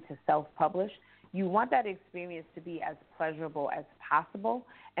choosing to self-publish, you want that experience to be as pleasurable as possible,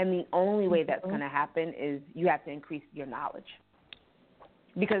 and the only way that's going to happen is you have to increase your knowledge.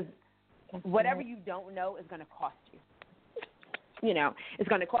 Because whatever you don't know is going to cost you. You know, it's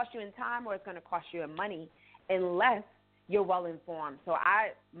going to cost you in time or it's going to cost you in money unless you're well-informed. So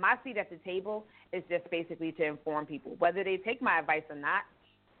my seat at the table is just basically to inform people. Whether they take my advice or not,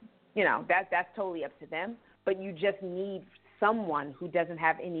 you know, that's totally up to them. But you just need someone who doesn't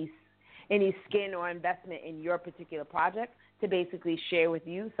have any skin or investment in your particular project to basically share with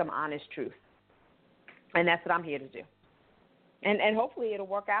you some honest truth. And that's what I'm here to do. And hopefully it'll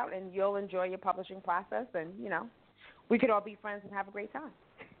work out and you'll enjoy your publishing process and, you know, we could all be friends and have a great time.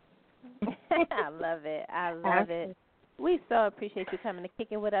 I love it. I love it. We so appreciate you coming to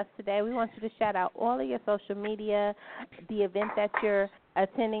kick it with us today. We want you to shout out all of your social media, the event that you're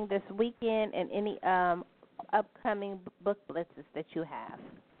attending this weekend, and any upcoming book blitzes that you have.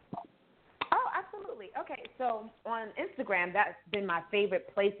 Oh, absolutely. Okay, so on Instagram, that's been my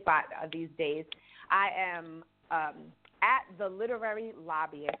favorite play spot these days. I am at The Literary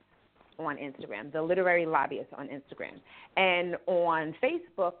Lobbyist on Instagram, The Literary Lobbyist on Instagram. And on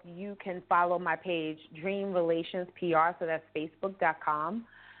Facebook, you can follow my page, Dream Relations PR, so that's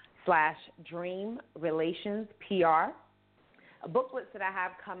facebook.com/Dream Relations PR. Booklets that I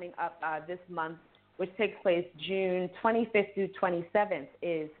have coming up this month, which takes place June 25th through 27th,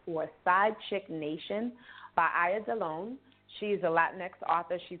 is for Side Chick Nation by Aya Delone. She's a Latinx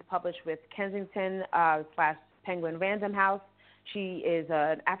author. She's published with Kensington/Penguin Random House. She is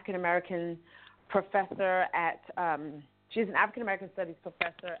an African-American professor she's an African-American studies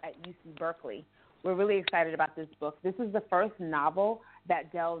professor at UC Berkeley. We're really excited about this book. This is the first novel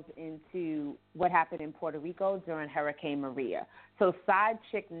that delves into what happened in Puerto Rico during Hurricane Maria. So Side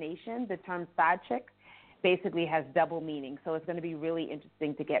Chick Nation, the term side chick, basically has double meaning. So it's going to be really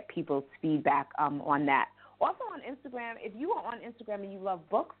interesting to get people's feedback on that. Also on Instagram, if you are on Instagram and you love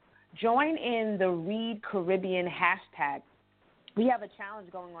books, join in the Read Caribbean hashtag. We have a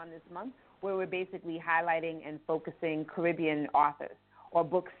challenge going on this month where we're basically highlighting and focusing Caribbean authors or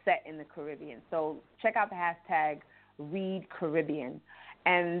books set in the Caribbean. So check out the hashtag Read Caribbean.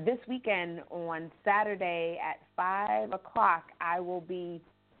 And this weekend on Saturday at 5 o'clock, I will be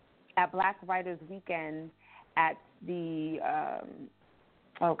at Black Writers Weekend at the,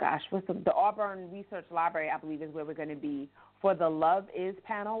 the Auburn Research Library, I believe is where we're going to be for the Love Is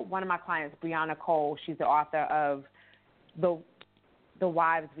panel. One of my clients, Brianna Cole, she's the author of The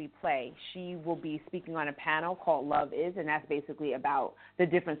Wives We Play. She will be speaking on a panel called Love Is, and that's basically about the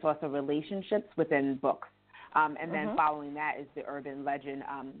different sorts of relationships within books. And then following that is the Urban Legend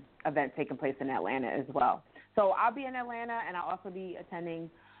event taking place in Atlanta as well. So I'll be in Atlanta, and I'll also be attending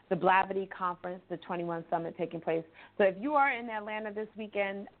the Blavity Conference, the 21 Summit taking place. So if you are in Atlanta this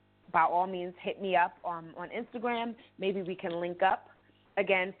weekend, by all means, hit me up on Instagram. Maybe we can link up.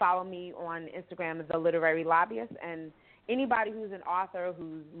 Again, follow me on Instagram as The Literary Lobbyist, and anybody who's an author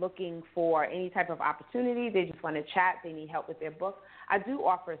who's looking for any type of opportunity, they just want to chat, they need help with their book, I do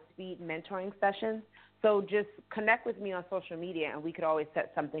offer speed mentoring sessions. So just connect with me on social media, and we could always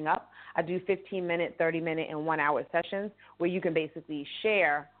set something up. I do 15-minute, 30-minute, and 1-hour sessions where you can basically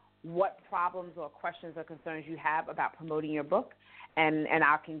share what problems or questions or concerns you have about promoting your book, and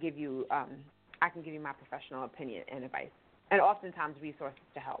I can give you my professional opinion and advice, and oftentimes resources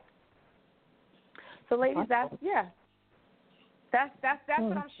to help. So, ladies, that's what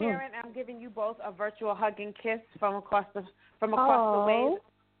I'm sharing. I'm giving you both a virtual hug and kiss from across the way.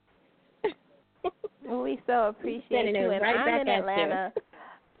 We We so appreciate you. And right I'm back in at Atlanta,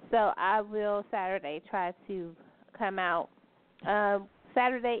 so I will Saturday try to come out.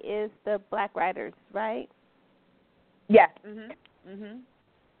 Saturday is the Black Writers, right? Yes. And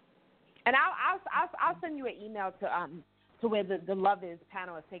I'll send you an email to where the Love Is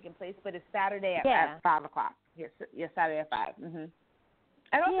panel is taking place, but it's Saturday at 5 o'clock. Yes, Saturday at 5. And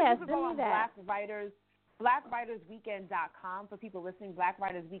also you can go on blackwritersweekend.com for people listening.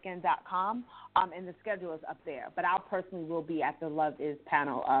 Blackwritersweekend.com, and the schedule is up there. But I personally will be at the Love Is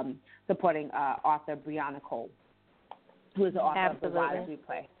panel supporting author Brianna Cole, who is the author of the Why We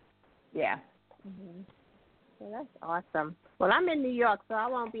Play. Yeah. Well, that's awesome. Well, I'm in New York, so I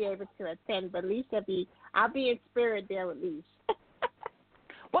won't be able to attend, but I'll be in spirit there with Lissha.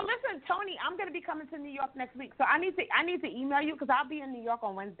 Well, listen, Toni, I'm going to be coming to New York next week, so I need to email you because I'll be in New York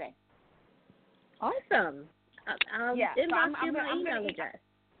on Wednesday. Awesome. I'll inbox you my email address.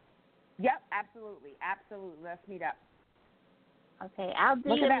 Yep, absolutely. Let's meet up. Okay, I'll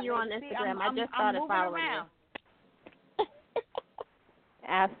DM you on Instagram. I just started following you.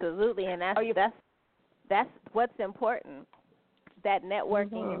 Absolutely, and that's what's important. That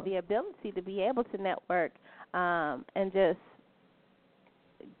networking and the ability to be able to network and just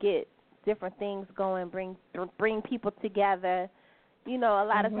get different things going, bring people together. You know, a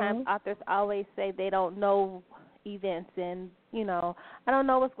lot of times authors always say they don't know events and, you know, I don't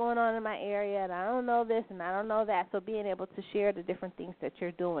know what's going on in my area and I don't know this and I don't know that. So being able to share the different things that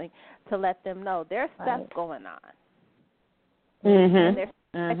you're doing to let them know there's stuff going on. And there's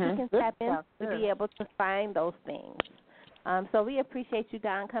that you can tap in to be able to find those things. So we appreciate you,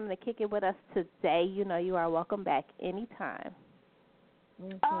 Don, coming to kick it with us today. You know you are welcome back anytime.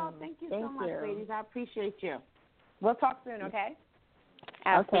 Oh, thank you so much, ladies. I appreciate you. We'll talk soon, okay?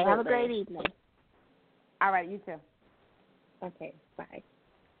 Absolutely. Okay, have a great evening. All right, you too. Okay, bye.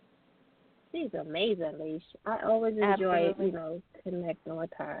 She's amazing, Lissha. I always enjoy, connecting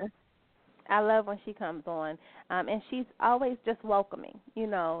with her. I love when she comes on, and she's always just welcoming. You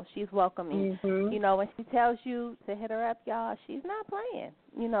know, she's welcoming. You know, when she tells you to hit her up, y'all, she's not playing.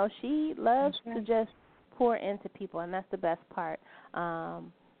 You know, she loves to just pour into people, and that's the best part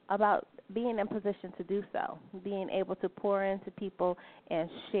about being in position to do so, being able to pour into people and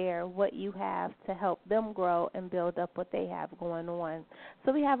share what you have to help them grow and build up what they have going on.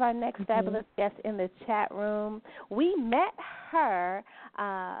 So we have our next fabulous guest in the chat room. We met her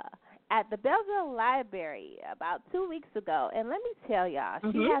at the Belleville Library about 2 weeks ago, and let me tell y'all,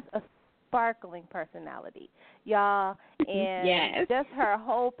 she has a sparkling personality, y'all, and just her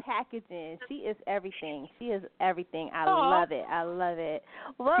whole packaging. She is everything. She is everything. I love it. I love it.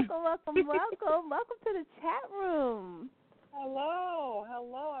 Welcome, welcome, welcome. Welcome to the chat room. Hello.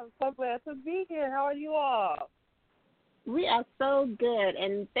 I'm so glad to be here. How are you all? We are so good,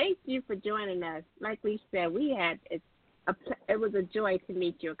 and thank you for joining us. Like we said, it was a joy to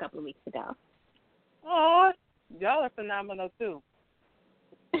meet you a couple of weeks ago. Oh, y'all are phenomenal too.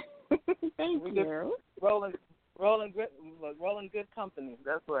 Thank you. Rolling good company.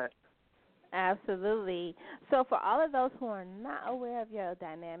 That's what. Absolutely. So for all of those who are not aware of your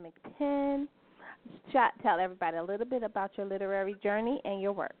dynamic pen, tell everybody a little bit about your literary journey and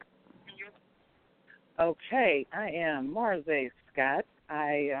your work. Okay, I am MarZé Scott.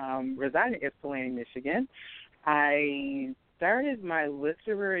 I reside in Ypsilanti, Michigan. I started my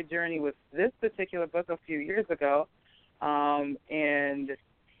literary journey with this particular book a few years ago, and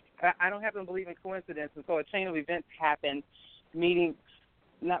I don't happen to believe in coincidence, and so a chain of events happened, let me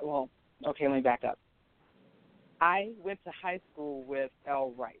back up. I went to high school with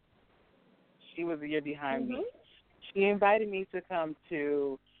Elle Wright. She was a year behind me. She invited me to come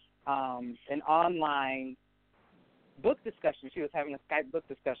to an online book discussion. She was having a Skype book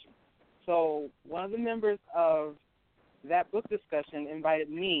discussion. So one of the members of that book discussion invited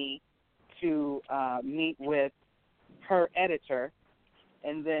me to meet with her editor,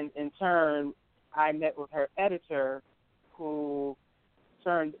 and then in turn I met with her editor, who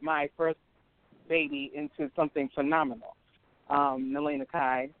turned my first baby into something phenomenal. Nalena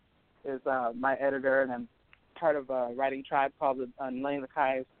Kai is my editor, and I'm part of a writing tribe called Nalena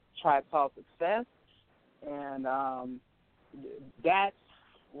Kai's Tribe Called Success, and that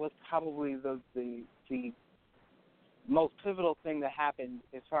was probably the most pivotal thing that happened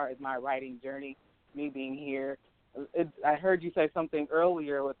as far as my writing journey, me being here. I heard you say something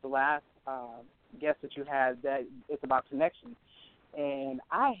earlier with the last guest that you had, that it's about connection. And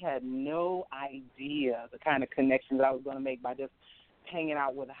I had no idea the kind of connections I was going to make by just hanging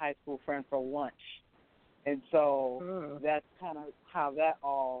out with a high school friend for lunch. And so that's kind of how that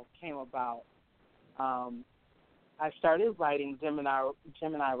all came about. I started writing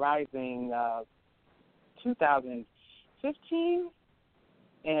Gemini Rising 2015,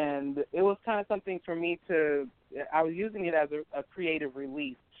 and it was kind of something for me I was using it as a creative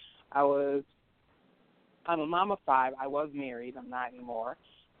release. I'm a mom of 5. I was married. I'm not anymore.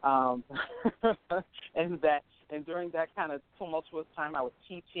 And during that kind of tumultuous time, I was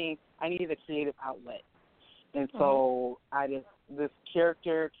teaching. I needed a creative outlet. And so this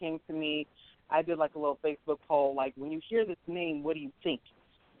character came to me. I did like a little Facebook poll, like, when you hear this name, what do you think?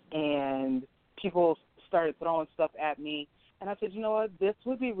 And people started throwing stuff at me. And I said, you know what, this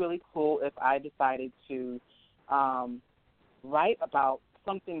would be really cool if I decided to write about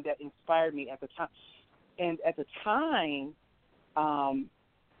something that inspired me at the time. And at the time,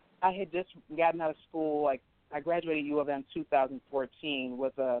 I had just gotten out of school. Like, I graduated U of M 2014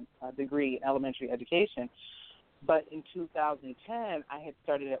 with a degree in elementary education. But in 2010, I had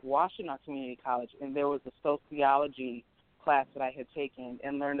started at Washtenaw Community College, and there was a sociology class that I had taken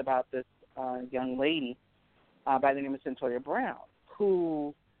and learned about this young lady by the name of Centoria Brown,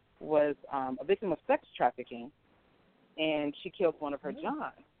 who was a victim of sex trafficking, and she killed one of her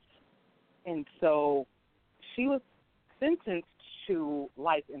Johns. And so she was sentenced to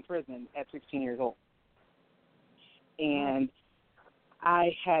life in prison at 16 years old. And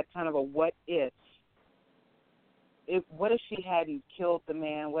I had kind of a what if. What if she hadn't killed the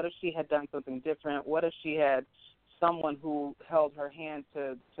man? What if she had done something different? What if she had someone who held her hand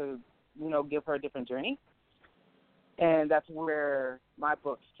to give her a different journey? And that's where my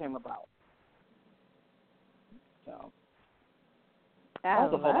books came about. So I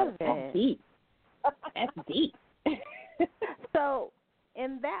love it. That's deep. That's deep. So,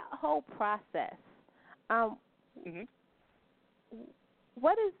 in that whole process,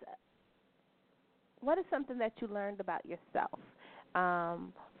 what is something that you learned about yourself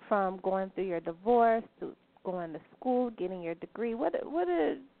from going through your divorce to going to school, getting your degree? What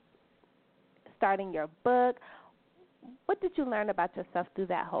is starting your book? What did you learn about yourself through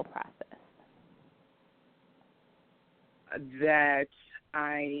that whole process? That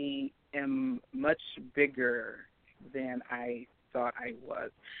I am much bigger than I thought I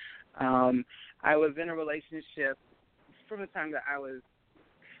was. I was in a relationship from the time that I was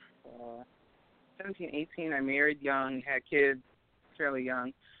 17, 18. I married young, had kids fairly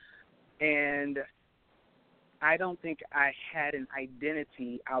young, and I don't think I had an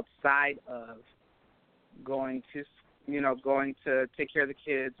identity outside of going to take care of the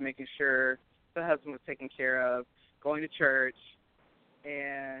kids, making sure the husband was taken care of, going to church.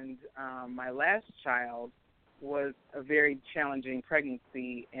 And my last child was a very challenging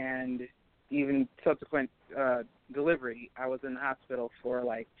pregnancy and even subsequent delivery. I was in the hospital for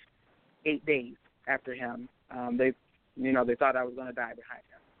like 8 days after him. They thought I was going to die behind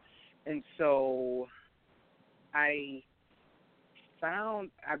him. And so I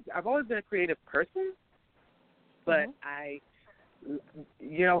found I've always been a creative person, but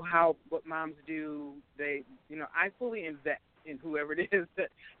what moms do, I fully invest in whoever it is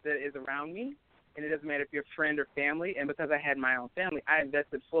that is around me, and it doesn't matter if you're a friend or family. And because I had my own family, I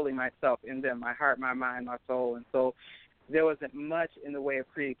invested fully myself in them, my heart, my mind, my soul. And so there wasn't much in the way of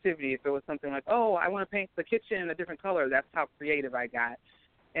creativity. If it was something like, oh, I want to paint the kitchen a different color, that's how creative I got.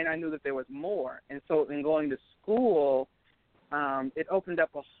 And I knew that there was more. And so in going to school, it opened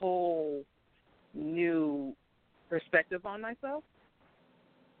up a whole new perspective on myself.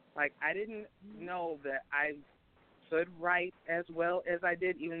 Like, I didn't know that I could write as well as I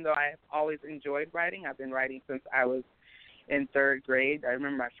did, even though I have always enjoyed writing. I've been writing since I was in 3rd grade. I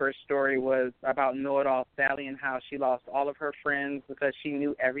remember my first story was about know-it-all Sally and how she lost all of her friends because she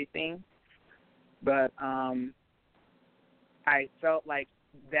knew everything. But I felt like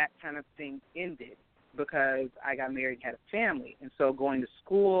that kind of thing ended because I got married and had a family. And so going to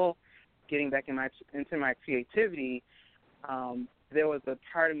school, getting back into my creativity, there was a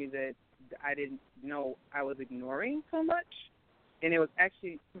part of me that I didn't know I was ignoring so much. And it was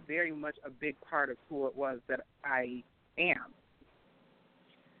actually very much a big part of who it was that I am,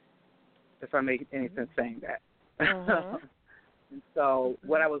 if I make any sense saying that. And so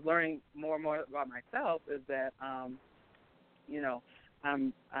what I was learning more and more about myself is that, I'm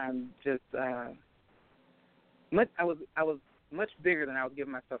just I was much bigger than I was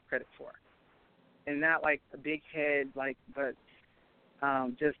giving myself credit for, and not like a big head, but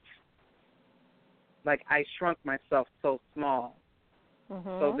just like I shrunk myself so small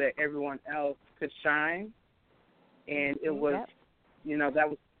so that everyone else could shine, and it was, that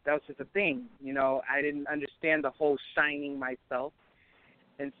was just a thing. I didn't understand the whole shining myself,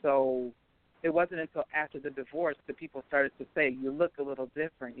 and so it wasn't until after the divorce that people started to say, you look a little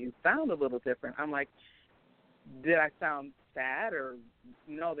different, you sound a little different. I'm like, did I sound sad or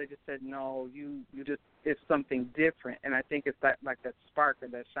no? They just said no. You just it's something different, and I think it's that like that spark or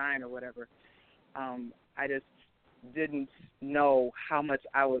that shine or whatever. I just didn't know how much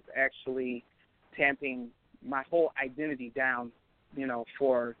I was actually tamping my whole identity down,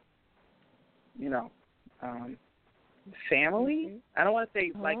 for, family. I don't want to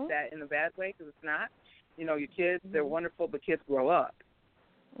say like that in a bad way because it's not. Your kids, they're wonderful, but kids grow up.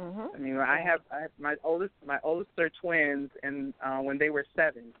 I mean, I have my oldest are twins, and when they were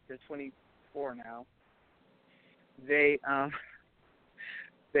 7, they're 24 now. They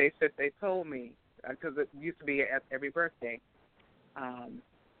said they told me because it used to be at every birthday.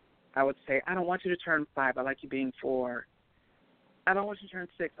 I would say, I don't want you to turn 5. I like you being 4. I don't want you to turn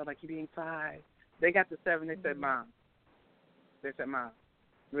 6. I like you being 5. They got to 7. They said, Mom. They said, Mom,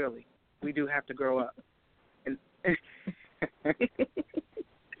 really, we do have to grow up. And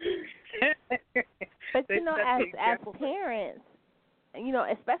but as parents,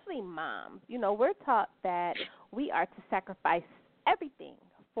 especially moms, we're taught that we are to sacrifice everything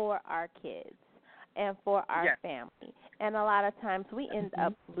for our kids and for our family. And a lot of times we end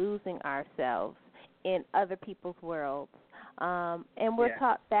up losing ourselves in other people's worlds. And we're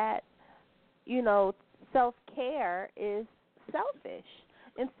taught that, self-care is selfish.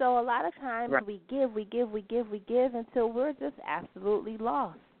 And so a lot of times we give until we're just absolutely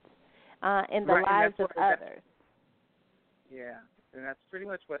lost in the lives of others. Yeah, and that's pretty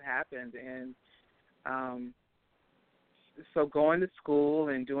much what happened. And so going to school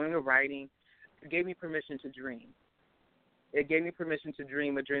and doing the writing, it gave me permission to dream. It gave me permission to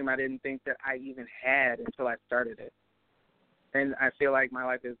dream a dream I didn't think that I even had until I started it. And I feel like my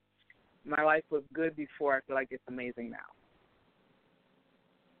life was good before. I feel like it's amazing now.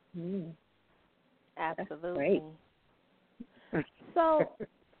 Absolutely. So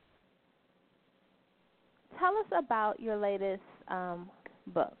tell us about your latest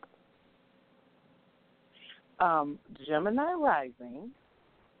book. Gemini Rising.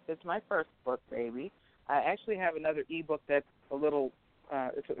 It's my first book, baby. I actually have another ebook that's a little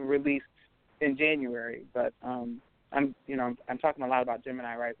it's released in January, but I'm talking a lot about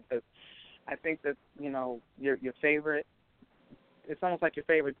Gemini Rising because I think that your favorite. It's almost like your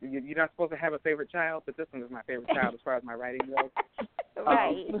favorite. You're not supposed to have a favorite child, but this one is my favorite child as far as my writing goes.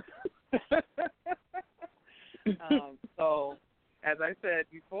 Right. So, as I said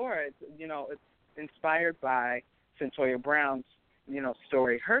before, it's inspired by Centoya Brown's,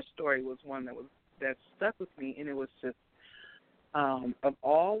 story. Her story was one that stuck with me, and it was just of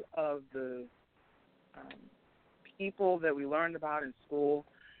all of the people that we learned about in school,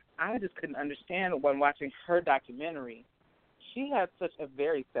 I just couldn't understand when watching her documentary. She had such a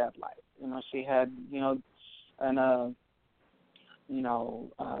very sad life. She had,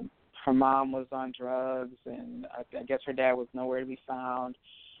 her mom was on drugs, and I guess her dad was nowhere to be found.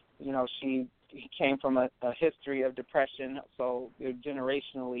 She came from a history of depression, so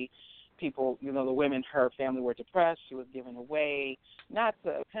generationally, people, the women, her family were depressed. She was given away, not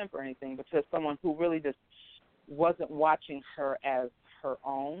to a pimp or anything, but to someone who really just wasn't watching her as her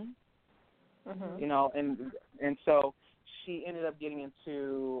own, and so she ended up getting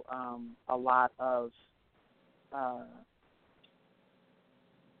into a lot of, how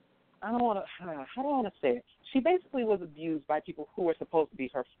do I want to say it? She basically was abused by people who were supposed to be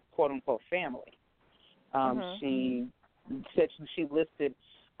her quote-unquote family. She said she listed,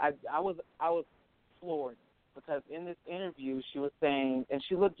 I was floored because in this interview she was saying, and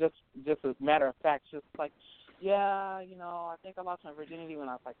she looked just as a matter of fact, she was like, I think I lost my virginity when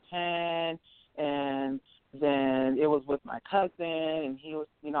I was like 10, and then it was with my cousin, and he was,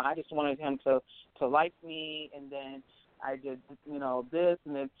 I just wanted him to like me, and then I did, this,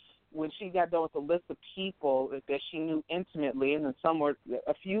 and then when she got done with the list of people that she knew intimately, and then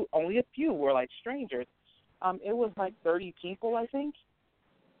only a few were like strangers, it was like 30 people, I think,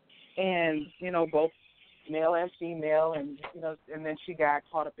 and, both male and female, and, and then she got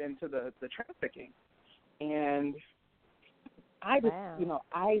caught up into the trafficking. And I just,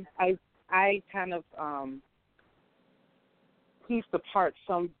 I kind of pieced apart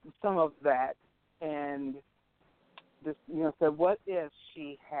some of that, and just said, what if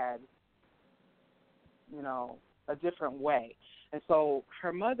she had a different way? And so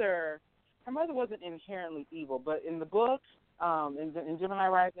her mother wasn't inherently evil, but in the book, in Gemini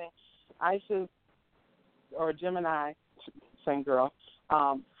Rising, Gemini, same girl.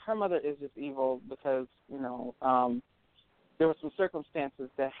 Her mother is just evil because there were some circumstances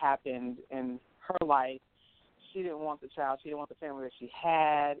that happened in her life. She didn't want the child. She didn't want the family that she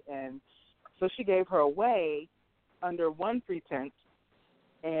had, and so she gave her away under one pretense,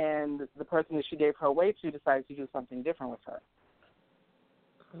 and the person that she gave her away to decided to do something different with her.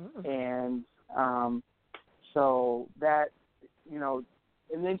 And so that, you know,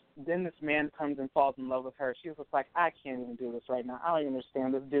 and then this man comes and falls in love with her. She was just like, I can't even do this right now. I don't even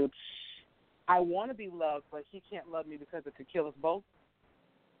understand this dude. I want to be loved, but he can't love me because it could kill us both.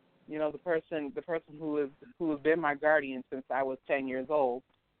 You know, the person who has been my guardian since I was 10 years old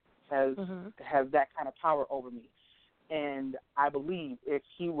has that kind of power over me. And I believe if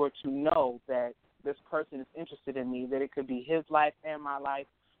he were to know that this person is interested in me, that it could be his life and my life,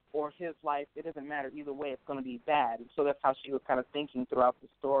 or his life, it doesn't matter. Either way, it's going to be bad. And so that's how she was kind of thinking throughout the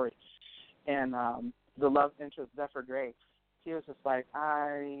story. And the love interest, Zephyr Gray, he was just like,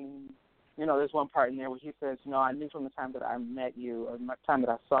 there's one part in there where he says, I knew from the time that I met you, or the time that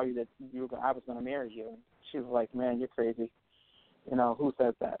I saw you, that I was going to marry you. And she was like, man, you're crazy. Who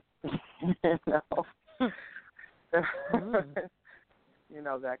says that?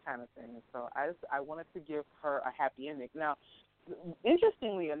 That kind of thing. And so I wanted to give her a happy ending. Now,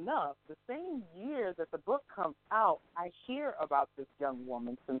 interestingly enough, the same year that the book comes out, I hear about this young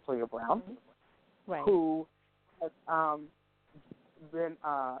woman, Cynthia Brown, who has been,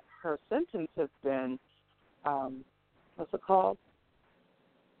 her sentence has been, what's it called?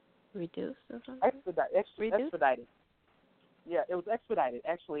 Reduced or something? Expedited. Yeah, it was expedited.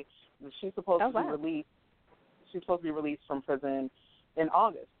 Actually, she's supposed to be released. She's supposed to be released from prison in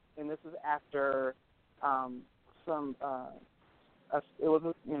August, and this is after it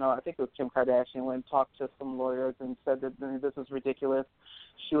was, I think it was Kim Kardashian went and talked to some lawyers and said that this is ridiculous.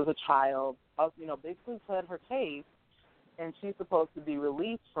 She was a child, basically pled her case, and she's supposed to be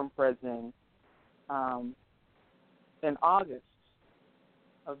released from prison in August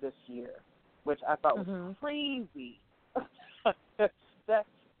of this year, which I thought was crazy. That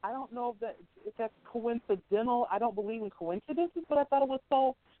I don't know if that's coincidental. I don't believe in coincidences, but I thought it was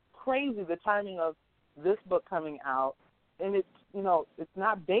so crazy, the timing of this book coming out. And it's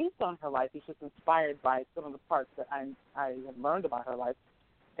not based on her life. It's just inspired by some of the parts that I have learned about her life.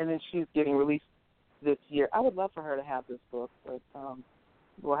 And then she's getting released this year. I would love for her to have this book, but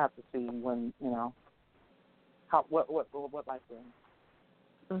we'll have to see when, what life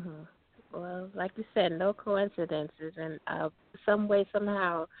brings. Well, like you said, no coincidences, and some way,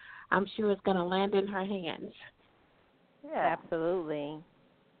 somehow, I'm sure it's going to land in her hands. Yeah, absolutely.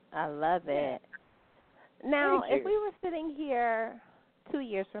 I love it. Now, if we were sitting here 2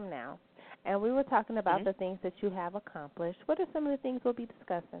 years from now, and we were talking about the things that you have accomplished, what are some of the things we'll be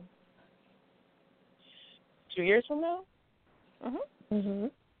discussing? 2 years from now?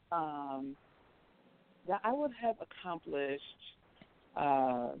 I would have accomplished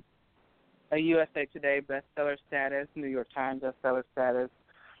a USA Today bestseller status, New York Times bestseller status,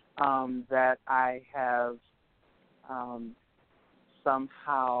 that I have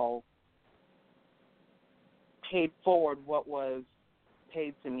somehow paid forward what was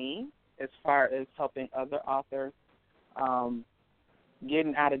paid to me as far as helping other authors,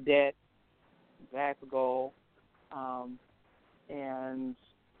 getting out of debt, that's a goal, and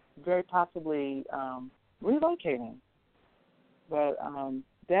very possibly relocating. But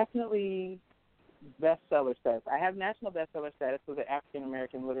definitely bestseller status. I have national bestseller status with the African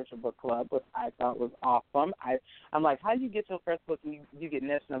American Literature Book Club, which I thought was awesome. I'm like, how do you get your first book and you get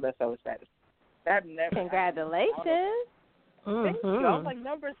national bestseller status? That never. Congratulations. Thank you. I was like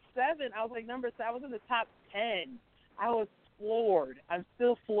number 7. I was in the top 10. I was floored. I'm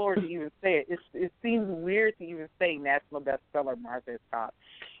still floored to even say it. It seems weird to even say national bestseller, MarZé Scott.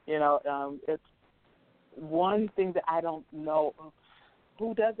 It's one thing that I don't know.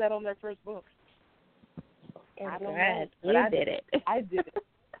 Who does that on their first book? I don't know. But I did it. I did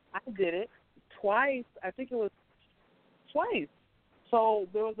it twice. I think it was twice. So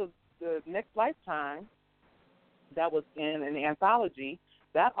there was the Next Lifetime that was in an anthology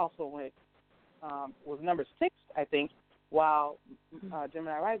that also went was number 6, I think, while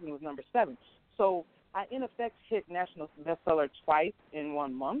Gemini Rising was number 7. So I in effect hit national bestseller twice in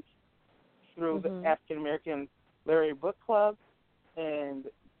 1 month through the African American Literary Book Club, and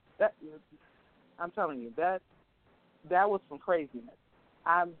that, I'm telling you, that was some craziness.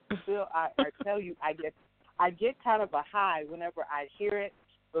 I tell you, I get kind of a high whenever I hear it,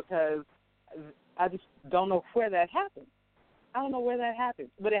 because I just don't know where that happened. I don't know where that happened,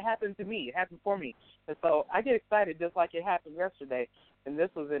 but it happened to me. It happened for me. And so I get excited just like it happened yesterday, and this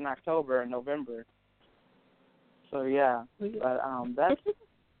was in October and November. So, yeah, but that's,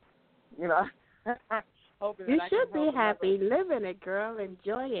 hoping you that should be happy living it, girl.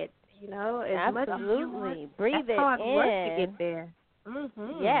 Enjoy it, as much as you want. Breathe that's it hard in. work to get there.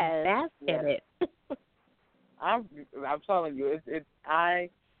 Yes. Bask in it. I'm telling you, I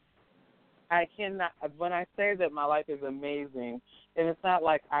cannot. When I say that my life is amazing, and it's not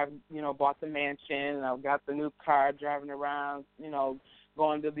like I've bought the mansion and I've got the new car, driving around,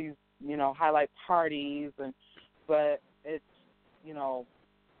 going to these highlight parties, but it's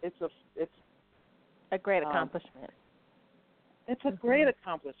it's a great accomplishment. It's a great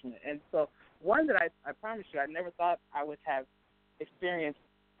accomplishment, and so one that I promise you I never thought I would have experienced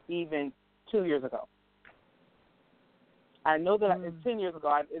even 2 years ago. I know that 10 years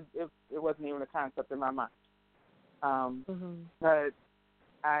ago it wasn't even a concept in my mind. But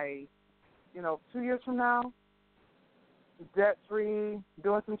 2 years from now, debt-free,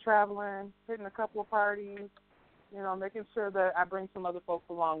 doing some traveling, hitting a couple of parties, making sure that I bring some other folks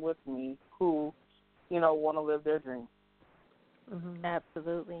along with me who, want to live their dream.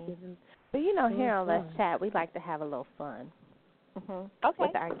 Absolutely. But, here on Let's Chat, we like to have a little fun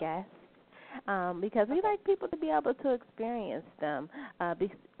with our guests. Because we like people to be able to experience them,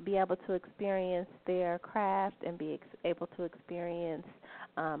 be able to experience their craft and be able to experience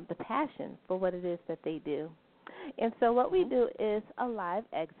the passion for what it is that they do. And so what we do is a live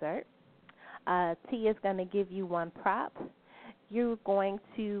excerpt. T is going to give you one prop. You're going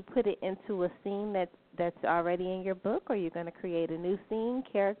to put it into a scene that's already in your book, or you're going to create a new scene,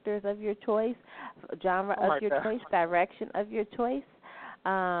 characters of your choice, genre of your choice, direction of your choice.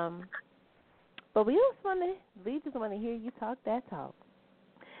 But we just want to hear you talk that talk.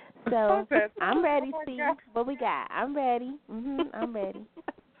 So I'm ready, Steve. What we got? I'm ready. I'm ready.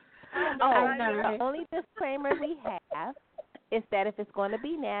 The only disclaimer we have is that if it's going to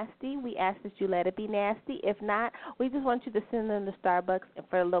be nasty, we ask that you let it be nasty. If not, we just want you to send them to Starbucks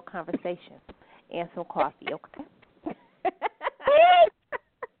for a little conversation and some coffee, okay?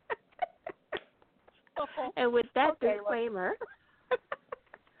 And with that disclaimer,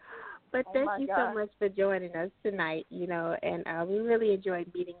 but thank you so much for joining us tonight, and we really enjoyed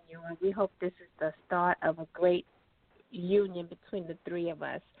meeting you, and we hope this is the start of a great union between the three of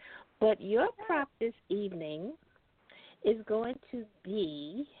us. But your prop this evening is going to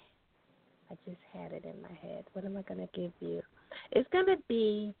be, I just had it in my head. What am I going to give you? It's going to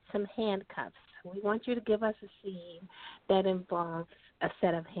be some handcuffs. We want you to give us a scene that involves a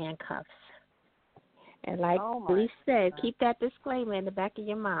set of handcuffs. And like Lee said, keep that disclaimer in the back of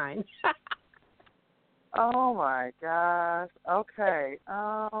your mind. Oh, my gosh. Okay.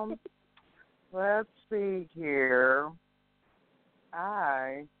 Let's see here.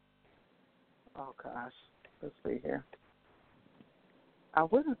 Let's see here.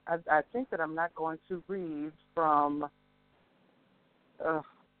 I think that I'm not going to read from,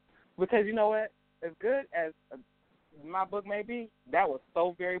 because you know what? As good as my book may be, that was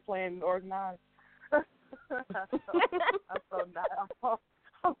so very planned and organized. I'm so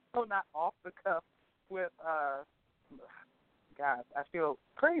not off the cuff with, gosh, I feel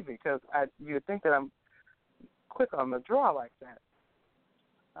crazy because you would think that I'm quick on the draw like that.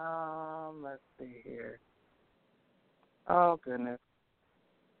 Let's see here. Oh, goodness.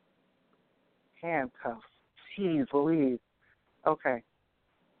 Handcuffs. Jeez Louise. Okay.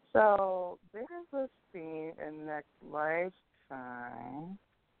 So there's a scene in Next Lifetime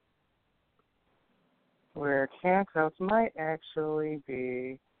where handcuffs might actually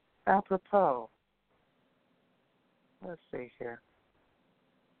be apropos. Let's see here.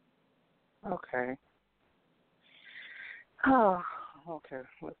 Okay. Oh, okay.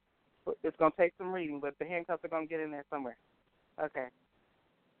 It's going to take some reading, but the handcuffs are going to get in there somewhere. Okay.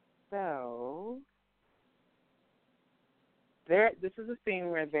 So, this is a scene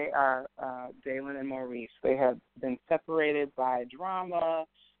where they are, Dalen and Maurice. They have been separated by drama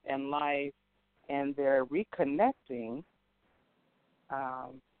and life, and they're reconnecting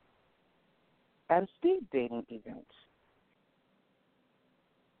at a speed dating event.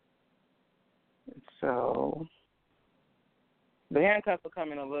 So, the handcuffs will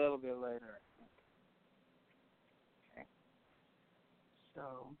come in a little bit later. Okay.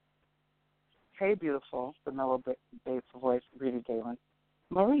 So, hey, beautiful, Vanilla Bates voice greeted Galen.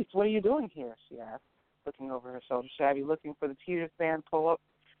 Maurice, what are you doing here? She asked, looking over her shoulder. Should I be looking for the teeter stand pull up?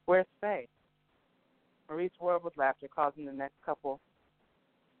 Where's Faye? Maurice whirled with laughter, causing the couple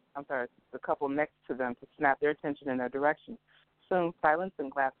next to them to snap their attention in their direction. Soon, silence and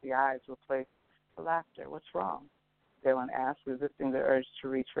glassy eyes replaced the laughter. What's wrong? Galen asked, resisting the urge to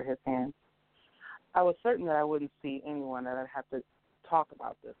reach for his hand. I was certain that I wouldn't see anyone, that I'd have to talk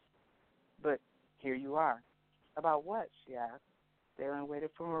about this. But here you are. About what? She asked. Galen waited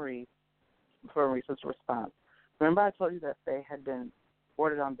for Maurice's response. Remember I told you that Faye had been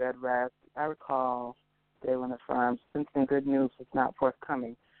ordered on bed rest? I recall, Galen affirmed, sensing good news was not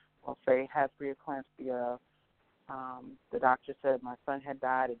forthcoming. While Faye had preeclampsia, The doctor said my son had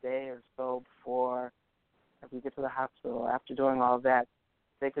died a day or so before we get to the hospital. After doing all that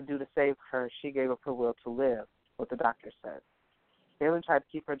they could do to save her, she gave up her will to live, what the doctor said. Galen tried to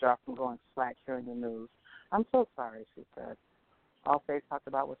keep her jaw from going slack hearing the news. I'm so sorry, she said. All Faith talked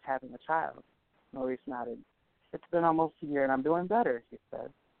about was having a child. Maurice nodded. It's been almost a year and I'm doing better, he said,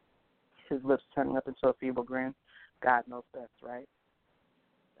 his lips turning up into a feeble grin. God knows best, right?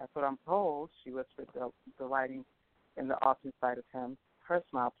 That's what I'm told, she whispered, delighting in the awesome sight of him, her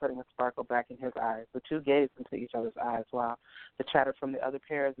smile putting a sparkle back in his eyes. The two gazed into each other's eyes while the chatter from the other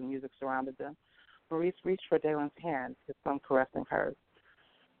pairs and music surrounded them. Maurice reached for Dalen's hand, his thumb caressing hers.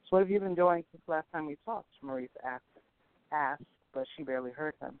 So what have you been doing since last time we talked? Maurice asked, but she barely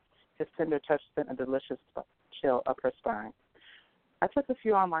heard him. His tender touch sent a delicious chill up her spine. I took a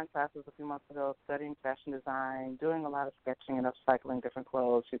few online classes a few months ago, studying fashion design, doing a lot of sketching and upcycling different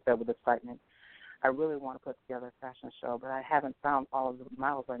clothes, she said with excitement. I really want to put together a fashion show, but I haven't found all of the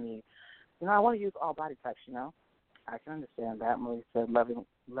models I need. I want to use all body types, I can understand that, Maurice said,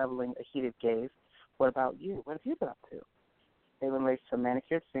 leveling a heated gaze. What about you? What have you been up to? Galen laced her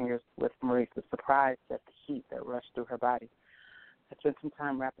manicured fingers with Maurice, surprised at the heat that rushed through her body. I spent some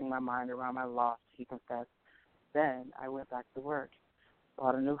time wrapping my mind around my loss, he confessed. Then I went back to work.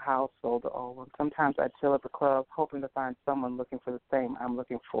 Bought a new house, sold the old one. Sometimes I'd chill at the club, hoping to find someone looking for the same thing I'm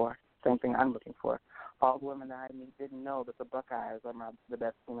looking for. All the women that I meet didn't know that the Buckeyes are the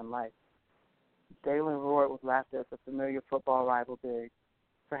best team in life. Galen roared with laughter as the familiar football rival did.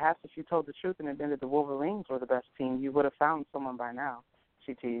 Perhaps if you told the truth and admitted the Wolverines were the best team, you would have found someone by now,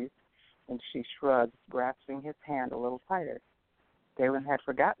 she teased, and she shrugged, grasping his hand a little tighter. Galen had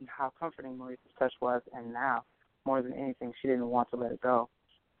forgotten how comforting Maurice's touch was, and now, more than anything, she didn't want to let it go.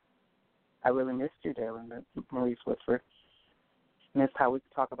 I really missed you, Galen, Maurice whispered. Missed how we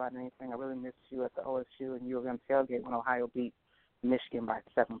could talk about anything. I really missed you at the OSU and U of M tailgate when Ohio beat Michigan by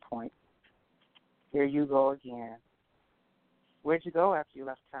 7 points. Here you go again. Where'd you go after you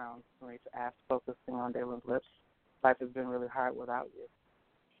left town? Maurice asked, focusing on Galen's lips. Life has been really hard without you.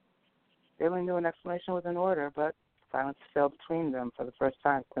 Galen knew an explanation was in order, but silence fell between them for the first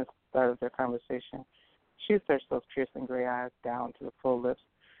time since the start of their conversation. She searched those piercing gray eyes down to the full lips,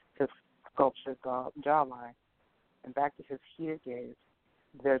 his sculptured jawline, and back to his heated gaze.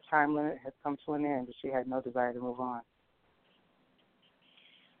 Their time limit had come to an end, and she had no desire to move on.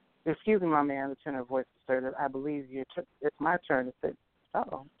 Excuse me, my man, the tenor voice asserted. I believe it's my turn to sit.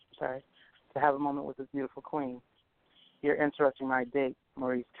 To have a moment with this beautiful queen. You're interrupting my date,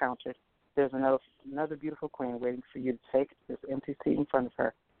 Maurice countered. There's another beautiful queen waiting for you to take this empty seat in front of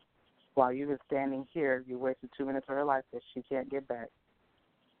her. While you've been standing here, you wasted 2 minutes of her life that she can't get back.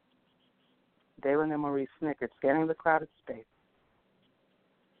 Galen and Maurice snickered, scanning the crowded space.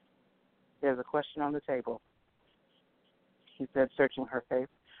 There's a question on the table, he said, searching her face.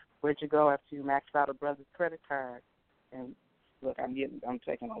 Where'd you go after you maxed out a brother's credit card? And look, I'm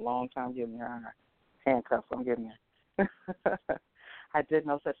taking a long time getting your handcuffs. I'm getting you. I did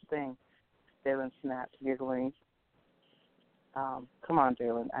no such thing. Galen snapped, giggling. Come on,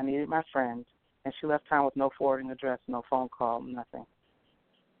 Galen. I needed my friend, and she left town with no forwarding address, no phone call, nothing.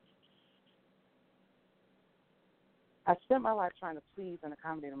 I spent my life trying to please and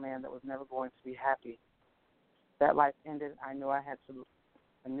accommodate a man that was never going to be happy. That life ended. I knew I had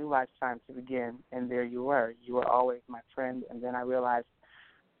a new lifetime to begin, and there you were. You were always my friend, and then I realized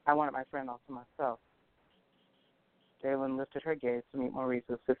I wanted my friend all to myself. Galen lifted her gaze to meet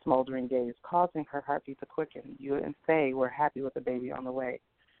Maurice's, his smoldering gaze, causing her heartbeat to quicken. You and Faye were happy with the baby on the way.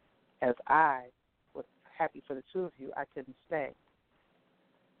 As I was happy for the two of you, I couldn't stay.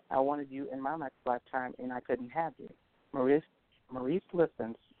 I wanted you in my next lifetime, and I couldn't have you. Maurice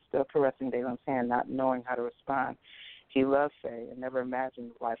listened, still caressing Galen's hand, not knowing how to respond. He loved Faye and never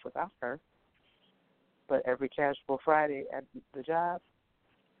imagined life without her. But every casual Friday at the job,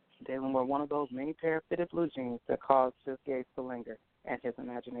 Galen wore one of those many pair of fitted blue jeans that caused his gaze to linger and his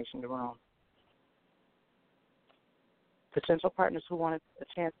imagination to roam. Potential partners who wanted a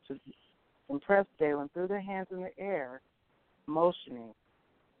chance to impress Galen threw their hands in the air, motioning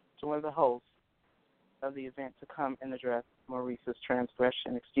to one of the hosts of the event to come and address Maurice's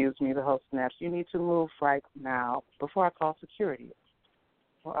transgression. Excuse me, the host snapped. You need to move right now before I call security.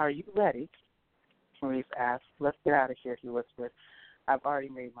 Well, are you ready? Maurice asked. Let's get out of here, he whispered. I've already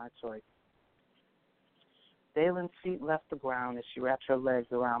made my choice. Galen's feet left the ground as she wrapped her legs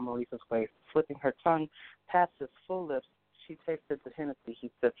around Maurice's waist. Flipping her tongue past his full lips, she tasted the Hennessy he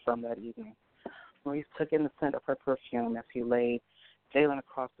sipped from that evening. Maurice took in the scent of her perfume as he laid Galen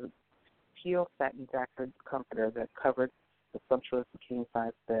across the teal satin jacquard comforter that covered the sumptuous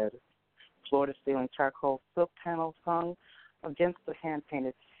king-size bed. Florida ceiling charcoal silk panels hung against the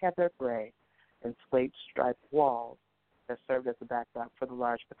hand-painted heather gray and slate striped walls that served as a backdrop for the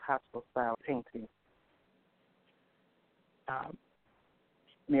large Picasso-style painting.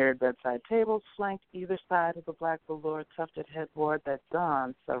 Mirrored bedside tables flanked either side of the black velour tufted headboard that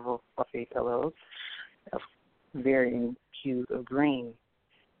donned several fluffy pillows of varying hues of green.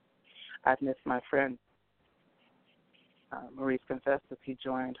 I've missed my friend. Maurice confessed as he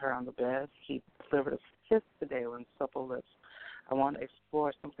joined her on the bed. He delivered a kiss to Dalen's supple lips. I want to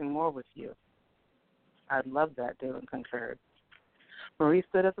explore something more with you. I'd love that, Dalen concurred. Maurice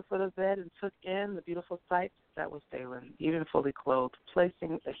stood at the foot of the bed and took in the beautiful sight that was Dalen, even fully clothed,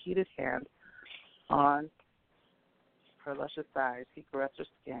 placing a heated hand on her luscious thighs. He caressed her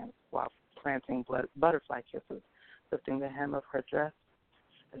skin while planting butterfly kisses, lifting the hem of her dress.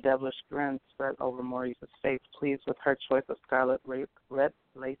 A devilish grin spread over Maurice's face, pleased with her choice of scarlet red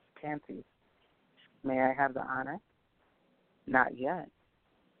lace panties. May I have the honor? Not yet,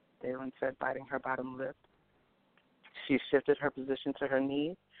 Dalen said, biting her bottom lip. She shifted her position to her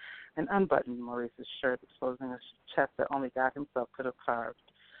knees and unbuttoned Maurice's shirt, exposing a chest that only God himself could have carved.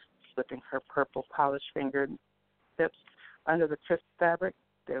 Slipping her purple polished-fingered tips under the crisp fabric,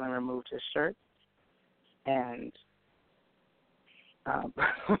 Dalen removed his shirt and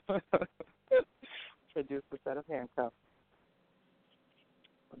produced a set of handcuffs.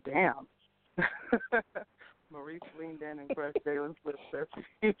 Damn. Maurice leaned in and brushed Dalen's lips as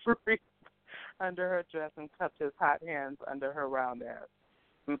he reached under her dress and cupped his hot hands under her round ass.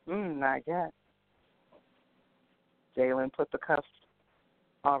 Not yet. Dalen put the cuffs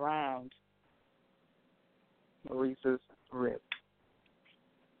around Maurice's ribs.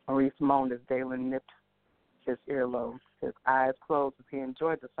 Maurice moaned as Dalen nipped his earlobe. His eyes closed as he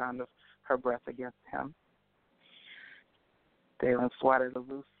enjoyed the sound of her breath against him. Dalen swatted a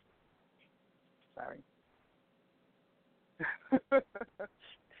loose. Sorry.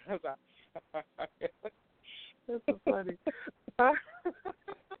 This is funny.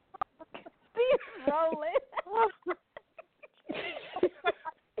 Steve's rolling.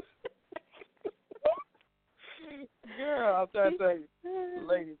 Girl, I'm trying to tell you.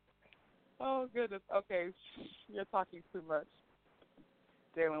 Ladies. Oh, goodness. Okay, you're talking too much.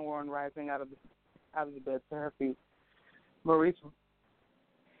 Dalen Warren rising out of the bed to her feet. Maurice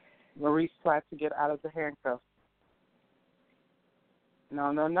tried to get out of the handcuffs.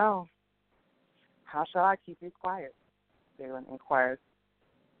 No. How shall I keep you quiet? Dalen inquired.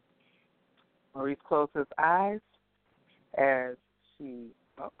 Maurice closed his eyes as she...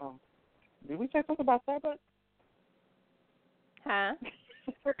 Did we say something about Starbucks? Huh?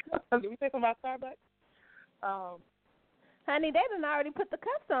 Did we say something about Starbucks? Honey, they done already put the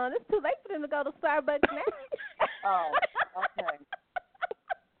cuffs on. It's too late for them to go to Starbucks now. Oh, okay.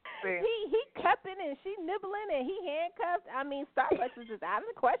 He cupping and she nibbling and he handcuffed. I mean, Starbucks is just out of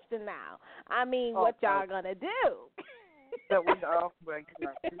the question now. I mean, what y'all gonna do? That was off, but she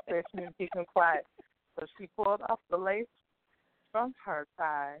said she didn't keep him quiet. So she pulled off the lace from her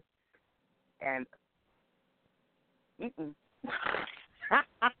thigh and this is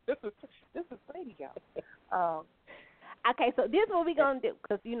Sadie, y'all. Okay, so this is what we're going to do,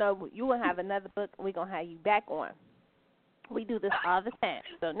 because, you know, you will have another book and we're going to have you back on. We do this all the time.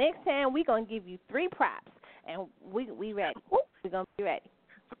 So next time we're going to give you 3 props, and we ready. We're going to be ready.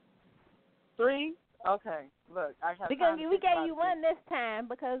 3? Okay. Look, I have we gave you 1 this time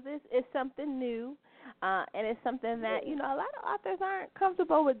because it's something new, and it's something that, you know, a lot of authors aren't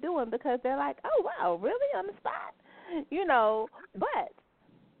comfortable with doing because they're like, oh, wow, really, on the spot? You know, but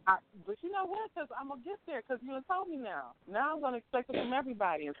you know what? Because I'm going to get there because you told me now. Now I'm going to expect it from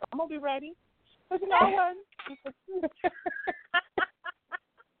everybody, and so I'm going to be ready. But you know what?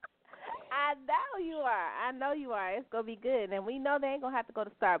 I know you are. I know you are. It's going to be good. And we know they ain't going to have to go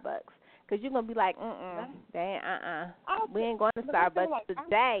to Starbucks because you're going to be like, they ain't, we ain't going to Starbucks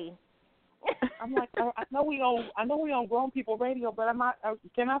today. I'm like, I know we on Grown People Radio, but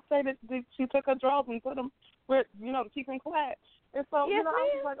can I say that she took her drawers and put them where, you know, to keep them quiet? And so, yes, you know, I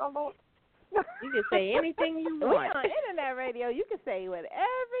was like, oh, Lord. You can say anything you want. We're on internet radio. You can say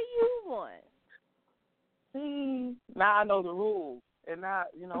whatever you want. See, now I know the rules. And now,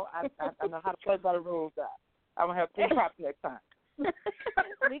 you know, I know how to play by the rules. I'm going to have 3 props next time.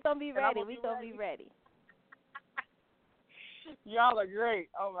 We're going to be ready. We're going to be ready. Y'all are great.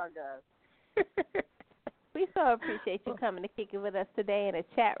 Oh, my gosh. We so appreciate you coming to kick it with us today in the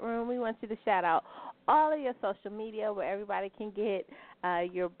chat room. We want you to shout out all of your social media where everybody can get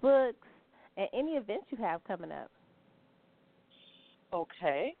your books and any events you have coming up.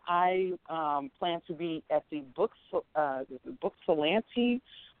 Okay. I plan to be at the Book Solante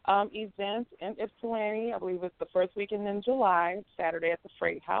Event in Ypsilanti. I believe it's the first weekend in July, Saturday at the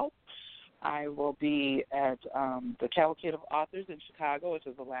Freight House. I will be at the Cavalcade of Authors in Chicago, which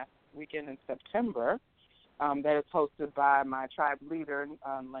is the last weekend in September. That is hosted by my tribe leader,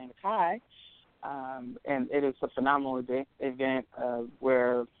 Lena Kai. And it is a phenomenal event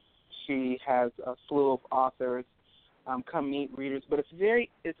where she has a slew of authors come meet readers. But it's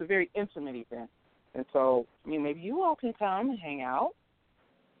a very intimate event. And so, maybe you all can come and hang out.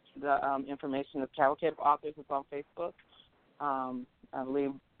 The information of Cavalcade of Authors is on Facebook. I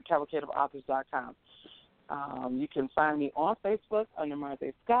believe cavalcadeofauthors.com. You can find me on Facebook under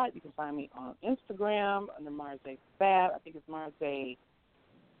MarZé Scott. You can find me on Instagram under MarZé Fab. I think it's MarZé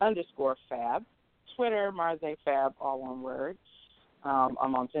 _Fab. Twitter, MarZé Fab, all one word. I'm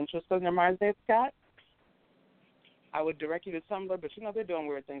on Pinterest under MarZé Scott. I would direct you to Tumblr, but they're doing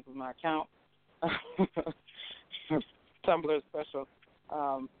weird things with my account. Tumblr is special.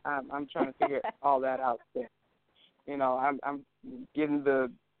 I'm trying to figure all that out. I'm getting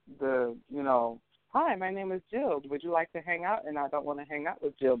the hi, my name is Jill. Would you like to hang out? And I don't want to hang out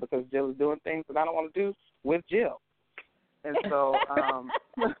with Jill because Jill is doing things that I don't want to do with Jill. And so,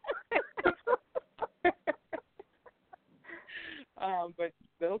 but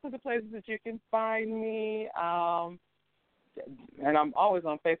those are the places that you can find me. And I'm always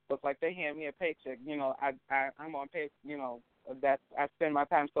on Facebook. Like they hand me a paycheck. I'm on pay. That I spend my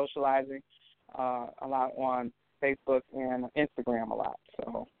time socializing a lot on Facebook and Instagram a lot.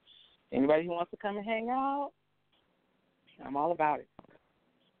 So anybody who wants to come and hang out, I'm all about it.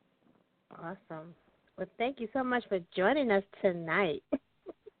 Awesome. Well, thank you so much for joining us tonight.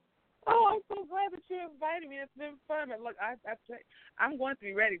 Oh, I'm so glad that you invited me. It's been fun. And look, I'm going to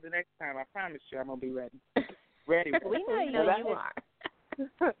be ready the next time. I promise you, I'm going to be ready. Ready. We know you are.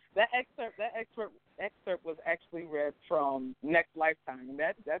 That excerpt was actually read from Next Lifetime, and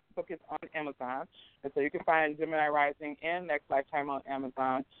that book is on Amazon, and so you can find Gemini Rising and Next Lifetime on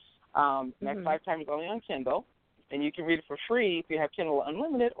Amazon. Next Lifetime is only on Kindle, and you can read it for free if you have Kindle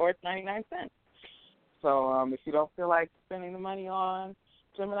Unlimited, or it's 99 cents. So if you don't feel like spending the money on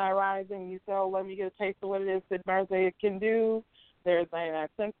Gemini Rising, you say, let me get a taste of what it is that MarZé can do, there's 99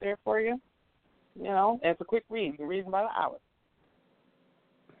 cents there for you. And it's a quick read. You can read in about an hour.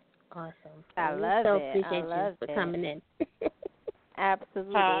 Awesome. I love so it. Appreciate you for coming in.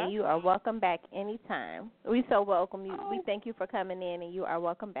 Absolutely. Huh? You are welcome back anytime. We so welcome you. We thank you for coming in, and you are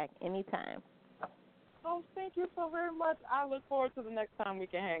welcome back anytime. Oh, thank you so very much. I look forward to the next time we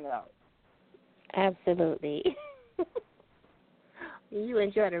can hang out. Absolutely. You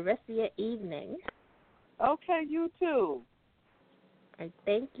enjoy the rest of your evening. Okay, you too. All right,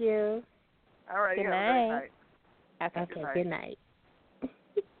 thank you. All right, good have night. A great night. Okay, good night.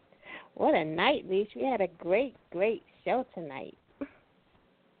 What a night, Lissha. We had a great, great show tonight.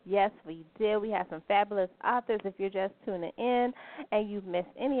 Yes, we did. We have some fabulous authors. If you're just tuning in and you've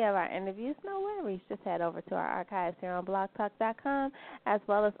missed any of our interviews, no worries. Just head over to our archives here on blogtalk.com as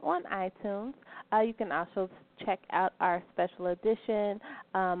well as on iTunes. You can also check out our special edition,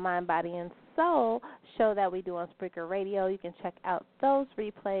 Mind, Body, and Soul show that we do on Spreaker Radio. You can check out those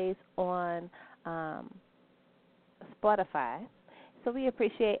replays on Spotify. So we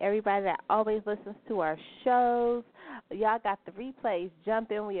appreciate everybody that always listens to our shows. Y'all got the replays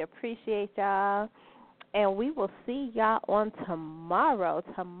jumping. We appreciate y'all. And we will see y'all on tomorrow.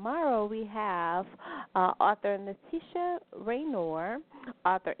 Tomorrow we have author Natisha Raynor,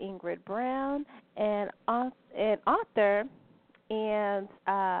 author Ingrid Brown, and author and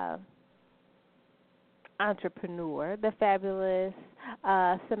entrepreneur, the fabulous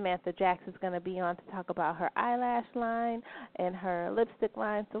Samantha Jackson is going to be on to talk about her eyelash line and her lipstick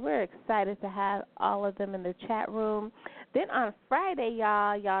line. So we're excited to have all of them in the chat room. Then on Friday,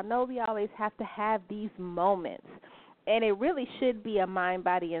 y'all know we always have to have these moments. And it really should be a mind,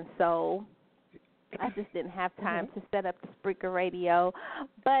 body, and soul. I just didn't have time to set up the Spreaker Radio.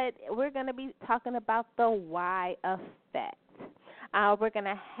 But we're going to be talking about the why effect. We're going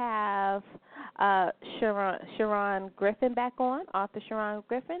to have Sharon Griffin back on, author Sharon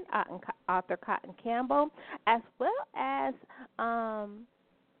Griffin, author Cotton Campbell, as well as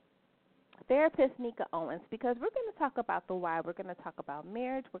therapist Nika Owens, because we're going to talk about the why. We're going to talk about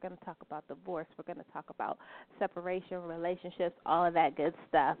marriage. We're going to talk about divorce. We're going to talk about separation, relationships, all of that good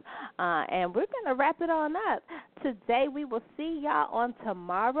stuff. And we're going to wrap it on up. Today we will see y'all on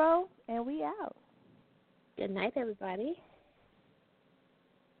tomorrow, and we out. Good night, everybody.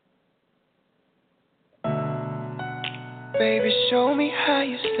 Baby, show me how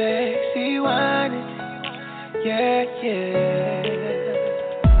you sexy whining. Yeah, yeah.